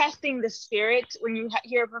testing the spirit when you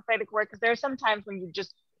hear a prophetic word? Because there are some times when you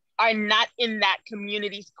just are not in that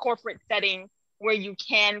community's corporate setting where you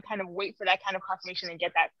can kind of wait for that kind of confirmation and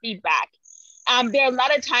get that feedback. There are a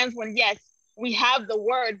lot of times when, yes, we have the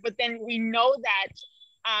word, but then we know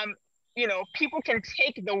that people can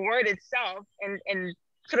take the word itself and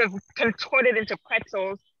sort of contort it into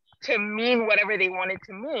pretzels to mean whatever they want it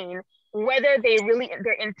to mean, whether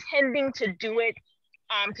they're intending to do it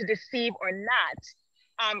to deceive or not.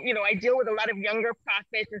 I deal with a lot of younger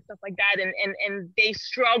prophets and stuff like that, and they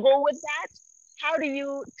struggle with that. How do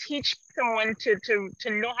you teach someone to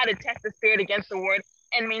know how to test the spirit against the word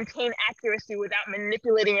and maintain accuracy without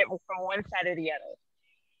manipulating it from one side or the other?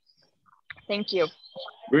 Thank you.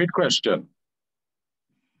 Great question.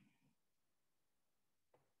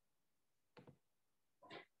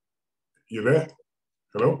 You there?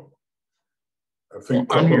 Hello? I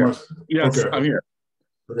think I'm here. must... Yes, okay. I'm here.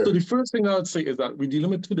 Okay. So the first thing I would say is that we're dealing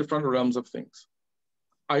with two different realms of things.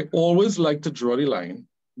 I always like to draw the line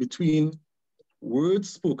between words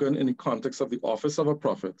spoken in the context of the office of a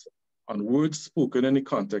prophet and words spoken in the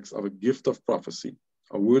context of a gift of prophecy,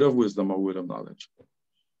 a word of wisdom, a word of knowledge.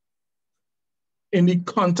 In the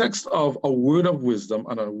context of a word of wisdom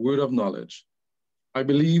and a word of knowledge, I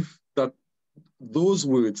believe that those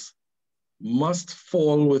words must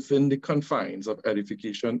fall within the confines of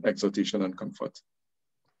edification, exhortation, and comfort.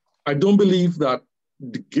 I don't believe that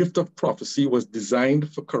the gift of prophecy was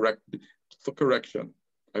designed for correction.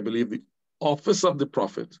 I believe the office of the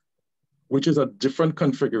prophet, which is a different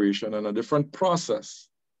configuration and a different process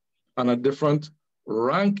and a different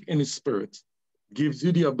rank in the spirit, gives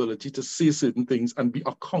you the ability to say certain things and be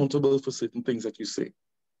accountable for certain things that you say.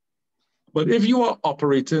 But if you are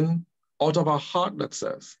operating out of a heart that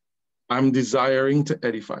says, I'm desiring to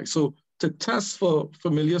edify. So to test for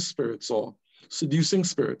familiar spirits or seducing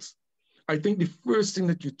spirits, I think the first thing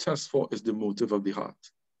that you test for is the motive of the heart.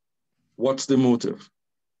 What's the motive?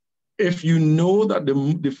 If you know that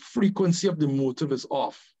the frequency of the motive is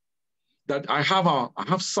off, that I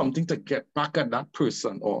have something to get back at that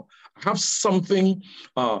person, or I have something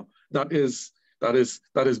that is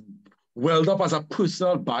welled up as a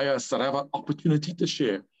personal bias that I have an opportunity to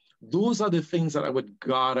share. Those are the things that I would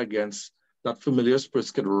guard against that familiar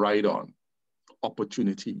spirits could ride on.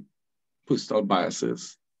 Opportunity, personal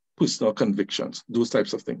biases, personal convictions, those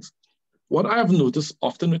types of things. What I have noticed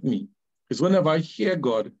often with me is whenever I hear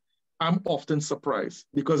God, I'm often surprised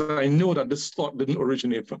because I know that this thought didn't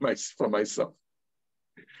originate from myself.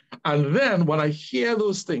 And then when I hear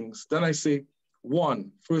those things, then I say,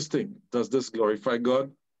 first thing, does this glorify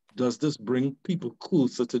God? Does this bring people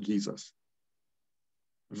closer to Jesus?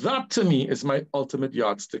 That to me is my ultimate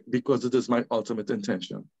yardstick because it is my ultimate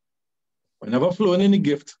intention. Whenever flowing in a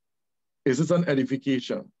gift, is it an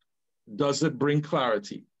edification? Does it bring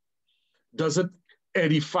clarity? Does it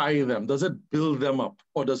edify them? Does it build them up?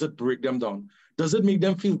 Or does it break them down? Does it make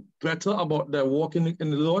them feel better about their walk in the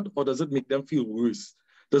Lord? Or does it make them feel worse?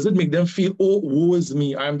 Does it make them feel, oh, woe is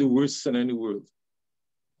me, I am the worst sinner in the world?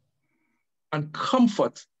 And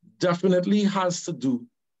comfort definitely has to do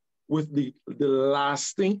with the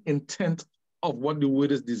lasting intent of what the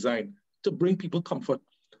word is designed, to bring people comfort.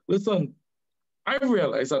 Listen, I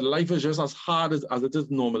realize that life is just as hard as it is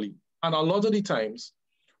normally. And a lot of the times,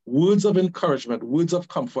 words of encouragement, words of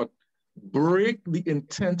comfort, break the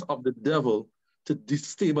intent of the devil to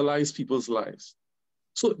destabilize people's lives.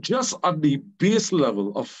 So just at the base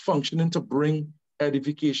level of functioning to bring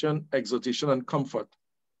edification, exhortation, and comfort,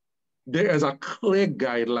 there is a clear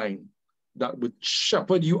guideline that would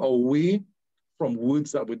shepherd you away from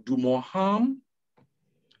words that would do more harm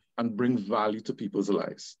and bring value to people's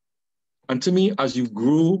lives. And to me, as you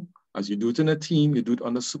grow, as you do it in a team, you do it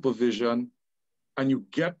under supervision, and you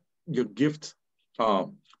get your gift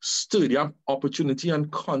stirred, you have opportunity and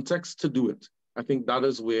context to do it. I think that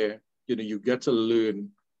is where you get to learn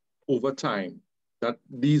over time that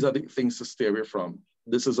these are the things to stay away from.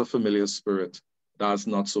 This is a familiar spirit. That's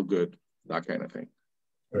not so good, that kind of thing.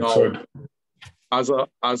 Now, as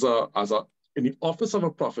in the office of a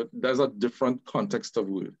prophet, there's a different context of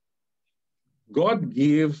word. God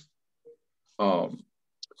gave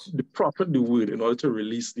the prophet the word in order to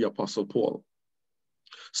release the Apostle Paul.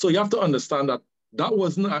 So you have to understand that that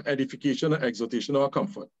wasn't an edification or exhortation or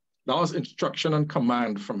comfort. That was instruction and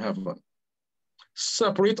command from heaven.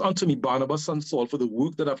 Separate unto me Barnabas and Saul for the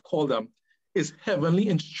work that I've called them is heavenly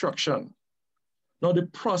instruction. Now the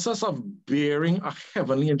process of bearing a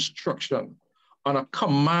heavenly instruction and a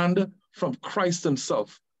command from Christ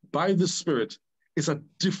himself by the Spirit is a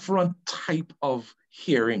different type of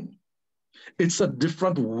hearing. It's a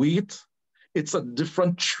different weight. It's a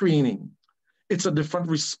different training. It's a different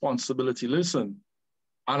responsibility. Listen,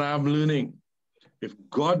 and I'm learning, if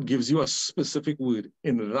God gives you a specific word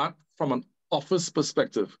in that from an office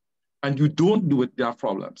perspective, and you don't do it, there are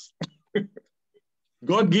problems.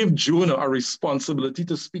 God gave Jonah a responsibility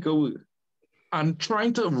to speak a word. And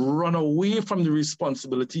trying to run away from the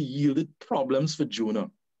responsibility yielded problems for Jonah.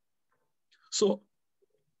 So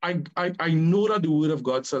I know that the word of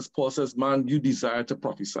God says, Paul says, man, you desire to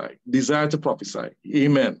prophesy. Desire to prophesy.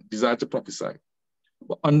 Amen. Desire to prophesy.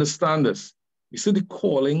 But understand this. You see the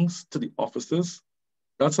callings to the offices,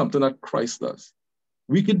 that's something that Christ does.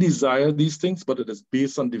 We could desire these things, but it is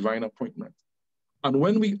based on divine appointment. And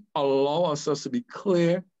when we allow ourselves to be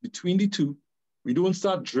clear between the two, we don't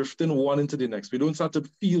start drifting one into the next. We don't start to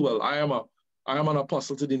feel, well, I am an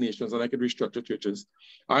apostle to the nations and I can restructure churches.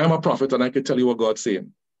 I am a prophet and I can tell you what God's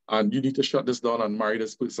saying. And you need to shut this down and marry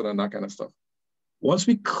this person and that kind of stuff. Once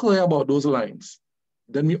we clear about those lines,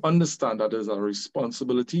 then we understand that there's a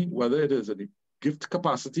responsibility, whether it is in the gift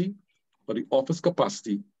capacity or the office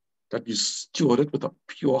capacity, that you steward it with a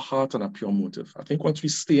pure heart and a pure motive. I think once we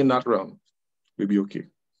stay in that realm, we'll be okay.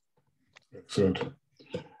 Excellent.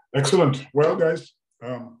 Excellent. Well, guys,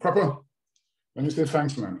 Proper, let me say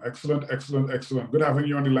thanks, man. Excellent, excellent, excellent. Good having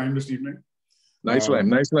you on the line this evening. Nice line,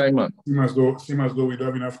 man. Seem as though we don't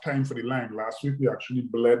have enough time for the line. Last week, we actually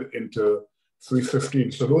bled into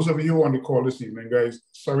 3:15. So those of you on the call this evening, guys,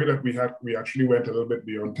 sorry that we actually went a little bit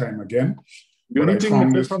beyond time again. The only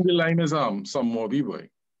thing missing from the line is some more B-boy.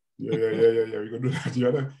 Yeah. We're gonna do that.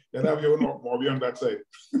 You gotta have your own Morby on that side.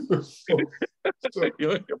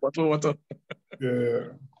 Your bottle water.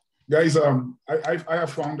 Yeah. Guys, I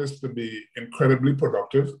have found this to be incredibly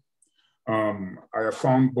productive. I have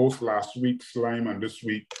found both last week's Slime and this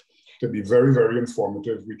week to be very, very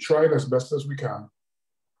informative. We tried as best as we can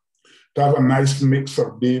to have a nice mix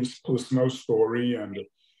of Dave's personal story and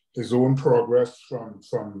his own progress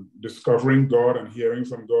from discovering God and hearing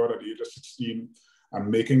from God at the age of 16 and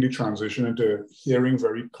making the transition into hearing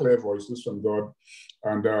very clear voices from God,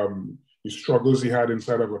 and the struggles he had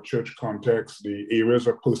inside of a church context, the areas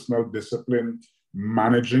of personal discipline,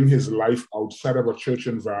 managing his life outside of a church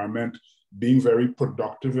environment, being very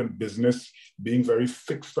productive in business, being very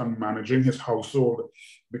fixed on managing his household,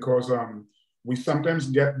 because we sometimes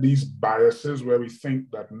get these biases where we think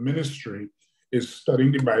that ministry is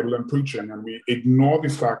studying the Bible and preaching, and we ignore the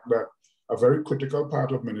fact that a very critical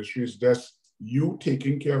part of ministry is just you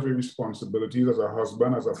taking care of your responsibilities as a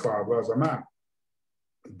husband, as a father, as a man,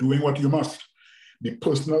 doing what you must. The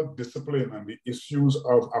personal discipline and the issues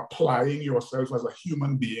of applying yourself as a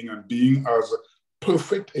human being and being as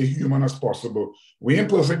perfect a human as possible. We ain't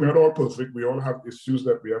perfect, we're not all perfect. We all have issues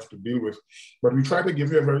that we have to deal with, but we try to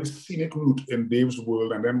give you a very scenic route in Dave's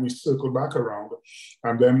world, and then we circle back around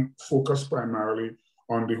and then focus primarily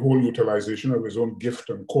on the whole utilization of his own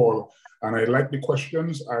gift and call. And I like the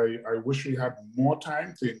questions. I wish we had more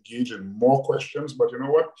time to engage in more questions, but you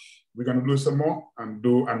know what? We're going to do some more and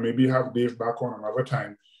maybe have Dave back on another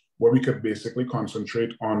time where we could basically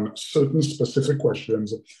concentrate on certain specific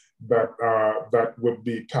questions that would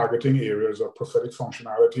be targeting areas of prophetic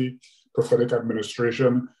functionality, prophetic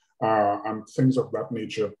administration, and things of that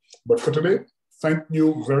nature. But for today, thank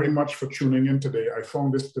you very much for tuning in today. I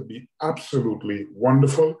found this to be absolutely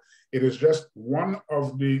wonderful. It is just one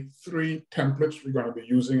of the 3 templates we're going to be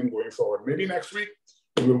using and going forward. Maybe next week,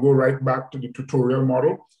 we'll go right back to the tutorial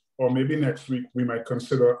model, or maybe next week we might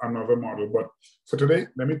consider another model. But for today,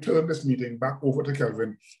 let me turn this meeting back over to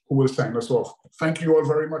Kelvin, who will sign us off. Thank you all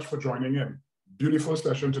very much for joining in. Beautiful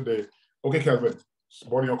session today. Okay, Kelvin,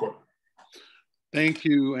 body your call. Thank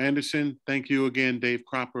you, Anderson. Thank you again, Dave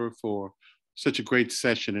Cropper, for such a great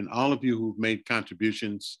session, and all of you who've made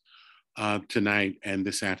contributions tonight and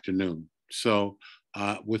this afternoon. So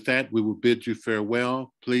with that, we will bid you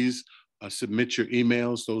farewell. Please submit your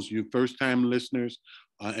emails, those of you first-time listeners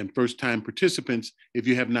and first-time participants. If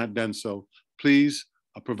you have not done so, please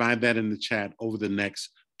provide that in the chat over the next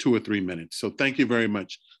 2 or 3 minutes. So thank you very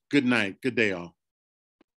much. Good night. Good day, all.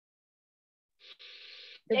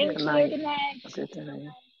 Thank you. Good night. Good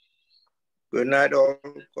night. Good night, all.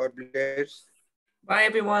 God bless. Bye,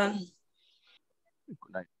 everyone.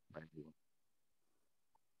 Good night. Bye, everyone.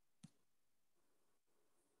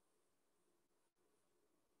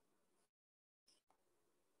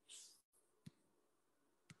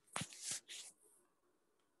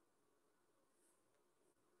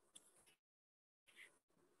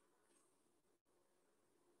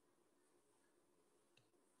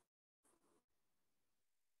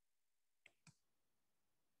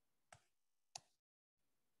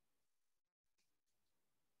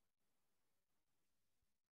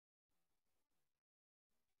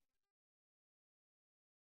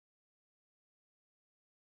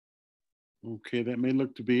 Okay, that may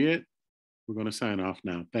look to be it. We're going to sign off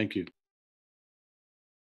now. Thank you.